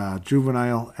crazy?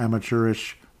 Juvenile,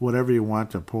 amateurish, whatever you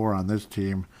want to pour on this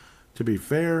team. To be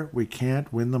fair, we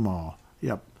can't win them all.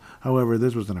 Yep. However,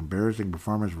 this was an embarrassing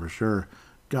performance for sure.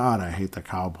 God, I hate the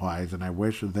Cowboys, and I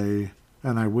wish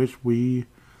we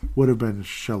would have been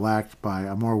shellacked by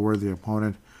a more worthy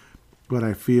opponent, but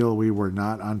I feel we were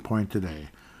not on point today.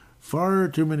 Far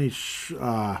too many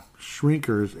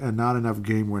shrinkers and not enough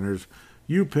game winners.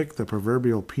 You pick the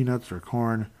proverbial peanuts or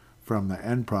corn from the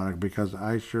end product, because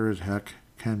I sure as heck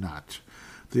cannot.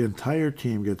 The entire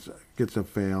team gets a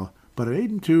fail, but at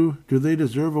 8-2, do they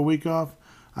deserve a week off?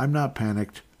 I'm not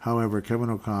panicked. However, Kevin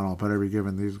O'Connell better be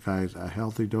giving these guys a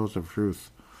healthy dose of truth.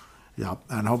 Yeah,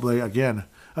 and hopefully, again,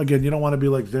 you don't want to be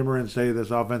like Zimmer and say this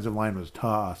offensive line was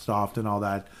soft and all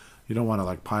that. You don't want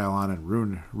to pile on and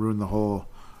ruin the whole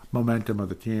momentum of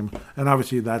the team. And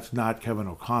obviously, that's not Kevin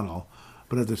O'Connell.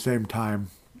 But at the same time,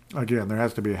 again, there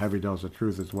has to be a heavy dose of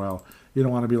truth as well. You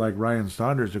don't want to be like Ryan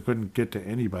Saunders, who couldn't get to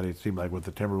anybody, it seemed like, with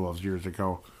the Timberwolves years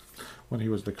ago when he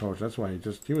was the coach. That's why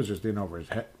he was just in over his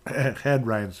head,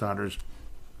 Ryan Saunders.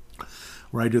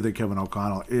 Where I do think Kevin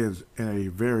O'Connell is a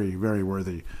very, very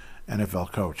worthy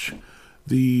NFL coach.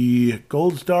 The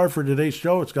gold star for today's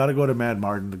show, it's got to go to Matt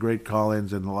Martin. The great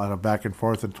call-ins and a lot of back and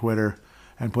forth on Twitter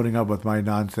and putting up with my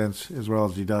nonsense as well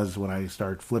as he does when I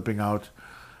start flipping out.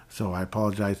 So I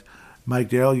apologize. Mike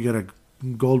Dale, you got a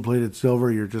gold-plated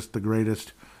silver. You're just the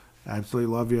greatest.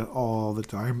 Absolutely love you all the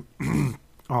time.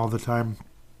 All the time.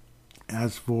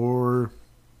 As for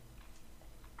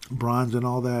bronze and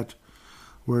all that,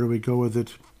 where do we go with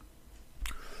it?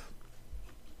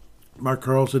 Mark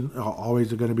Carlson,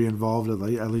 always going to be involved, at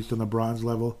least on the bronze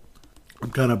level.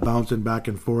 I'm kind of bouncing back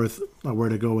and forth on where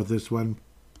to go with this one.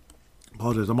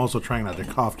 Apologize. I'm also trying not to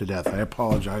cough to death. I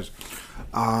apologize.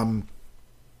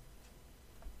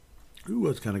 Who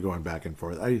was kind of going back and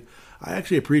forth? I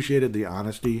actually appreciated the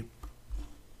honesty.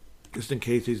 Just in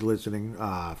case he's listening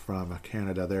from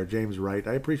Canada there. James Wright.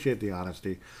 I appreciate the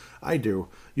honesty. I do.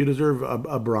 You deserve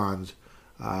a bronze.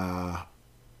 I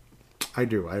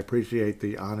do. I appreciate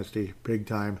the honesty big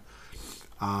time.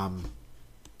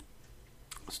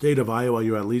 State of Iowa,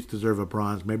 you at least deserve a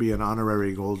bronze, maybe an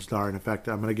honorary gold star. And in fact,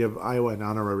 I'm going to give Iowa an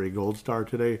honorary gold star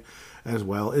today as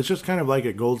well. It's just kind of like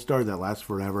a gold star that lasts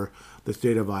forever. The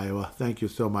state of Iowa. Thank you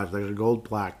so much. There's a gold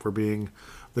plaque for being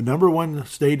the number one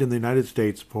state in the United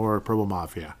States for Purple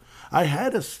Mafia. I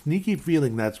had a sneaky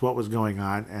feeling that's what was going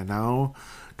on, and now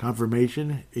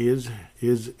confirmation is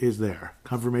there.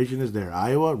 Confirmation is there.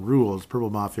 Iowa rules Purple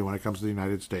Mafia when it comes to the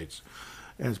United States.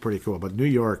 And it's pretty cool. But New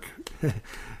York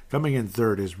coming in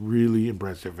third is really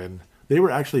impressive. And they were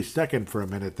actually second for a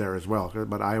minute there as well.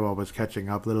 But Iowa was catching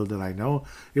up. Little did I know.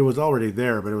 It was already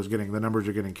there, but the numbers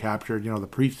are getting captured. The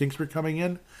precincts were coming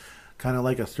in. Kind of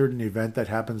like a certain event that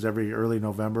happens every early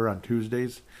November on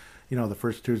Tuesdays. The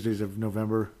first Tuesdays of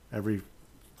November, every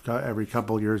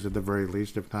couple years at the very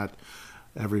least, if not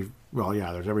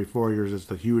there's every 4 years is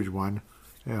the huge one,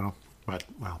 but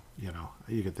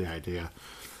you get the idea.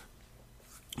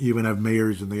 You even have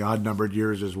mayors in the odd numbered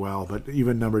years as well, but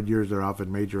even numbered years are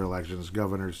often major elections,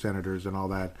 governors, senators, and all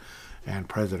that, and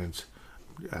presidents,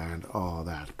 and all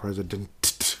that. President,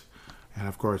 and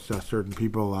of course, certain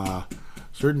people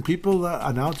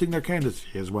announcing their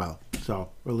candidacy as well.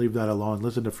 So we'll leave that alone.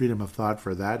 Listen to Freedom of Thought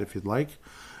for that if you'd like.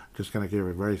 Just going to give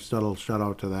a very subtle shout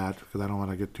out to that because I don't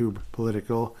want to get too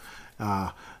political.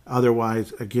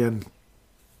 Otherwise, again,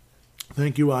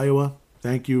 thank you, Iowa.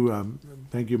 Thank you,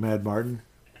 Mad Martin,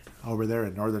 over there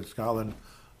in Northern Scotland.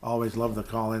 Always love the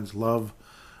call-ins. Love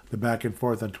the back and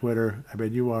forth on Twitter. I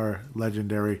mean, you are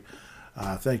legendary.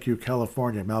 Thank you,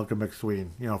 California, Malcolm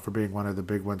McSween, for being one of the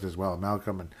big ones as well.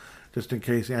 Malcolm, and just in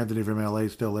case Anthony from LA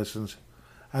still listens.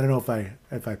 I don't know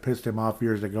if I pissed him off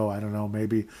years ago. I don't know.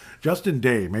 Maybe Justin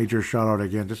Day, major shout out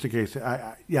again, just in case.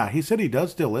 He said he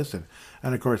does still listen,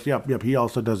 and of course, yep. He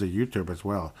also does a YouTube as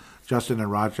well. Justin in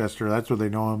Rochester, that's what they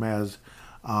know him as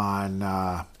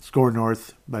on Score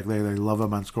North. Like they love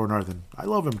him on Score North, and I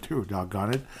love him too.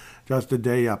 Doggone it, Justin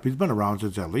Day. Yep, he's been around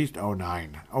since at least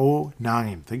 09.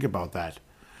 09. Think about that.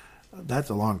 That's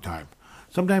a long time.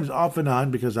 Sometimes off and on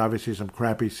because obviously some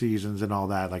crappy seasons and all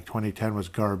that. Like 2010 was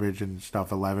garbage and stuff,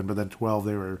 11. But then 12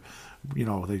 they were,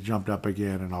 they jumped up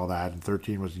again and all that. And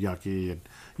 13 was yucky. And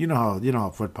you know how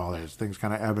football is. Things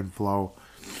kind of ebb and flow.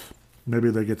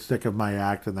 Maybe they get sick of my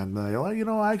act and then they,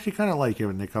 I actually kind of like it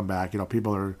when they come back.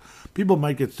 People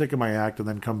might get sick of my act and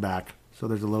then come back. So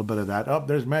there's a little bit of that. Oh,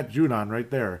 there's Matt Judon right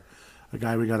there. A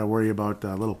guy we got to worry about,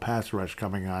 a little pass rush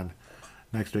coming on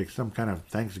next week. Some kind of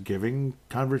Thanksgiving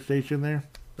conversation there.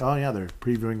 Oh, yeah, they're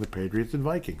previewing the Patriots and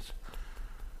Vikings.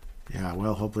 Yeah,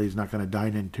 well, hopefully he's not going to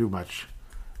dine in too much.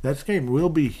 That game will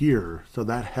be here, so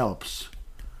that helps.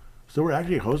 So we're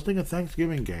actually hosting a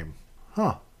Thanksgiving game.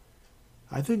 Huh.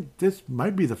 I think this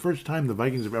might be the first time the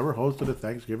Vikings have ever hosted a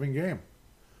Thanksgiving game.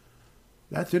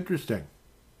 That's interesting.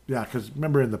 Yeah, because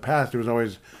remember in the past it was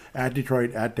always at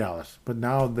Detroit, at Dallas. But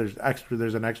now there's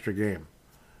an extra game.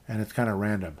 And it's kind of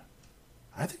random.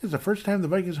 I think it's the first time the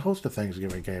Vikings host a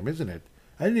Thanksgiving game, isn't it?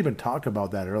 I didn't even talk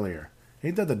about that earlier.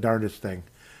 Ain't that the darndest thing?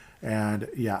 And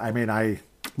yeah, I mean, I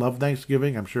love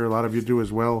Thanksgiving. I'm sure a lot of you do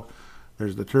as well.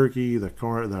 There's the turkey, the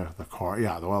corn, the corn,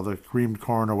 the creamed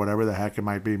corn or whatever the heck it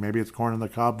might be. Maybe it's corn on the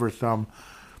cob for some.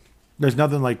 There's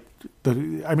nothing like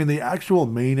the actual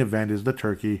main event is the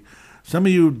turkey. Some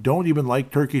of you don't even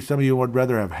like turkey. Some of you would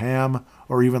rather have ham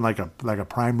or even like a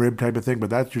prime rib type of thing. But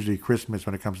that's usually Christmas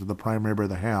when it comes to the prime rib or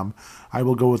the ham. I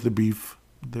will go with the beef.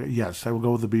 Yes, I will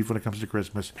go with the beef when it comes to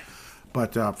Christmas.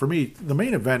 But for me, the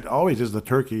main event always is the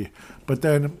turkey. But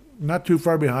then not too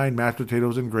far behind, mashed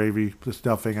potatoes and gravy, the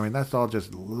stuffing. I mean, that's all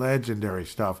just legendary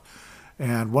stuff.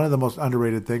 And one of the most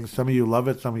underrated things, some of you love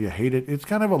it, some of you hate it. It's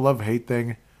kind of a love-hate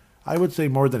thing. I would say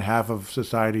more than half of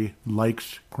society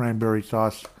likes cranberry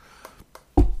sauce.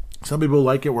 Some people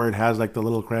like it where it has like the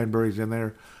little cranberries in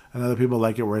there. And other people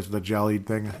like it where it's the jellied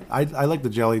thing. I like the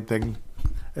jellied thing.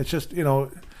 It's just,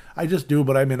 I just do,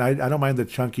 but I mean, I don't mind the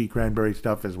chunky cranberry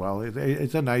stuff as well.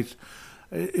 It's a nice.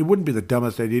 It wouldn't be the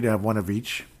dumbest idea to have one of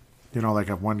each. Like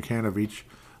have one can of each.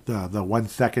 The 1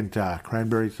 second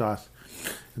cranberry sauce.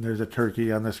 And there's a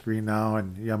turkey on the screen now,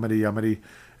 and yummity.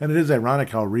 And it is ironic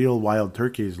how real wild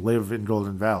turkeys live in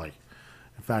Golden Valley.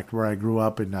 In fact, where I grew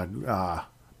up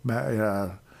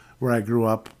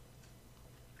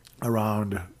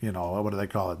around, what do they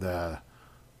call it? The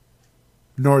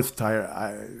North Tyrol,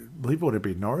 I believe, would it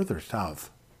be North or South?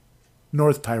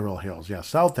 North Tyrol Hills. Yeah,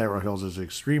 South Tyrol Hills is an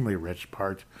extremely rich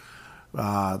part.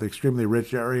 The extremely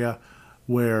rich area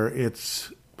where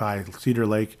it's by Cedar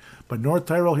Lake. But North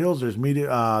Tyrol Hills, there's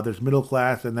middle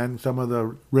class, and then some of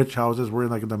the rich houses. We're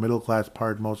in the middle class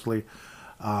part mostly.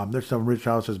 There's some rich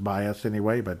houses by us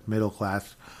anyway, but middle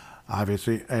class,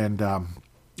 obviously. And a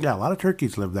lot of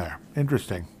turkeys live there.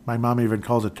 Interesting. My mom even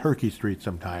calls it Turkey Street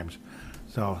sometimes.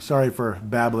 So sorry for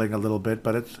babbling a little bit,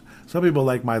 but some people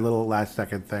like my little last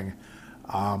second thing.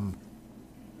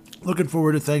 Looking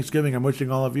forward to Thanksgiving. I'm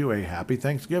wishing all of you a happy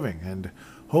Thanksgiving, and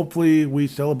hopefully we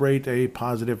celebrate a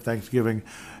positive Thanksgiving.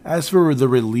 As for the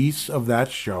release of that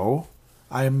show,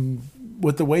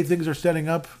 with the way things are setting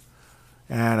up,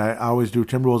 and I always do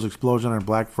Timberwolves Explosion on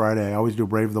Black Friday. I always do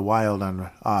Brave the Wild on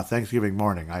Thanksgiving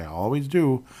morning. I always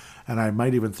do. And I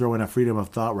might even throw in a Freedom of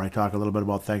Thought where I talk a little bit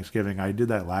about Thanksgiving. I did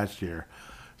that last year.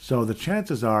 So the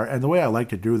chances are, and the way I like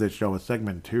to do this show is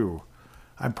segment 2,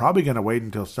 I'm probably going to wait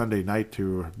until Sunday night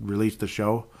to release the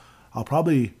show. I'll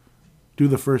probably do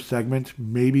the first segment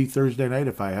maybe Thursday night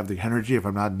if I have the energy, if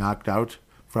I'm not knocked out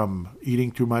from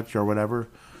eating too much or whatever.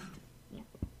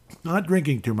 Not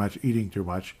drinking too much, eating too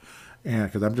much, and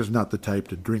because I'm just not the type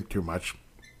to drink too much.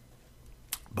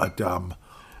 But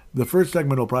the first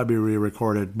segment will probably be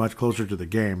re-recorded much closer to the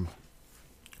game,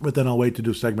 but then I'll wait to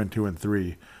do segment 2 and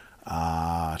 3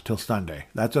 till Sunday.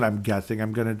 That's what I'm guessing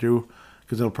I'm going to do,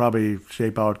 because it'll probably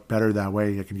shape out better that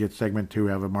way. I can get segment 2,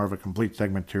 have a more of a complete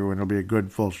segment 2, and it'll be a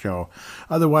good full show.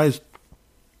 Otherwise,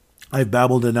 I've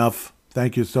babbled enough.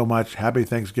 Thank you so much. Happy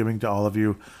Thanksgiving to all of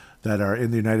you that are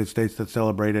in the United States that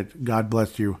celebrate it. God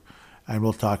bless you, and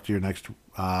we'll talk to you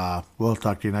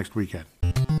next weekend.